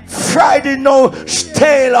be fried in no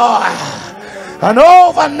stale oil, an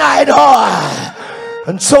overnight oil.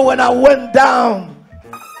 And so when I went down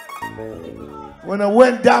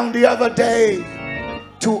the other day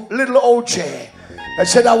to little OJ, I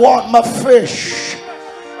said I want my fish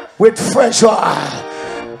with fresh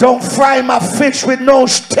oil. Don't fry my fish with no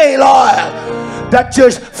stale oil that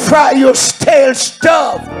just fry your stale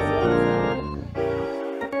stuff.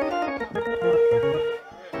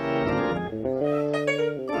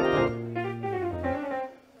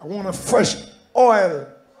 I want a fresh oil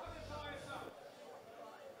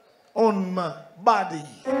on my body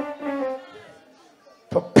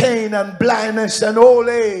for pain and blindness and old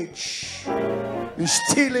age. Is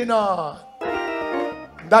stealing on.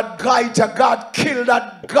 That goiter, God killed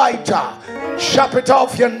that goiter. Chop it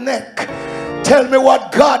off your neck. Tell me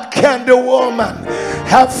what God can do, woman.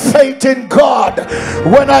 Have faith in God.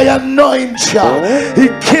 When I anoint you, He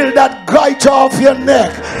killed that goiter off your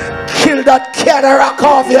neck. Killed that cataract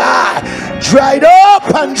off your eye. Dried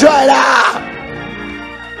up and dried out.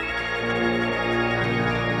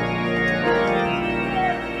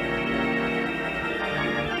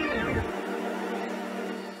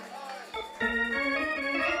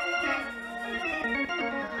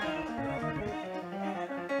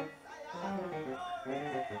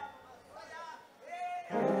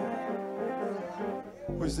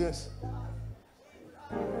 Who's this?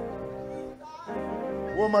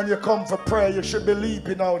 Woman, you come for prayer, you should be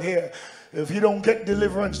leaping out here. If you don't get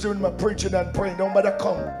deliverance during my preaching and praying, don't matter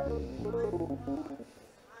come.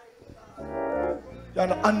 You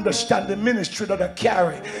don't understand the ministry that I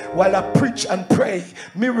carry. While I preach and pray,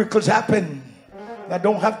 miracles happen. I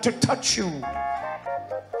don't have to touch you.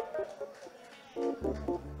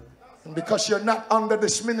 And because you're not under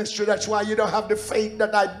this ministry, that's why you don't have the faith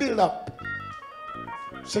that I build up.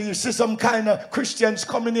 So you see some kind of Christians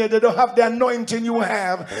coming here, they don't have the anointing you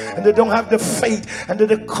have, and they don't have the faith, and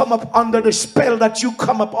they come up under the spell that you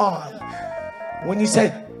come up on. When you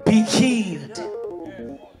say, be healed,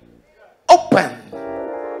 open.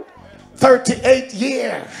 38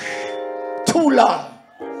 years, too long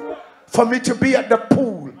for me to be at the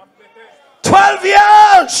pool. 12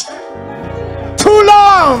 years, too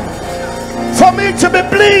long for me to be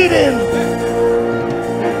bleeding.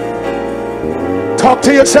 Talk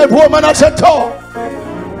to yourself, woman. I said talk.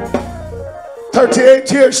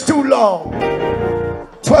 38 years too long.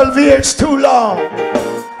 12 years too long.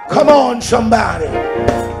 Come on, somebody.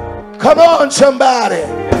 Come on, somebody.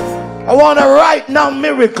 I want a right now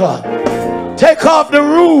miracle. Take off the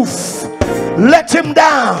roof. Let him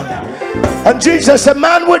down. And Jesus said,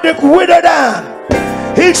 man with the withered hand.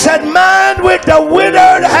 He said, man with the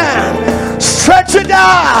withered hand, stretch it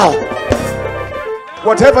out.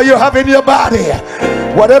 Whatever you have in your body,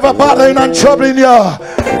 whatever bothering and troubling you,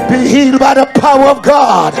 be healed by the power of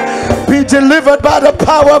God. Be delivered by the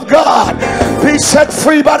power of God. Be set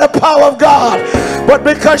free by the power of God. But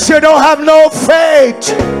because you don't have no faith,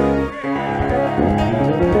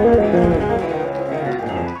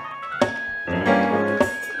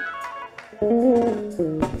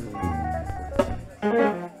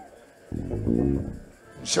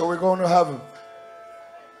 so we're going to heaven.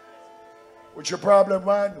 What's your problem,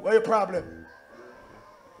 man? What's your problem?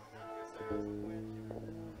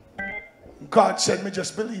 God said me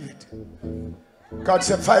just believe it. God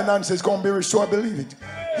said finance is going to be restored. Believe it.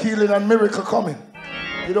 Healing and miracle coming.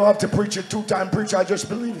 You don't have to preach it 2 times. Preach, I just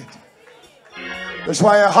believe it. That's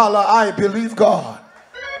why I holler, I believe God.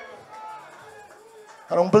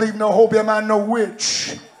 I don't believe no Hobie man, no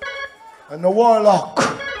witch, and no warlock.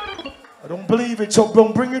 I don't believe it, so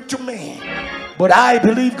don't bring it to me. But I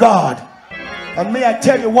believe God. And may I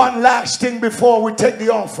tell you one last thing before we take the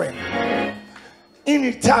offering.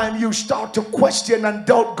 Anytime you start to question and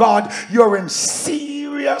doubt God, you're in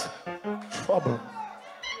serious trouble.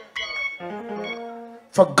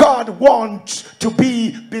 For God wants to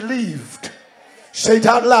be believed. Say it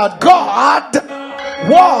out loud. God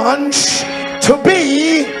wants to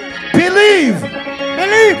be believed.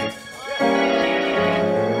 Believe.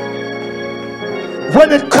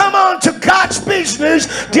 When it comes on to God's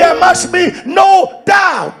business, there must be no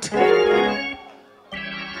doubt.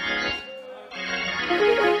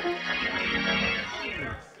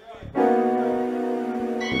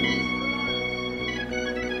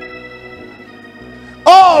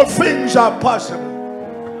 All things are possible.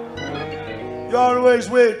 You always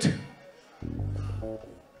wait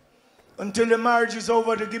until the marriage is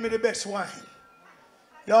over to give me the best wine.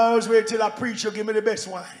 You always wait till I preach, you give me the best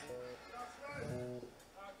wine.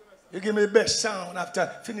 You give me the best sound after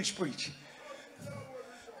I finish preaching.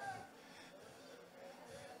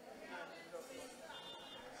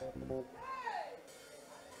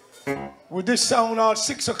 With this sound all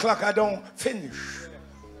 6 o'clock, I don't finish.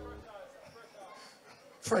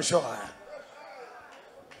 Fresh oil.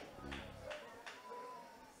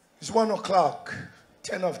 It's 1 o'clock,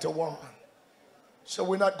 10 after 1. So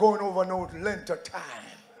we're not going over no length of time.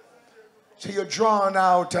 So you're drawn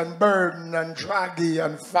out and burdened and draggy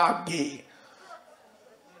and foggy.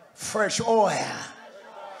 Fresh oil.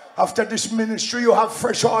 After this ministry, you have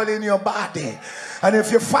fresh oil in your body. And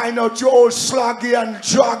if you find out you're all sluggy and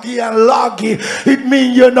joggy and loggy, it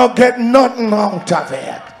means you're not getting nothing out of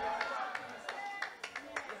it.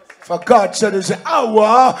 For God said it's an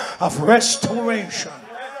hour of restoration.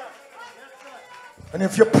 And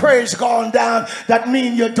if your praise gone down, that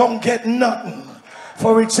means you don't get nothing.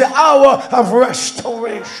 For it's an hour of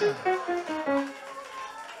restoration.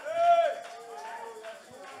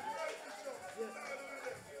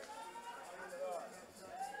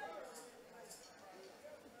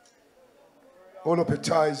 Hold up your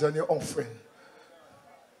tithes and your offering.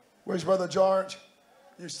 Where's Brother George?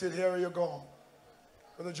 You still here or you gone?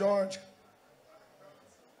 Brother George?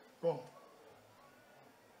 Go.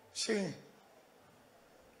 See,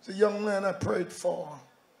 it's a young man I prayed for.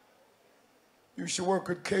 You should work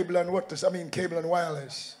with cable and cable and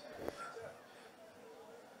wireless.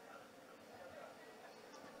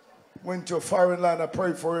 Went to a foreign land, I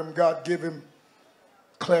prayed for him. God gave him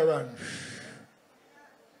clearance.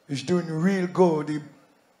 He's doing real good. He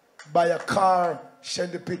buy a car,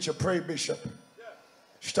 send a picture, pray bishop.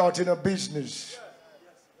 Starting a business.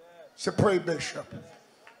 Say pray bishop.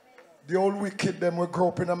 The old wicked them will grow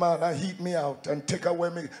up in a man and heat me out and take away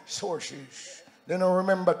my sources. They don't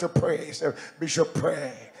remember to pray. Say, Bishop,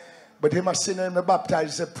 pray. But him a sinner in the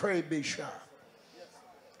baptized, say, pray, Bishop.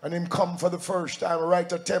 And him come for the first time,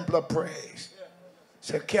 write a temple of praise.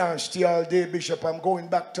 Say, can't stay all day, Bishop. I'm going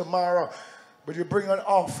back tomorrow. But you bring an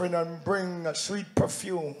offering and bring a sweet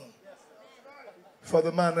perfume for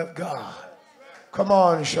the man of God. Come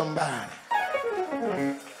on, somebody.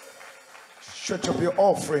 Stretch up your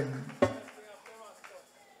offering.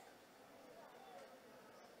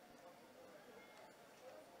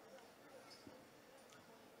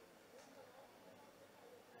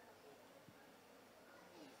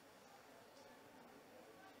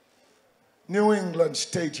 New England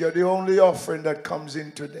State, you're the only offering that comes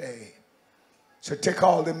in today. So take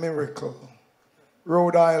all the miracle.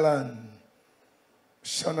 Rhode Island,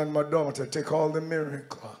 son and my daughter, take all the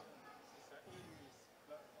miracle.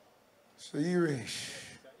 So Irish,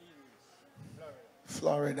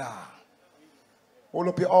 Florida. Hold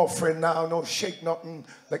up your offering now, no shake nothing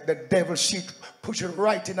like the devil sheet. Push it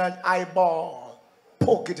right in an eyeball.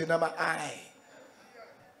 Poke it in my eye.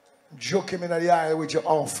 Joke him in the eye with your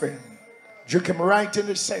offering. Juke him right in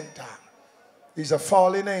the center. He's a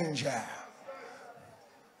fallen angel.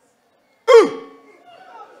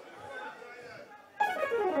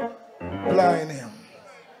 Blind him.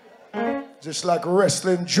 Just like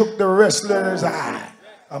wrestling, juke the wrestler's eye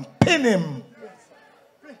and pin him.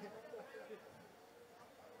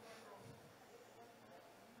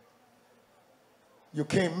 You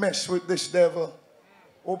can't mess with this devil.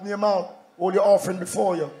 Open your mouth. Hold your offering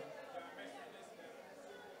before you.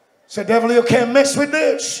 Say, devil, you can't mess with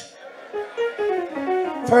this.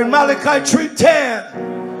 For in Malachi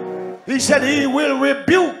 3:10, he said he will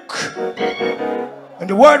rebuke. And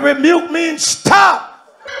the word rebuke means stop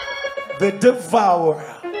the devourer.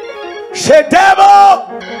 Say,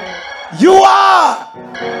 devil, you are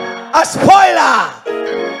a spoiler,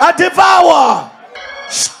 a devourer.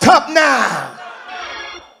 Stop now.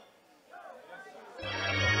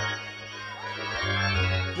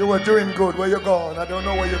 You were doing good. Where you going? I don't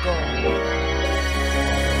know where you're going.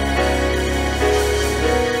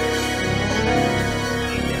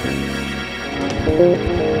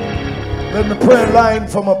 Let me pray a line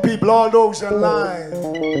for my people. All those in line.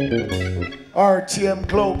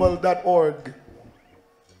 rtmglobal.org.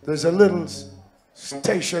 There's a little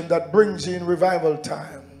station that brings in revival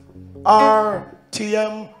time.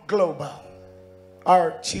 RTM Global.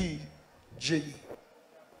 RTG.org.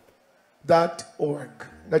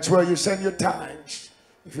 That's where you send your tithes.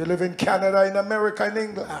 If you live in Canada, in America, in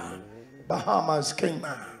England, Bahamas,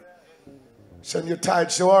 Cayman, send your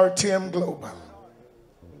tithes to RTM Global.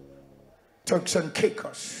 Turks and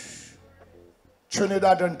Caicos,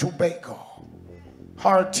 Trinidad and Tobago,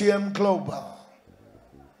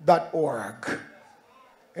 rtmglobal.org.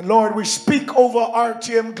 And Lord, we speak over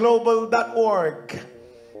rtmglobal.org.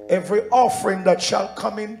 Every offering that shall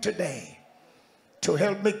come in today to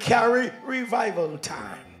help me carry revival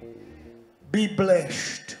time. Be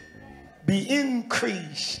blessed, be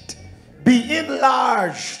increased, be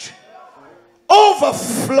enlarged,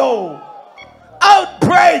 overflow,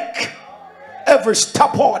 outbreak. Every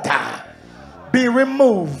stop order be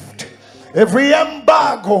removed. Every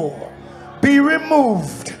embargo be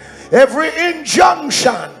removed. Every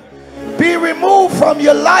injunction be removed from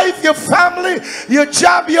your life, your family, your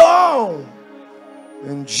job, your home.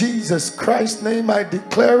 In Jesus Christ's name I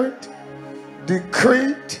declare it,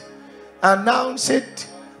 decree it, announce it,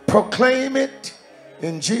 proclaim it.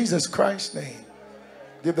 In Jesus Christ's name.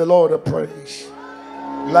 Give the Lord a praise.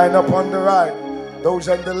 Line up on the right. Those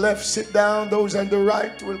on the left sit down. Those on the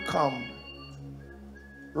right will come.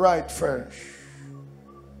 Right first.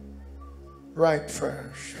 Right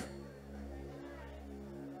first.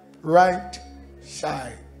 Right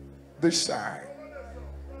side. This side.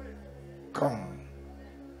 Come.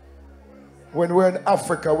 When we're in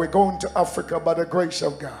Africa, we're going to Africa by the grace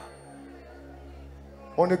of God.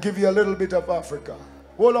 I want to give you a little bit of Africa.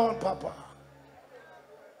 Hold on, Papa.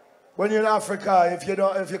 When you're in Africa, if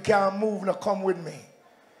you can't move, now come with me.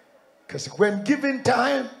 Because when giving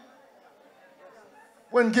time,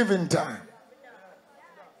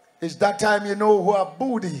 it's that time you know who have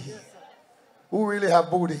booty. Who really have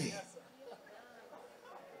booty.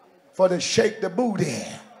 For they shake the booty.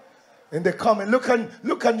 And they come and look on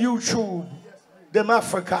YouTube. Them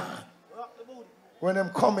African. When them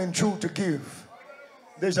coming through to give.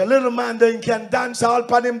 There's a little man that can dance all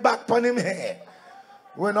upon him back, upon him head.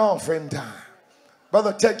 When offering time.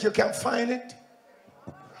 Brother Tech, you can find it?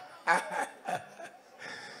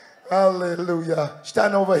 Hallelujah.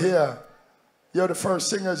 Stand over here. You're the first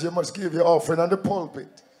singers. You must give your offering on the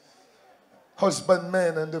pulpit.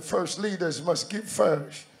 Husbandmen and the first leaders must give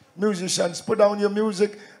first. Musicians, put down your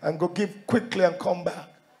music and go give quickly and come back.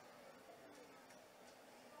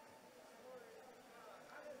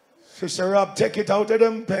 Sister Rob, take it out of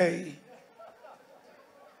them pay.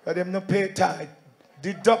 Let them not pay tithe.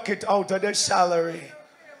 Deduct it out of their salary.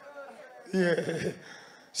 Yeah.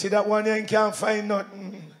 See that one you can't find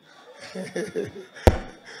nothing. Yeah,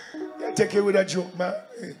 take it with a joke, man.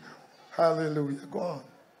 Hallelujah. Go on.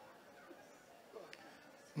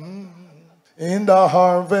 In the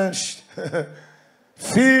harvest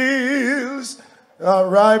fields are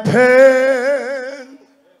ripen.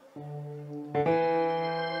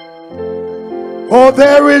 Oh,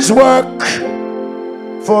 there is work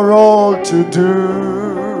for all to do.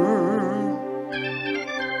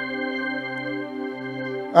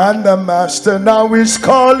 And the master now is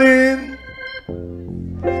calling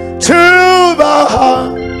to the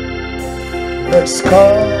harvest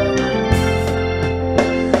call.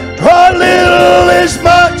 A little is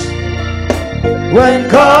much when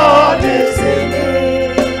God is in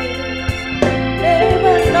it.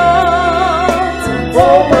 Never knows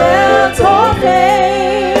for wealth or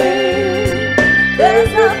fame.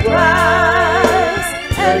 There's no price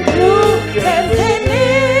and you can win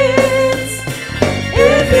it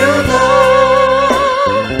if you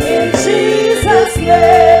know in Jesus.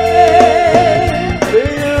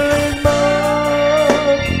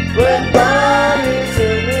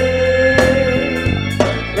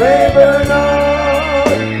 labor not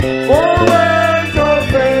for words of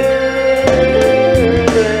fame.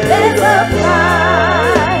 There's a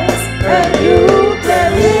price, and you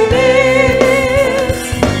can live it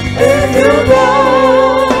if you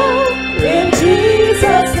go in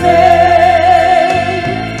Jesus'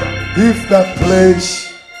 name. If that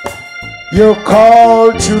place you're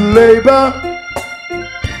called to labor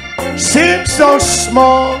seems so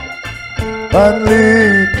small and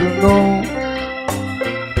little known,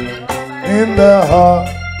 in the heart,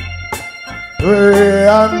 way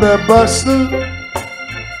and the bustle,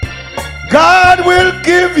 God will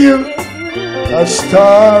give you a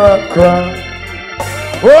star, a crown.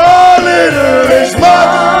 Oh, little is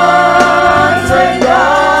much When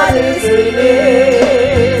God is in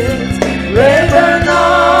it, labor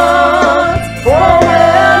not for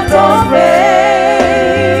wealth or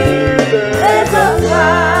fame. There's a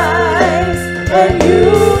price, and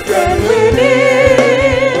you can win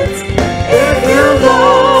it if you go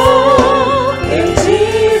in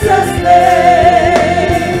Jesus'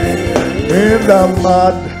 name. in the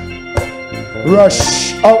mud,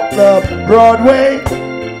 rush up the Broadway,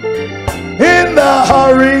 in the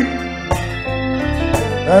hurry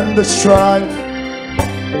and the strife.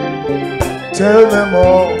 Tell them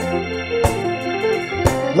all,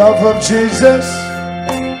 love of Jesus.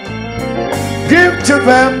 Give to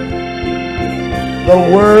them the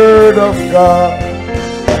word of God.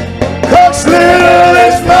 'Cause little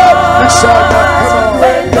is not this song. Come on,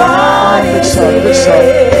 When God this is song, in this song.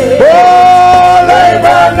 it, Oh,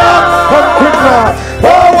 labor not, come quick now.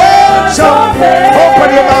 Oh, words of faith. Open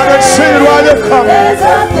your mouth and sing it while you come. there's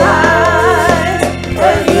a price,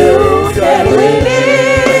 and you can win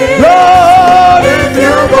it Lord, if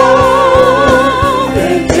you go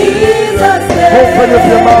in Jesus' name. open up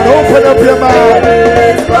your mouth, open up your mouth. It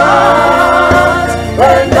is God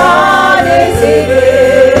when God is in it.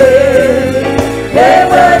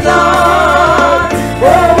 Labor not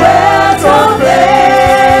for wealth or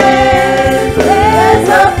fame. There's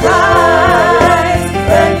a price,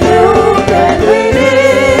 and you can win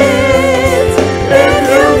it if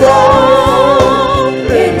you go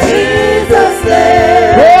in Jesus'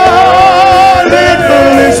 name. Oh,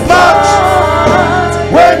 little is much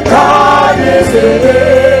when God is in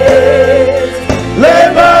it.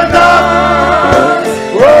 Labor not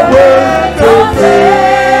for words of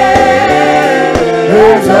fame.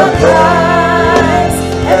 There's a price,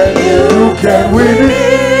 and you can win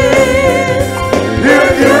it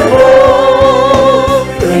if you go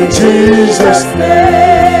in Jesus'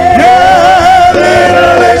 name. Yeah,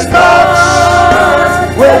 little is much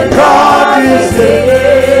when God is in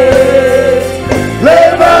it.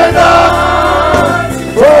 Labor not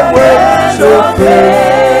for words of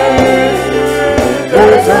fame.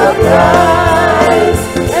 There's a price,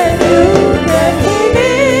 and you can win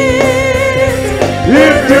it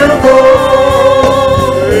if you go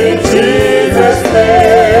in Jesus'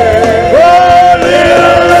 name. oh,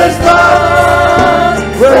 little is much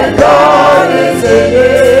when God is in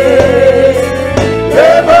it.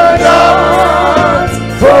 Labor not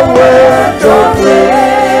for words of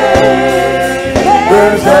fame.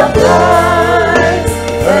 There's a price,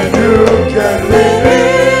 and you can win it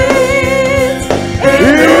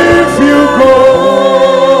if you go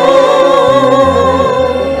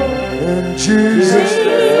in Jesus'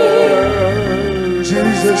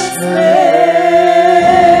 name.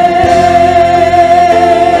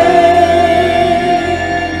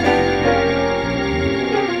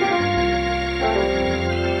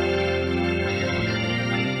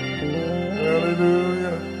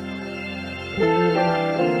 Hallelujah.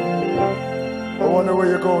 I wonder where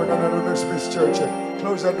you're going. I don't miss Miss Church.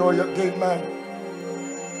 Close that door, you gate man.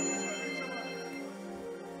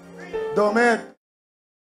 Doorman.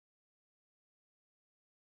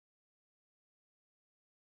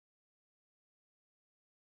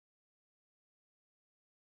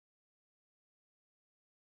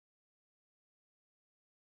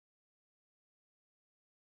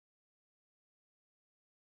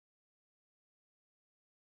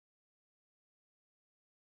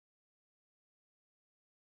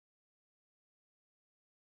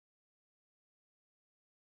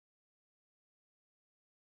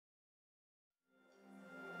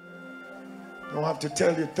 Don't have to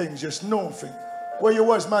tell you things, just know things. Where you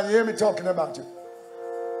was, man, you hear me talking about you?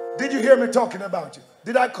 Did you hear me talking about you?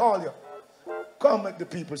 Did I call you? Come make the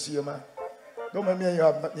people see you, man. Don't make me and you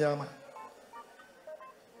have nothing here, man.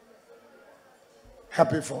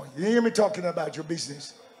 Happy for you. You hear me talking about your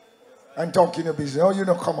business? And talking your business. Oh, you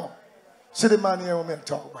know, come on. See the man here with me and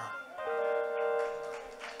talk about.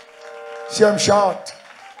 See, I'm short.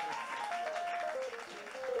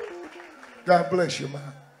 God bless you,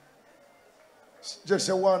 man. Just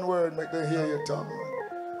say one word, make them hear your tongue.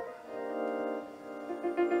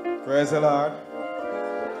 Praise the Lord.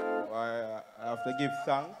 I have to give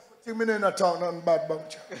thanks. You mean in a tongue, nothing bad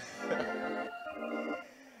about you.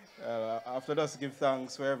 I have to just give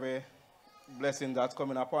thanks for every blessing that's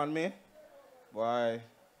coming upon me. Why?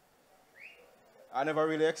 I never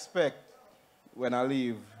really expect when I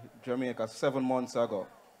leave Jamaica 7 months ago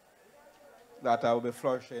that I will be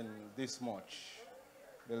flourishing this much.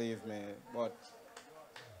 Believe me. But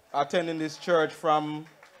attending this church from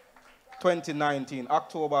 2019,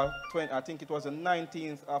 October 20, I think it was the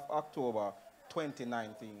 19th of October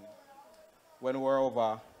 2019 when we were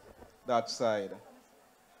over that side.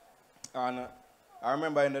 And I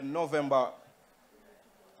remember in the November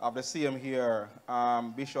of the same year,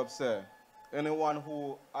 Bishop said, anyone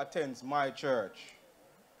who attends my church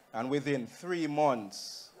and within 3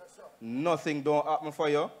 months, nothing don't happen for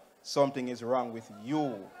you, something is wrong with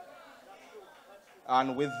you.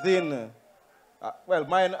 And within, well,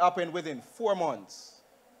 mine happened within 4 months.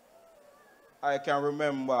 I can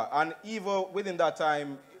remember. And even within that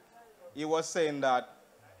time, he was saying that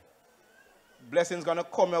blessings going to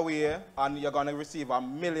come your way and you're going to receive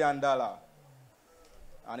 $1 million.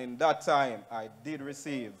 And in that time, I did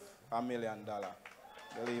receive $1 million.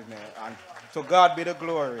 Believe me. And to God be the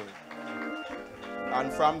glory.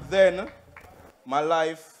 And from then, my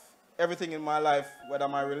life, everything in my life, whether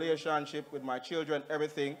my relationship with my children,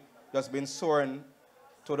 everything, just been soaring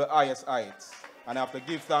to the highest heights. And I have to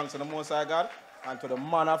give thanks to the Most High God and to the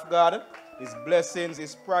man of God. His blessings,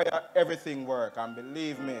 his prayer, everything work. And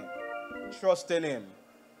believe me, trust in him.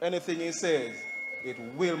 Anything he says, it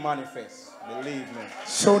will manifest. Believe me.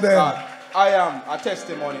 So then, I am a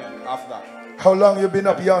testimony of that. How long you been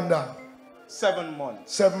up yonder? 7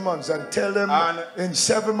 months. 7 months. And tell them in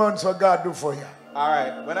 7 months what God do for you. All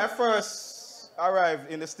right. When I first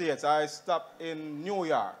arrived in the States, I stopped in New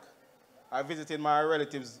York. I visited my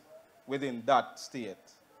relatives within that state.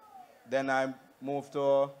 Then I moved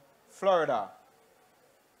to Florida.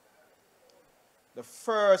 The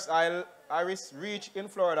first, I reached in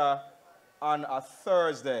Florida on a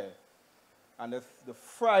Thursday. And the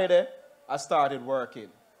Friday, I started working.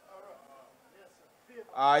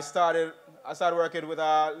 I started working with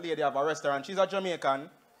a lady of a restaurant. She's a Jamaican,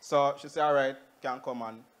 so she said, all right, can come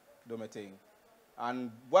and do my thing.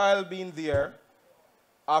 And while being there,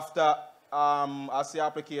 after I see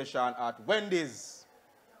application at Wendy's,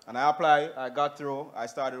 and I applied, I got through, I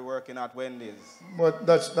started working at Wendy's. But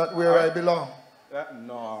that's not where I belong.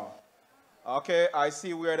 No. Okay, I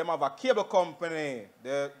see where they have a cable company,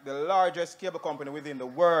 the largest cable company within the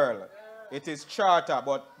world. It is Charter,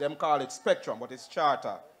 but them call it Spectrum, but it's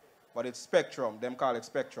Charter. But it's Spectrum, them call it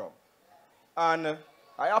Spectrum. And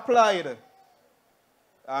I applied.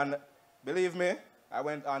 And believe me, I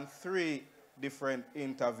went on 3 different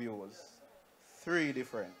interviews. 3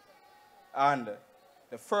 different. And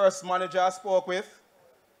the first manager I spoke with,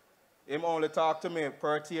 him only talked to me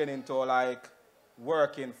pertaining to like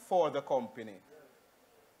working for the company.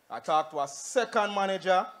 I talked to a second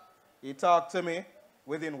manager, he talked to me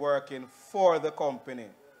within working for the company.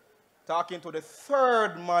 Talking to the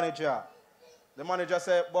third manager, the manager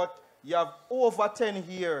said, but you have over 10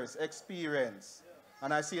 years experience.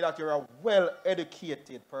 And I see that you're a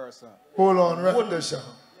well-educated person. Hold on, write this down.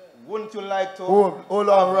 Wouldn't you like to... Hold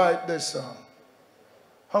on, write this down.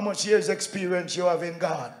 How much years experience you have in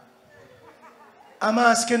God? I'm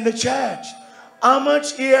asking the church. How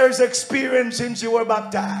much years experience since you were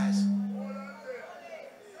baptized?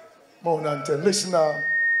 Monante, listen now.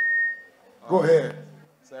 Go ahead.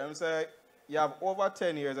 So I'm saying you have over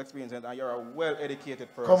 10 years experience and you're a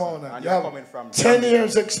well-educated person. Come on now. And You you're have coming from 10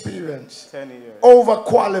 years experience. 10 years.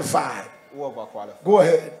 Overqualified. Overqualified. Go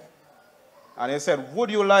ahead. And he said, would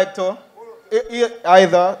you like to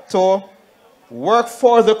either to work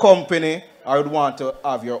for the company or would want to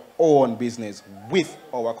have your own business with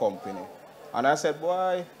our company? And I said,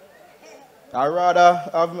 boy, I'd rather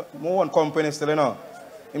have my own company still, you know.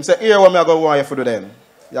 He said, here what I go want you to do then.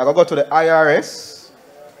 You're going to go to the IRS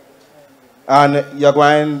and you're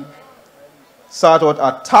going to sort out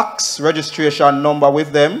a tax registration number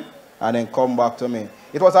with them and then come back to me.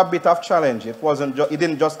 It was a bit of challenge. It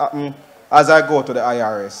didn't just happen as I go to the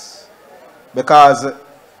IRS. Because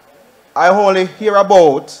I only hear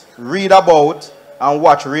about, read about, and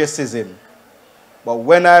watch racism. But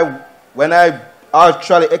when I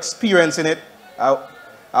actually experiencing it,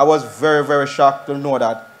 I was very, very shocked to know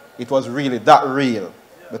that it was really that real.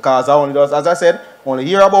 Because I only just, as I said, only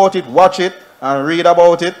hear about it, watch it, and read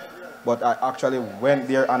about it. But I actually went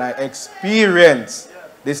there and I experienced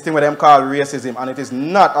this thing what them call racism, and it is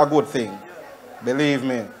not a good thing. Believe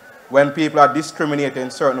me. when people are discriminating in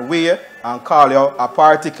a certain way and call you a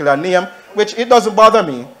particular name, which it doesn't bother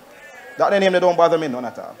me. That name, they don't bother me, none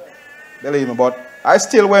at all. Believe me, but I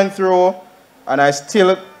still went through, and I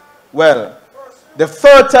still, well, the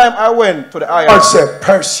third time I went to the IRS. God said,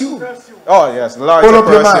 pursue. Oh, yes, the Lord said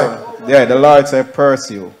pursue. Yeah, the Lord said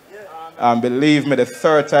pursue. And believe me, the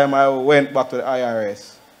third time I went back to the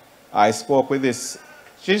IRS, I spoke with this.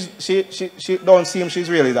 She don't seem she's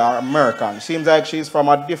really American. Seems like she's from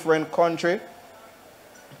a different country.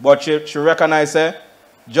 But she recognized it.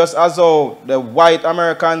 Just as though the white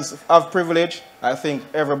Americans have privilege, I think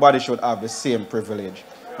everybody should have the same privilege.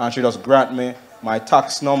 And she just grant me my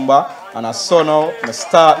tax number. And I saw now, I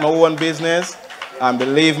start my own business. And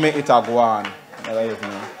believe me, it a go on. Believe me.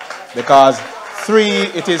 Because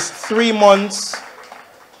it is 3 months.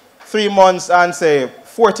 3 months and say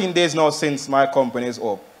 14 days now since my company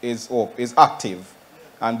is active.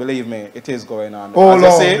 And believe me, it is going on. Hold As on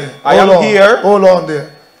I say, there. I am here. Hold on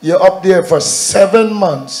there. You're up there for 7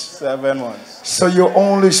 months. 7 months. So you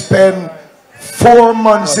only spend 4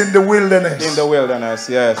 months in the wilderness. In the wilderness,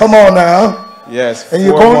 yes. Come on now. Yes. And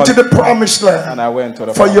you're going to the promised land. And I went to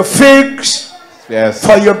the for your figs. Yes.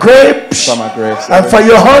 For your grapes. For my grapes. And for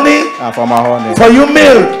your honey. And for my honey. For your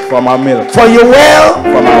milk. For my milk. For your well.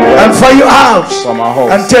 For my well. And for your house. For my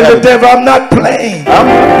house. And tell the devil I'm not playing. I'm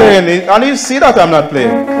not playing. And you see that I'm not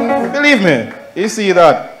playing. Believe me. You see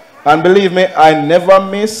that. And believe me, I never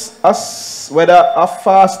miss whether a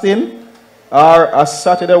fasting or a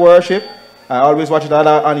Saturday worship. I always watch it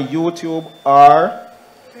either on YouTube or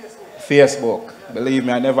Facebook. Believe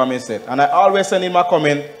me, I never miss it. And I always send in my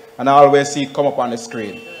comment, and I always see it come up on the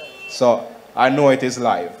screen. So I know it is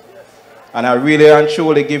live. And I really and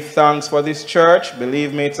truly give thanks for this church.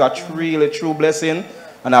 Believe me, it's a really true blessing.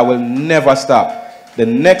 And I will never stop. The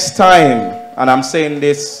next time, and I'm saying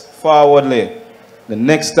this forwardly, the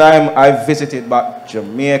next time I visited back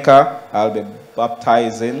Jamaica, I'll be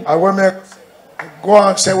baptizing. I will go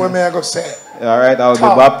on, say what I go say. All right,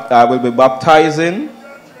 I will be baptizing,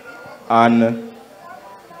 and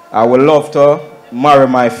I would love to marry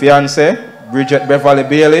my fiance, Bridget Beverly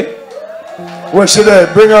Bailey. Where's she there?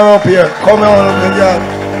 Bring her up here. Come on up here,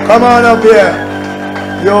 girl. Come on up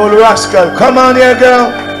here. You old rascal. Come on here,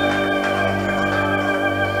 girl.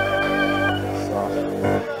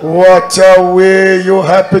 What a way. You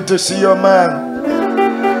happy to see your man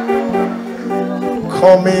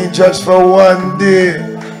coming just for one day.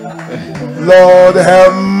 Lord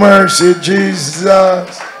have mercy,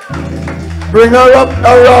 Jesus. Bring her up,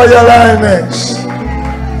 a Royal Highness.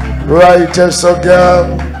 Righteous, so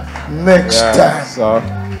girl. Next time. So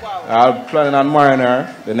I'm planning on marrying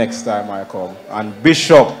her the next time I come. And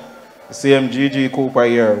Bishop, the same G.G. Cooper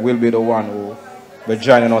here, will be the one who will be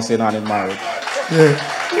joining us in marriage.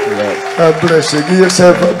 Yeah. Yeah. God bless you. Give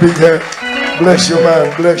yourself a big hand. Bless you,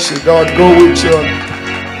 man. Bless you. God go with you.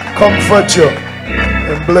 Comfort you.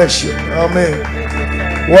 And bless you. Amen.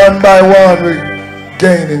 One by one we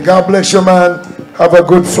gaining. God bless you, man. Have a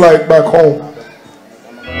good flight back home.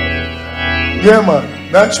 Yeah,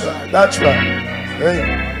 man. That's right. That's right. Hey.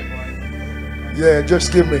 Yeah,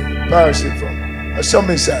 just give me parachute from. That's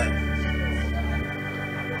something sad.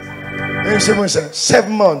 And someone said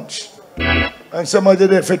 7 months. And somebody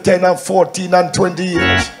there for 10 and 14 and 20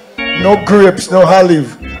 years. No grapes, no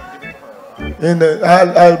olive.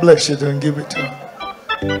 I'll bless you and give it to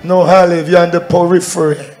her. No olive, you're on the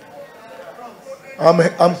periphery.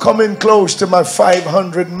 I'm coming close to my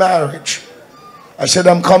 500 marriage. I said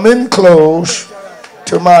I'm coming close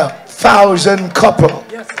to my 1,000 couple.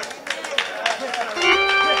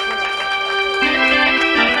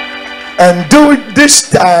 And do it this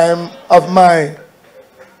time of my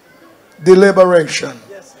deliberation.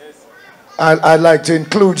 I'd like to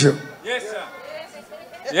include you. Yes, sir.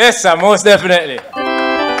 Yes, sir, most definitely.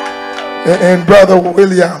 And Brother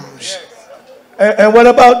Williams. And what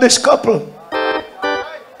about this couple?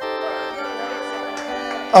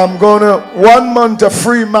 I'm going to 1 month of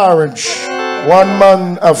free marriage. 1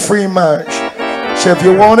 month of free marriage. So if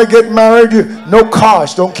you want to get married, no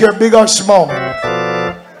cost. Don't care big or small.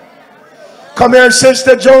 Come here,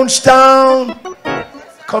 Sister Jonestown.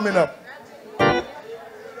 Coming up.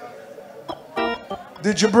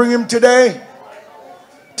 Did you bring him today?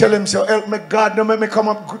 Tell him so. Help me, God. Don't make me come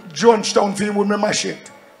up Jonestown for you with me mash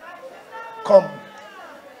it. Come.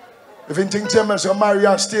 If you think tell me so marry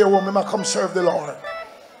and stay home, I come serve the Lord.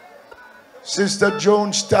 Sister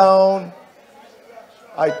Jonestown,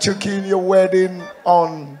 I took in your wedding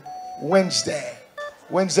on Wednesday.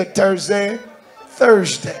 Wednesday, Thursday,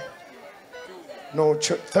 Thursday. No,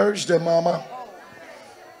 Thursday, Mama.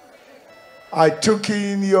 I took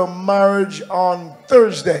in your marriage on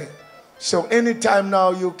Thursday. So anytime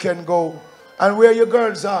now you can go. And where your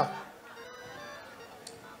girls are?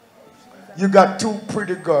 You got two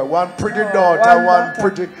pretty girls. One pretty daughter, one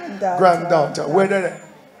pretty granddaughter. Where they at?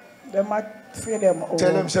 Them are for them old.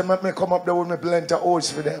 Tell them, say, make me come up there with me lenter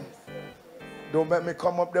hose for them. Don't make me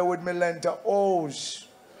come up there with me lenter hose.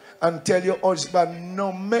 And tell your husband,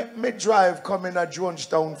 no, make me drive coming at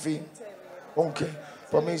Jonestown field. Okay.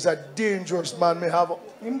 For me, he's a dangerous man. Me have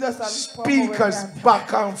speakers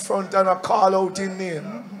back and front and a call out in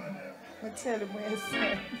name. Tell him what you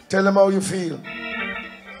say. Tell him how you feel.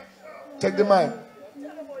 Take the mic.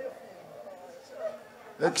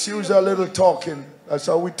 Excuse a little talking. That's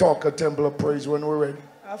how we talk at Temple of Praise when we're ready.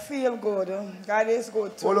 I feel good. God is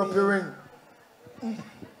good to Hold me. up your ring.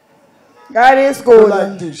 God is good.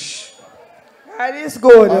 Like this. God is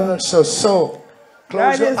good. And so. Close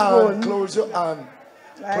God your is hand. good. Close your hand.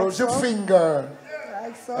 Like Close so. your finger.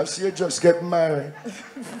 Like so. I see you just get married.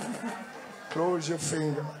 Close your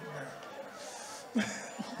finger.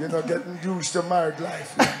 You're not getting used to married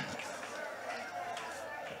life.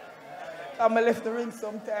 I'm going to left the ring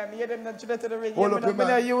sometime. You them not to the ring. Hold up your I'm man.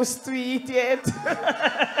 not used to it yet.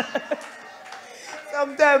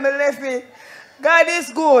 Sometime I left it. God is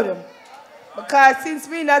good. Because since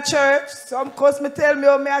we in a church, some customers tell me,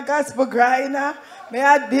 oh, me a gospel grinder, me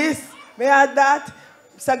a this, me a that.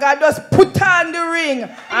 So God just put on the ring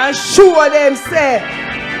and show them, say,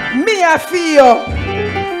 me a feel.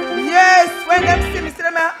 Yes, when them see me, say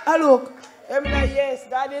them, I look. Them like, yes,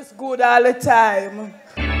 God is good all the time.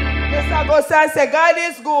 Yes, I go and say, God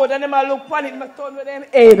is good. And them I look on it, I turn with them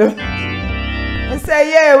head. I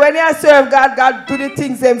say, yeah, when you serve God, God do the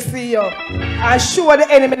things them feel. And show the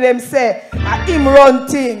enemy them say, and him run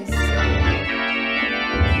things.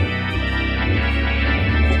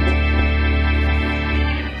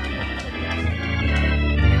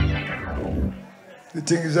 The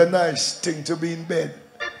thing is a nice thing to be in bed.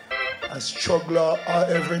 A struggler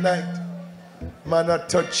every night. Man, I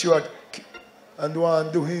touch you and want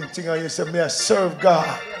to do his thing and you say, me I serve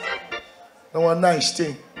God. No a nice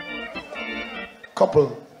thing.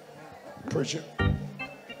 Couple. Preacher.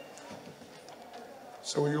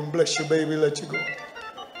 So we can bless you, baby, let you go.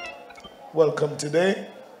 Welcome today.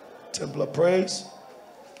 Temple of Praise.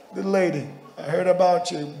 The lady, I heard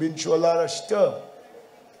about you. You've been through a lot of stuff.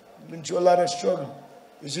 Been through a lot of struggle.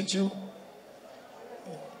 Is it you?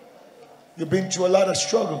 You've been through a lot of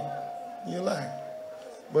struggle in your life.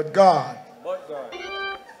 But God.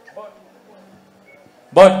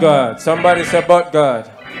 But God. Somebody say, but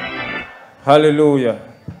God. Hallelujah.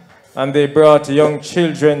 And they brought young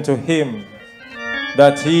children to him,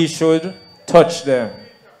 that he should touch them.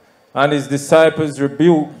 And his disciples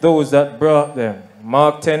rebuked those that brought them.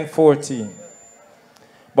 Mark 10:14.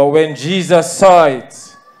 But when Jesus saw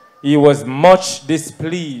it, he was much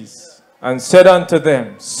displeased, and said unto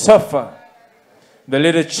them, suffer the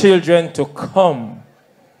little children to come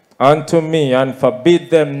unto me, and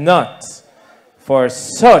forbid them not, for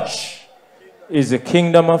such is the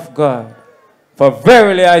kingdom of God. For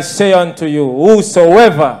verily I say unto you,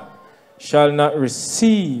 whosoever shall not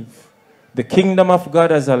receive the kingdom of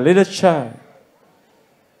God as a little child,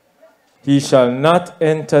 he shall not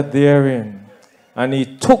enter therein. And he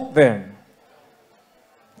took them,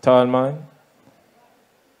 tall man,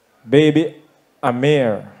 baby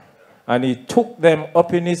Amir, and he took them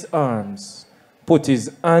up in his arms, put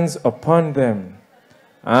his hands upon them,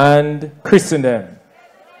 and christened them,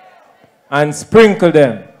 and sprinkled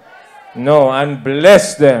them, and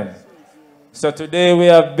blessed them. So today we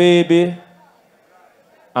have baby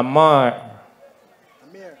Amir,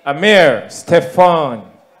 Stefan,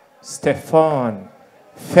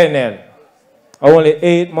 Fennel, only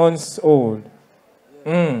 8 months old.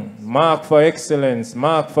 Mark for excellence,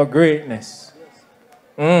 mark for greatness.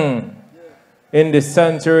 In the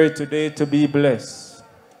sanctuary today to be blessed.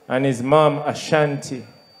 And his mom Ashanti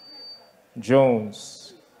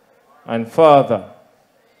Jones. And father,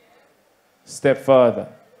 stepfather,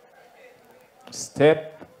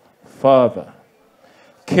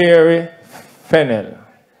 Carrie Fennel.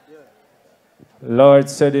 Lord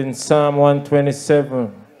said in Psalm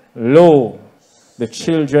 127, lo, the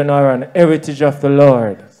children are an heritage of the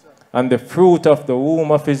Lord, and the fruit of the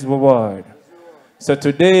womb of his reward. So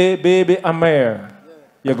today, baby Amir,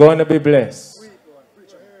 you're going to be blessed.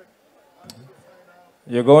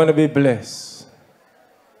 You're going to be blessed.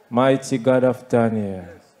 Mighty God of Daniel.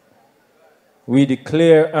 We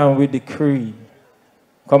declare and we decree.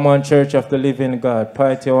 Come on, Church of the Living God,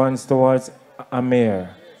 point your hands towards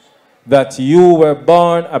Amir. That you were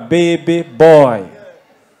born a baby boy,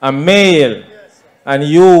 a male, and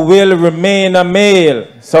you will remain a male.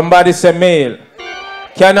 Somebody say male.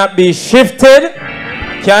 cannot be shifted,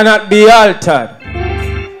 cannot be altered.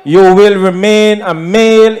 You will remain a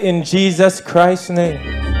male in Jesus Christ's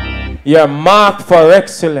name. You're marked for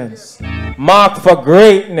excellence, marked for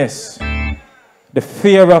greatness. The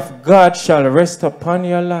fear of God shall rest upon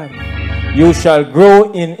your life. You shall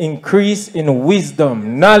grow in increase in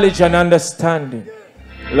wisdom, knowledge, and understanding.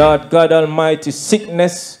 Lord God Almighty,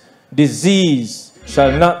 sickness, disease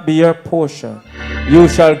shall not be your portion. You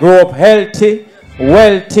shall grow up healthy,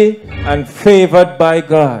 wealthy, and favored by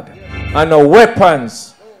God. And the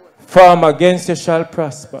weapons formed against you shall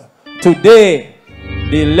prosper. Today,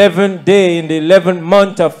 the 11th day in the 11th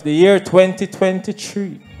month of the year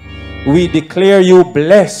 2023, we declare you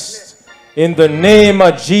blessed in the name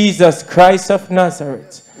of Jesus Christ of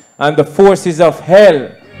Nazareth. And the forces of hell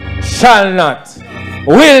shall not,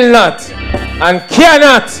 will not, and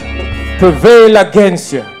cannot prevail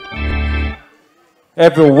against you.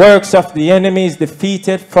 Every works of the enemy is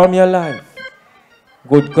defeated from your life.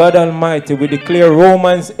 Good God Almighty, we declare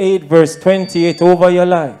Romans 8 verse 28 over your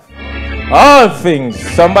life. All things,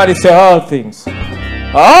 somebody say all things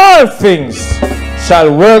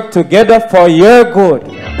shall work together for your good,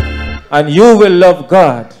 and you will love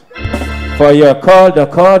God, for you are called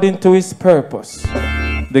according to his purpose.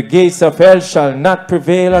 The gates of hell shall not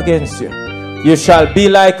prevail against you. You shall be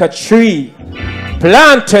like a tree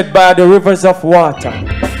planted by the rivers of water,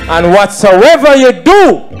 and whatsoever you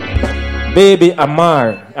do, baby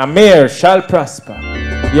Amir shall prosper.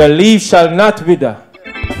 Your leaf shall not wither.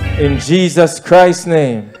 In Jesus Christ's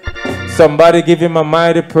name. Somebody give him a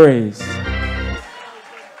mighty praise.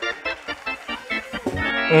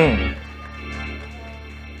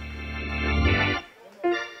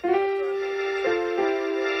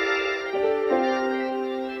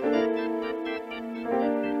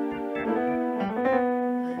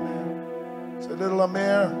 So little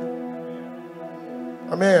Amir.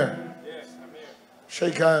 Amir. Yes, Amir.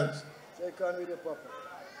 Shake hands. Shake hands with your papa.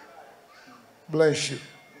 Bless you.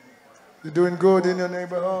 You're doing good in your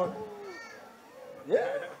neighborhood?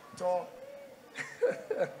 Yeah. Talk.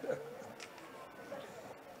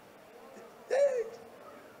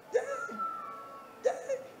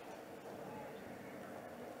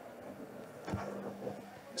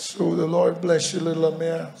 So the Lord bless you, little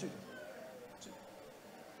Amir.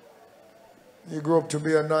 You grew up to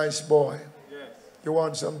be a nice boy. Yes. You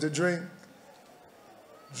want something to drink?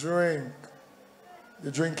 Drink.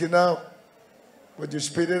 You're drinking now, but you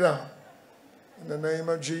spit it out. In the name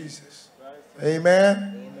of Jesus.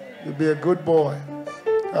 Amen. You'll be a good boy.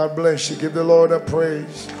 God bless you. Give the Lord a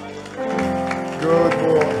praise. Good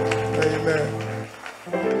boy. Amen.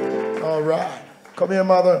 All right. Come here,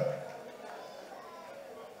 mother.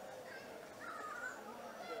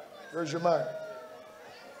 Where's your mind?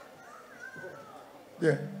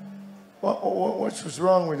 Yeah. What's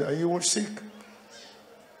wrong with you? Are you sick?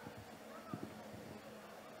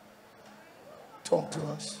 Talk to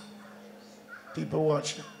us. People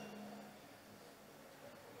watching.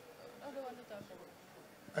 I don't want to talk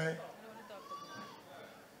about it. Hey? I don't want to talk about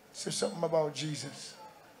it. Say something about Jesus.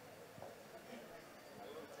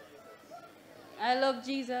 I love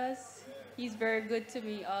Jesus. He's very good to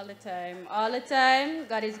me all the time. All the time,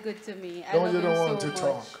 God is good to me. I No, love you him don't so want to much.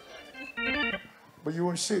 talk. But you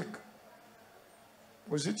were sick.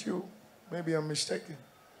 Was it you? Maybe I'm mistaken.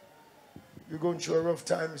 You're going through a rough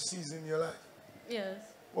time season in your life. Yes.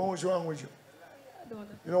 What was wrong with you? I don't want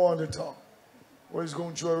to. You don't want to talk. What is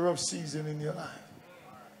going through a rough season in your life?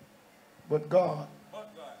 But God.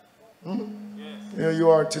 Here you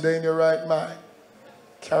are today in your right mind,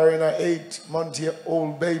 carrying an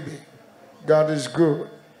 8-month-old baby. God is good.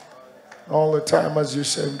 All the time, as you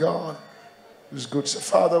said, God is good. So,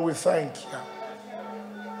 Father, we thank you.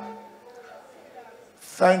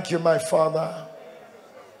 Thank you, my Father,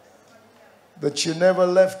 that you never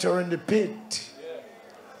left her in the pit.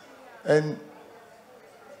 And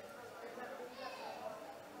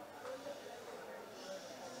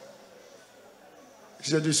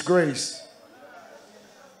it's a disgrace.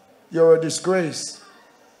 You're a disgrace.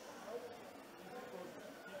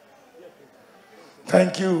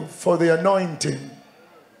 Thank you for the anointing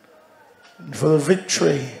and for the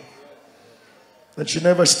victory. That you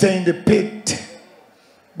never stay in the pit,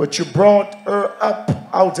 but you brought her up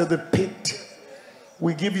out of the pit.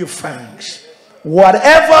 We give you thanks.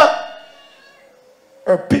 Whatever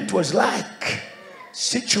her pit was like,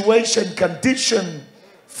 situation, condition,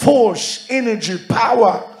 force, energy,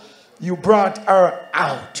 power, you brought her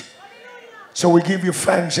out. So we give you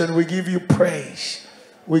thanks and we give you praise.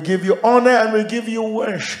 We give you honor and we give you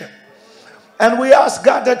worship. And we ask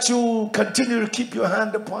God that you continue to keep your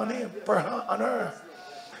hand upon him, on her.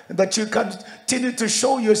 And that you continue continue to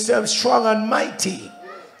show yourself strong and mighty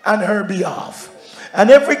on her behalf. And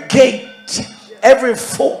every gate, every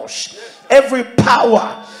force, every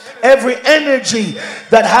power, every energy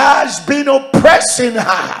that has been oppressing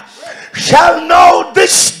her shall know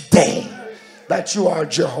this day that you are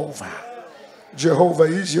Jehovah. Jehovah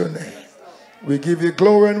is your name. We give you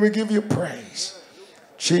glory and we give you praise.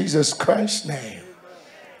 Jesus Christ's name.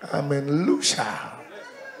 Amen. Loose her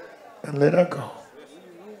and let her go.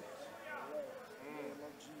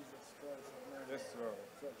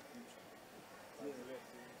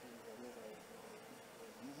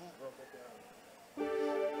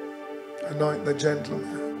 Anoint the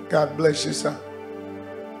gentleman. God bless you, sir.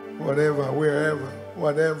 Whatever, wherever,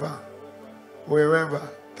 whatever, wherever.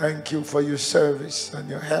 Thank you for your service and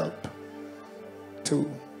your help to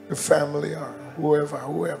the family or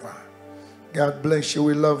whoever. God bless you.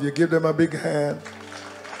 We love you. Give them a big hand.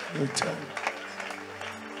 Return.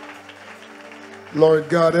 Lord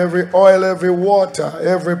God, every oil, every water,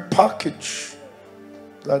 every package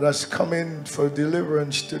that has come in for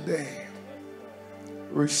deliverance today,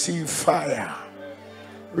 receive fire.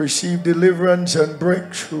 Receive deliverance and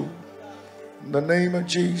breakthrough. In the name of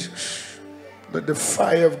Jesus, let the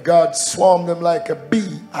fire of God swarm them like a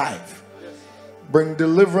beehive. Bring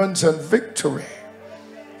deliverance and victory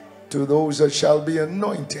to those that shall be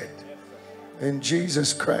anointed. In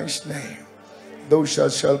Jesus Christ's name. Those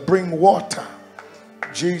shall bring water.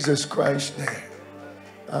 Jesus Christ's name.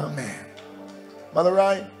 Amen. Mother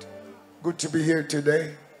Wright, good to be here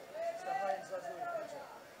today.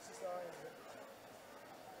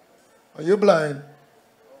 Are you blind?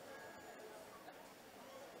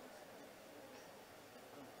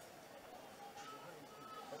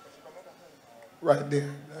 Right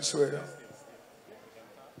there. That's where.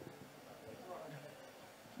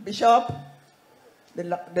 Bishop,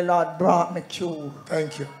 the Lord brought me through.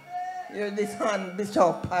 Thank you. You're this hand,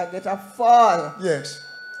 Bishop. I get a fall. Yes.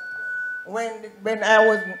 When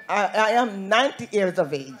I am 90 years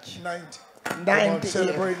of age. 90. 90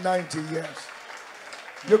 celebrate 90 years.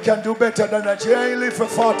 You can do better than that. You ain't live for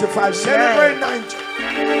 45. Celebrate 90.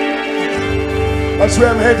 That's where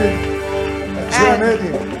I'm heading. That's where I'm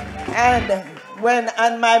heading. And when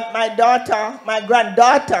my daughter, my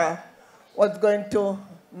granddaughter was going to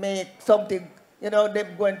make something,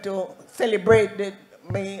 they're going to celebrate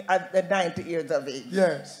me at the 90 years of age.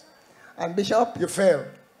 Yes. And Bishop, you failed.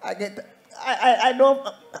 I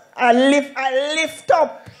lift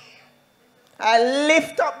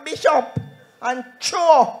up Bishop and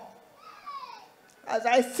throw. As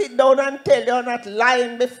I sit down and tell you, I'm not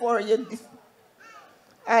lying before you.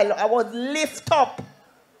 I was lift up.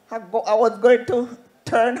 I was going to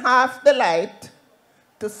turn half the light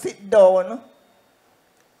to sit down.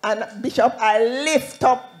 And Bishop, I lift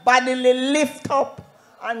up, bodily lift up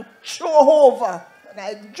and throw over. And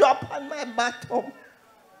I drop on my bottom.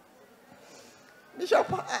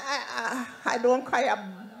 Bishop, I don't cry a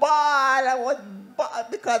ball. I was ball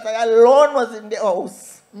because I alone was in the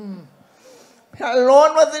house. I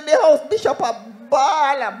alone was in the house. Bishop, a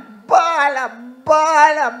ball.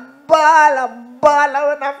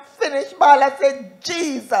 When I finished ball, I said,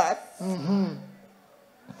 Jesus.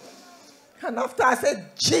 And after I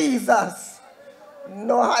said, Jesus,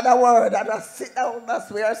 no other word. And I sit down, that's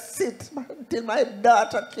where I sit until my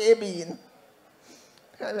daughter came in.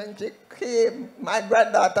 And when she came, my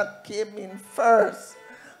granddaughter came in first.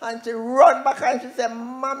 And she ran back and she said,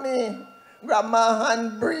 Mommy, Grandma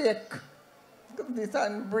hand break. This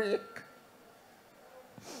hand break.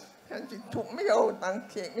 And she took me out and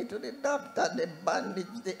take me to the doctor. They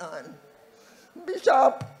bandaged the hand.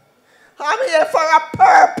 Bishop, I'm here for a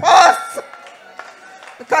purpose.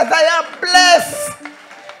 Because I am blessed.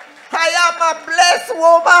 I am a blessed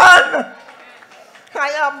woman. I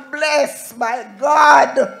am blessed by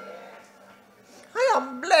God. I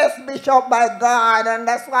am blessed, Bishop, by God. And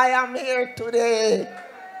that's why I'm here today.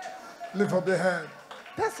 Lift up the hand.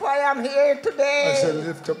 That's why I'm here today. I said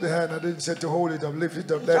lift up the hand. I didn't say to hold it up. Lift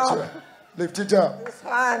it up. That's right. Lift it up. This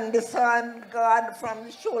hand, God, from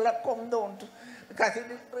the shoulder come down to, because it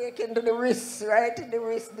didn't break into the wrist, right? In the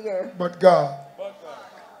wrist there. But God. But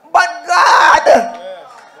God. Yes.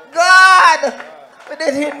 God. With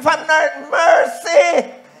his infinite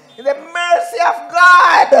mercy. The mercy of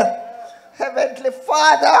God. Heavenly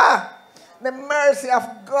Father. The mercy of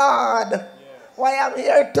God. Yes. Why I'm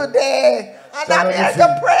here today. And Stand I'm here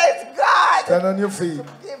to praise God. Stand on your feet. To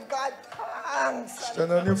give God thanks.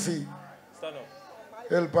 Stand on your feet. Stand up.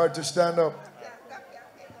 Help her to stand up.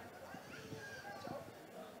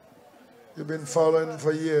 You've been following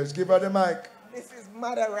for years. Give her the mic. This is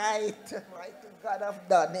Mother Wright, mighty God of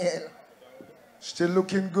Daniel. Still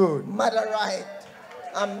looking good. Mother right.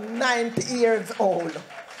 I'm 90 years old.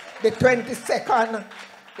 The 22nd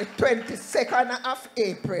of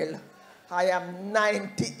April, I am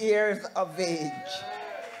 90 years of age.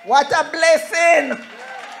 What a blessing!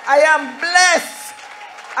 I am blessed.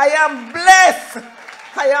 I am blessed.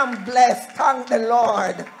 I am blessed. Thank the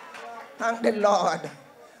Lord. Thank the Lord.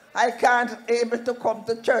 I can't able to come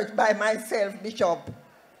to church by myself, Bishop.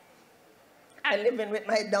 I'm living with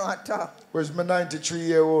my daughter. Where's my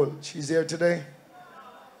 93-year-old? She's here today?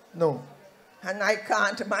 No. And I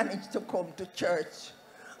can't manage to come to church.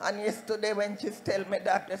 And yesterday when she told me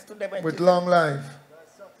that, with long life,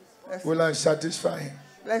 will I satisfy?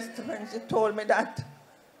 When she told me that,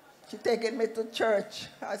 she taken me to church.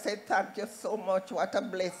 I said, thank you so much. What a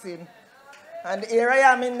blessing. And here I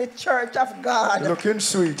am in the church of God. You're looking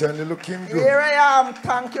sweet and you're looking good. Here I am.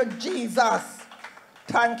 Thank you, Jesus.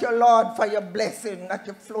 Thank you, Lord, for your blessing that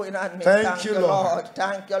you're flowing on me. Thank you, Lord.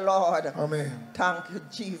 Thank you, Lord. Amen. Thank you,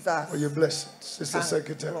 Jesus. For your blessings, Sister Thank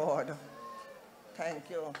Secretary. you, Lord. Thank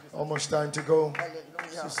you. Almost time to go.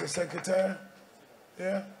 Hallelujah. Sister Secretary.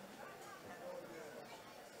 Yeah?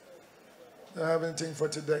 Don't have anything for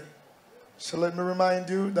today. So let me remind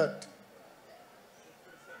you that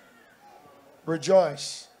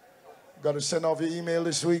rejoice. Got to send off your email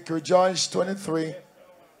this week. Rejoice 23.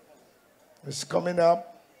 It's coming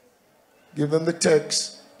up. Give them the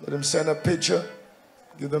text. Let them send a picture.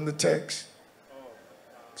 Give them the text.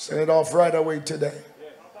 Send it off right away today.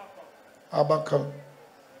 Habakkuk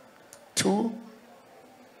 2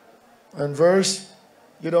 and verse.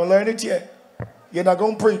 You don't learn it yet. You're not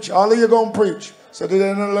going to preach. All of you going to preach. So they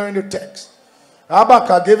didn't learn the text. Habakkuk,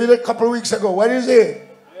 I gave it a couple of weeks ago. What is it?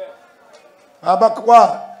 Habakkuk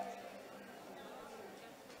what?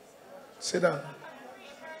 Sit down.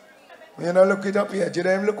 You don't look it up yet. You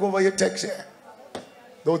don't even look over your text here.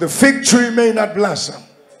 Though the fig tree may not blossom,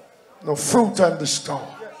 no fruit on the stalk,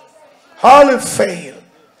 olive fail,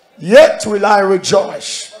 yet will I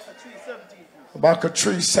rejoice. Habakkuk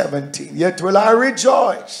 3:17. Yet will I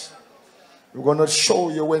rejoice. We're going to show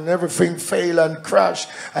you when everything fail and crash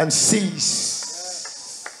and cease.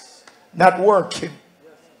 Not working.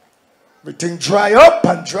 Everything dry up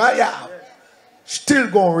and dry out. Still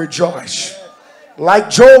going to rejoice. Like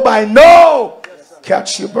Job, I know.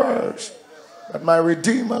 Catch your birds. That my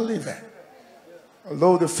Redeemer liveth.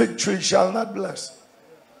 Although the fig tree shall not blossom,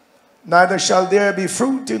 neither shall there be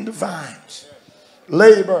fruit in the vines.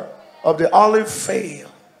 Labor of the olive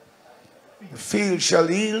fail. The field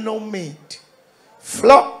shall yield no meat.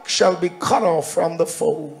 Flock shall be cut off from the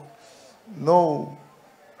fold. No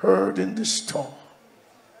herd in the stall.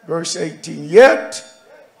 Verse 18. Yet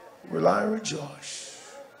will I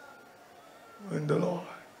rejoice in the Lord.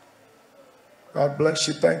 God bless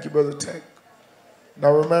you. Thank you, Brother Tech.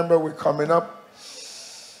 Now remember, we're coming up.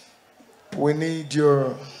 We need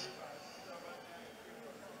your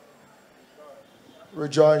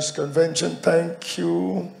Rejoice Convention. Thank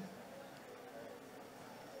you.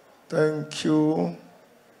 Thank you.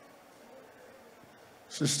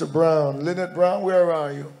 Sister Brown, Lynette Brown, where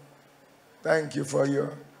are you? Thank you for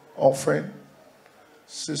your offering.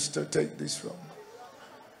 Sister, take this from.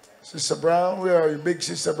 Sister Brown, where are you? Big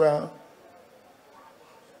Sister Brown.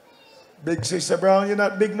 Big Sister Brown, you're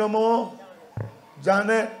not big no more?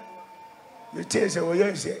 Janet, you tell her what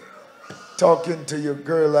you say. Talking to your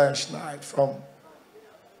girl last night from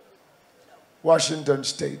Washington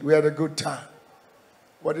State. We had a good time.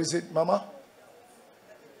 What is it, Mama?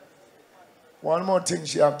 One more thing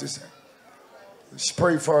she have to say. Just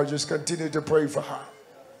pray for her. Just continue to pray for her.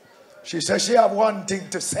 She says she have one thing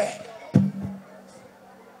to say. Go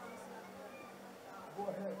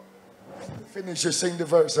ahead. Finish you sing the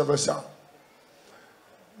verse of a song.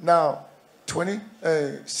 Now,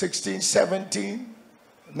 16, 17,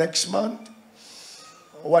 next month.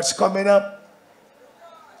 What's coming up?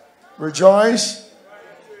 Rejoice.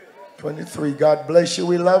 23. God bless you.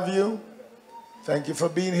 We love you. Thank you for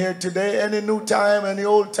being here today. Any new time, any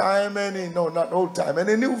old time, no, not old time,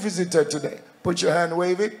 any new visitor today. Put your hand,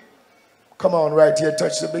 wave it. Come on, right here,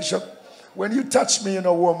 touch the bishop. When you touch me,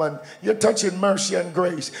 woman, you're touching mercy and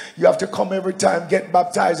grace. You have to come every time, get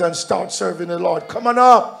baptized, and start serving the Lord. Come on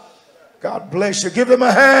up. God bless you. Give them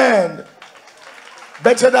a hand.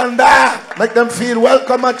 Better than that. Make them feel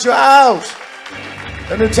welcome at your house.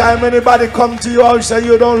 Anytime anybody come to your house and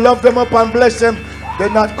you don't love them up and bless them, they're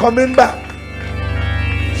not coming back.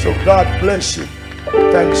 So God bless you.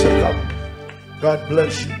 Thanks for coming. God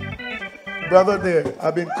bless you. Brother there,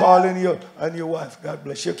 I've been calling you and your wife. God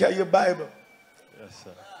bless you. Carry your Bible. Yes,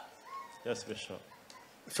 sir. Yes, Bishop.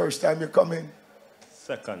 First time you come in?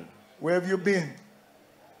 Second. Where have you been?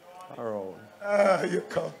 Around. You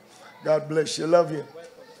come. God bless you. Love you.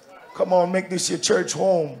 Come on, make this your church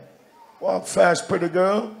home. Walk fast, pretty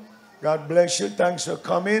girl. God bless you. Thanks for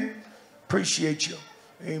coming. Appreciate you.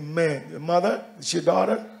 Amen. Your mother? Is your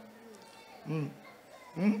daughter? God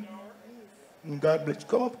bless you.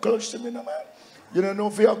 Come up close to me now, man. You don't know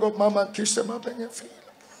if you go mama and kiss them up in your feet.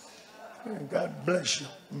 God bless you.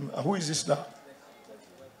 Who is this now?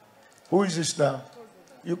 Who is this now?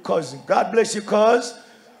 Your cousin. God bless you, cuz.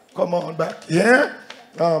 Come on back. Yeah?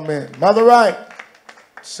 Amen. Mother Right.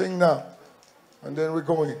 Sing now. And then we're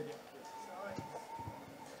going.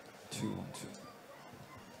 2, 1,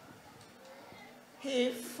 2.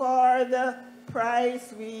 If for the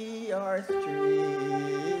price we are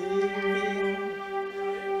streaming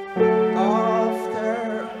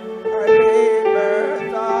after our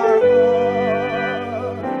neighbors are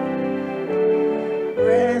home,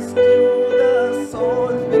 rescue the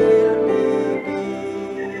souls will be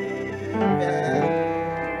given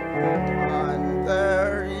on the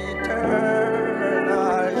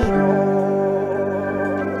eternal shore.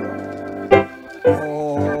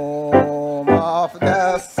 Home of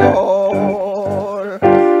the soul,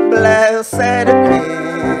 blessed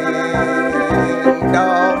kingdom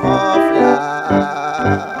of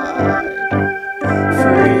life,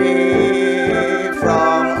 free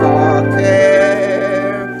from all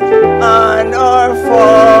care and our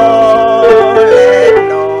fall, let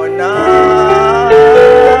no night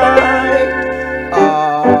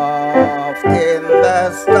oft in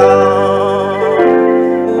the storm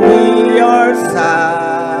we are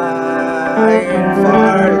sighing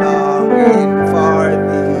for, longing for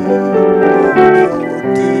thee,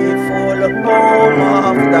 beautiful home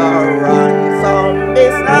of the ransom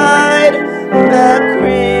beside the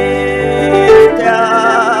crystal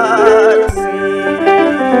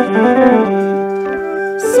sea.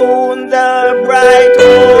 Soon the bright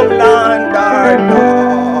homeland are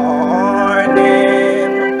dawning,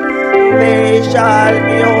 they shall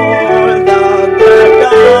behold the good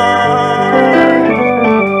dawn.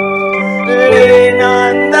 Lean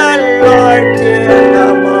on the Lord till the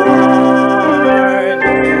morning,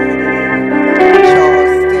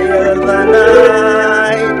 just till the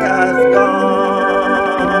night has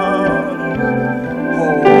gone.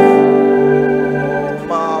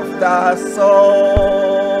 Home of the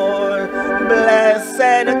soul,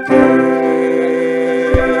 blessed kingdom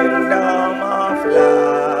of life,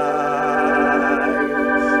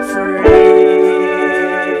 free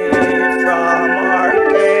from our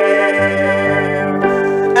care,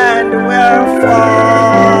 and we're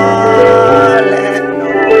fallen no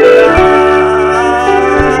light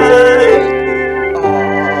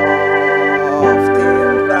oft in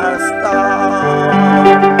the storm.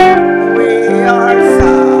 We are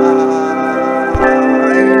sighing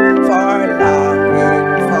for, longing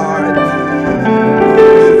for thee,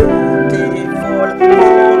 beautiful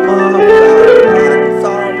home of the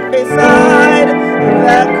ransom beside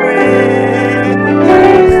the crystal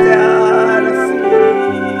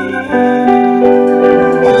sea.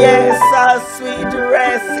 Yes, a sweet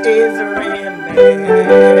rest is remaining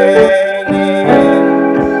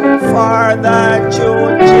for the true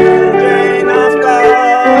children of God,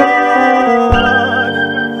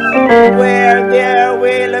 where there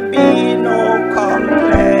will be no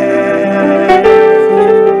complaint,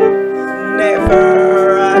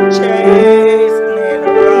 never a chastening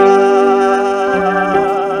rod.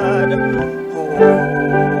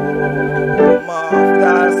 Home of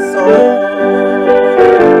the soul,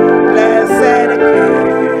 blessed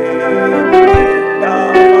kingdom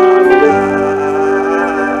of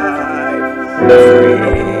life,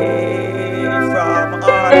 free from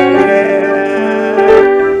our care,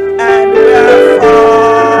 and we're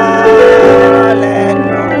fallen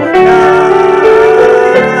no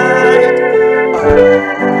night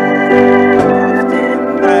oft in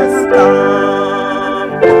the storm.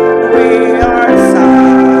 We are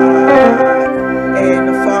sighing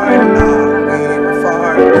for, longing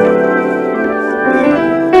for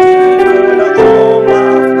beautiful home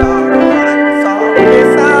of the ransom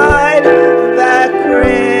beside the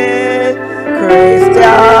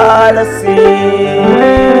crystal sea.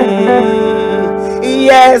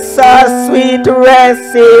 Yes, a sweet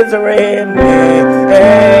rest is remaining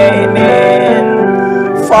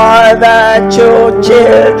for the true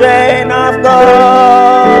children of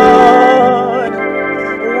God,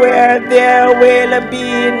 where there will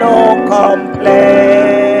be no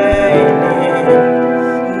complaining,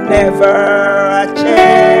 never a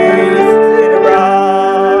chastening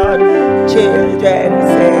rod. Children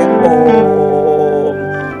sing home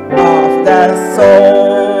of the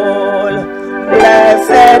soul,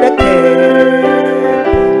 blessed kingdom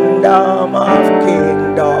of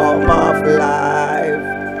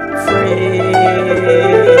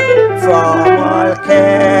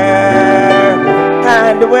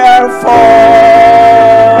falleth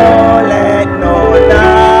no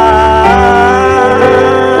night.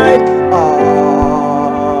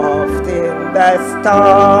 Oft in the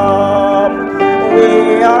storm we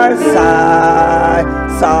are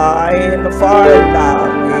sighing for,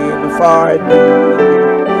 longing for thee.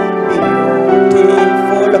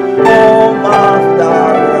 Beautiful home of the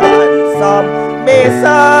ransom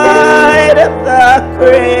beside the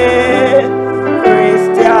Christian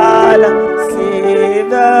sea,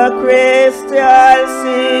 the Christian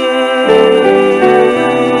sea.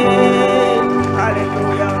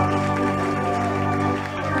 Hallelujah.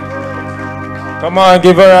 Come on,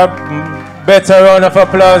 give her a better round of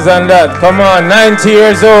applause than that. Come on, 90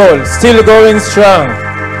 years old, still going strong.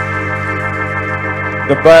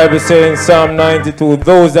 The Bible says in Psalm 92,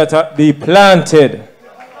 those that be planted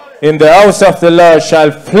in the house of the Lord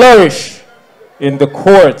shall flourish in the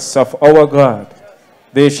courts of our God.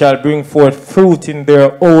 They shall bring forth fruit in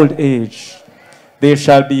their old age. They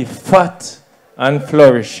shall be fat and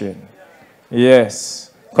flourishing.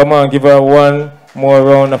 Yes. Come on, give her one more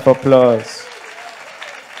round of applause.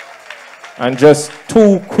 And just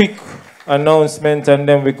 2 quick announcements and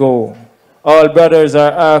then we go. All brothers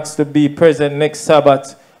are asked to be present next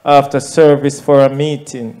Sabbath after service for a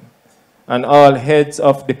meeting. And all heads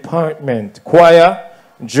of department, choir,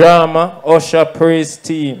 drama, usher, praise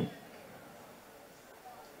team.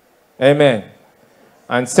 Amen.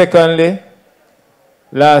 And secondly,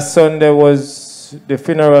 last Sunday was the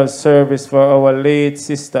funeral service for our late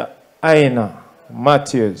sister Ina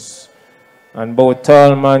Matthews. And both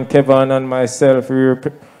Tallman, Kevin, and myself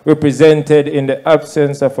represented in the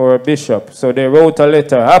absence of our bishop. So they wrote a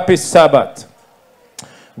letter. Happy Sabbath.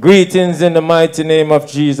 Greetings in the mighty name of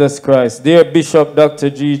Jesus Christ. Dear Bishop Dr.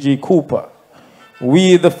 G.G. Cooper,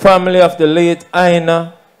 we, the family of the late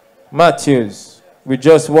Ina Matthews, we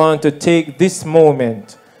just want to take this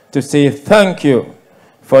moment to say thank you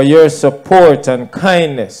for your support and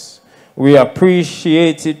kindness. We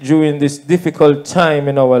appreciate it during this difficult time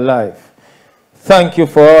in our life. Thank you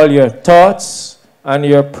for all your thoughts and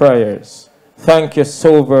your prayers. Thank you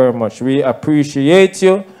so very much. We appreciate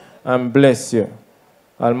you and bless you.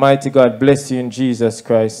 Almighty God bless you in Jesus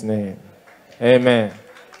Christ's name. Amen.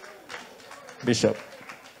 Bishop.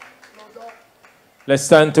 Let's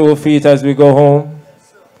stand to our feet as we go home.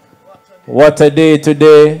 What a day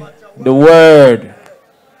today. The word.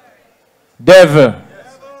 Devil.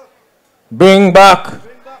 Bring back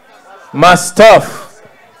my stuff.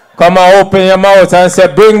 Come on, open your mouth and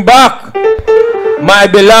say, bring back my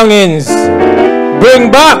belongings.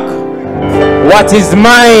 Bring back what is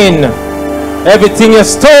mine. Everything you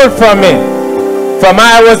stole from me. From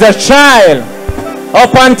I was a child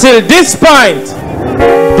up until this point.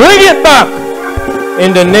 Bring it back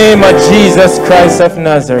in the name of Jesus Christ of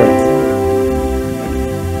Nazareth.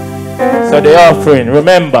 So the offering,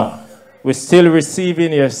 remember, we're still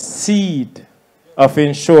receiving your seed of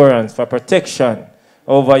insurance for protection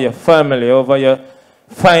over your family, over your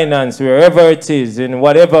finance, wherever it is, in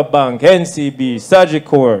whatever bank, NCB,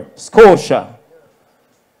 Sagicor, Scotia,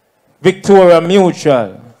 Victoria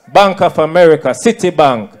Mutual, Bank of America,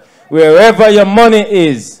 Citibank, wherever your money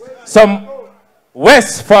is, some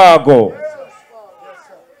West Fargo,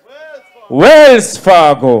 Wells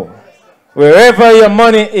Fargo, wherever your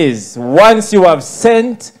money is, once you have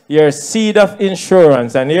sent your seed of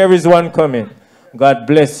insurance, and here is one coming, God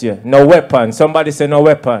bless you. No weapon. Somebody say no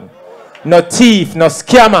weapon. No thief, no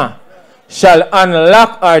scammer shall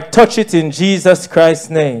unlock or touch it in Jesus Christ's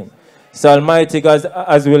name. So Almighty God,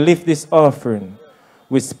 as we lift this offering,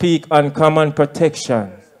 we speak uncommon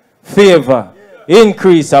protection, favor,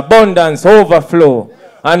 increase, abundance, overflow,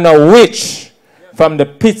 and no witch from the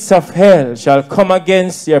pits of hell shall come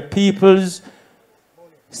against your people's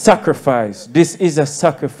sacrifice. This is a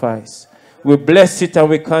sacrifice. We bless it and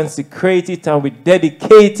we consecrate it and we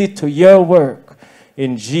dedicate it to your work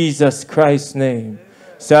in Jesus Christ's name.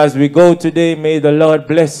 So as we go today, may the Lord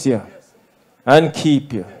bless you and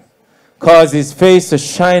keep you. Cause his face to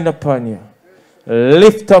shine upon you.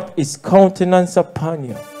 Lift up his countenance upon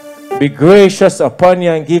you. Be gracious upon you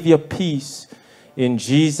and give you peace in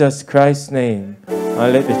Jesus Christ's name.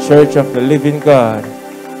 And let the church of the living God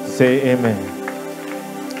say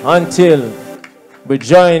amen. Until we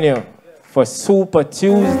join you for Super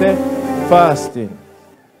Tuesday fasting.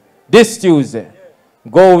 This Tuesday,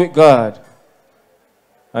 go with God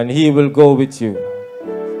and he will go with you.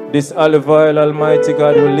 This olive oil, Almighty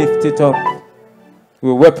God, will lift it up.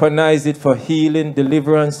 We weaponize it for healing,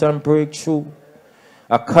 deliverance, and breakthrough.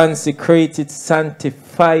 I consecrate it,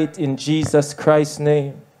 sanctify it in Jesus Christ's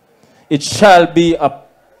name. It shall be a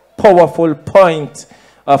powerful point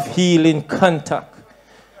of healing contact.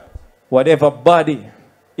 whatever body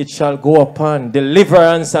it shall go upon,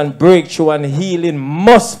 deliverance and breakthrough and healing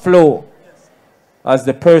must flow as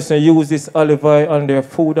the person uses olive oil on their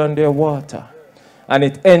food and their water, and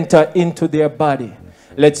it enter into their body.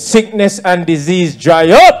 Let sickness and disease dry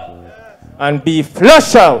up and be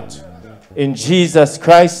flushed out in Jesus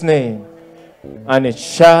Christ's name. And it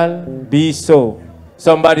shall be so.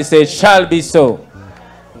 Somebody say, it shall be so.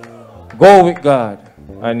 Go with God,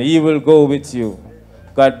 and He will go with you.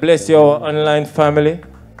 God bless your online family.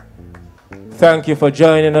 Thank you for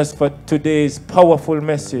joining us for today's powerful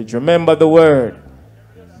message. Remember the word.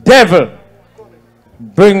 Devil,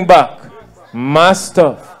 bring back my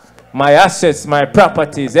stuff, my assets, my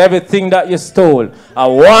properties, everything that you stole. I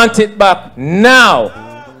want it back now.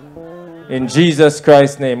 In Jesus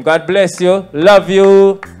Christ's name. God bless you. Love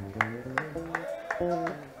you.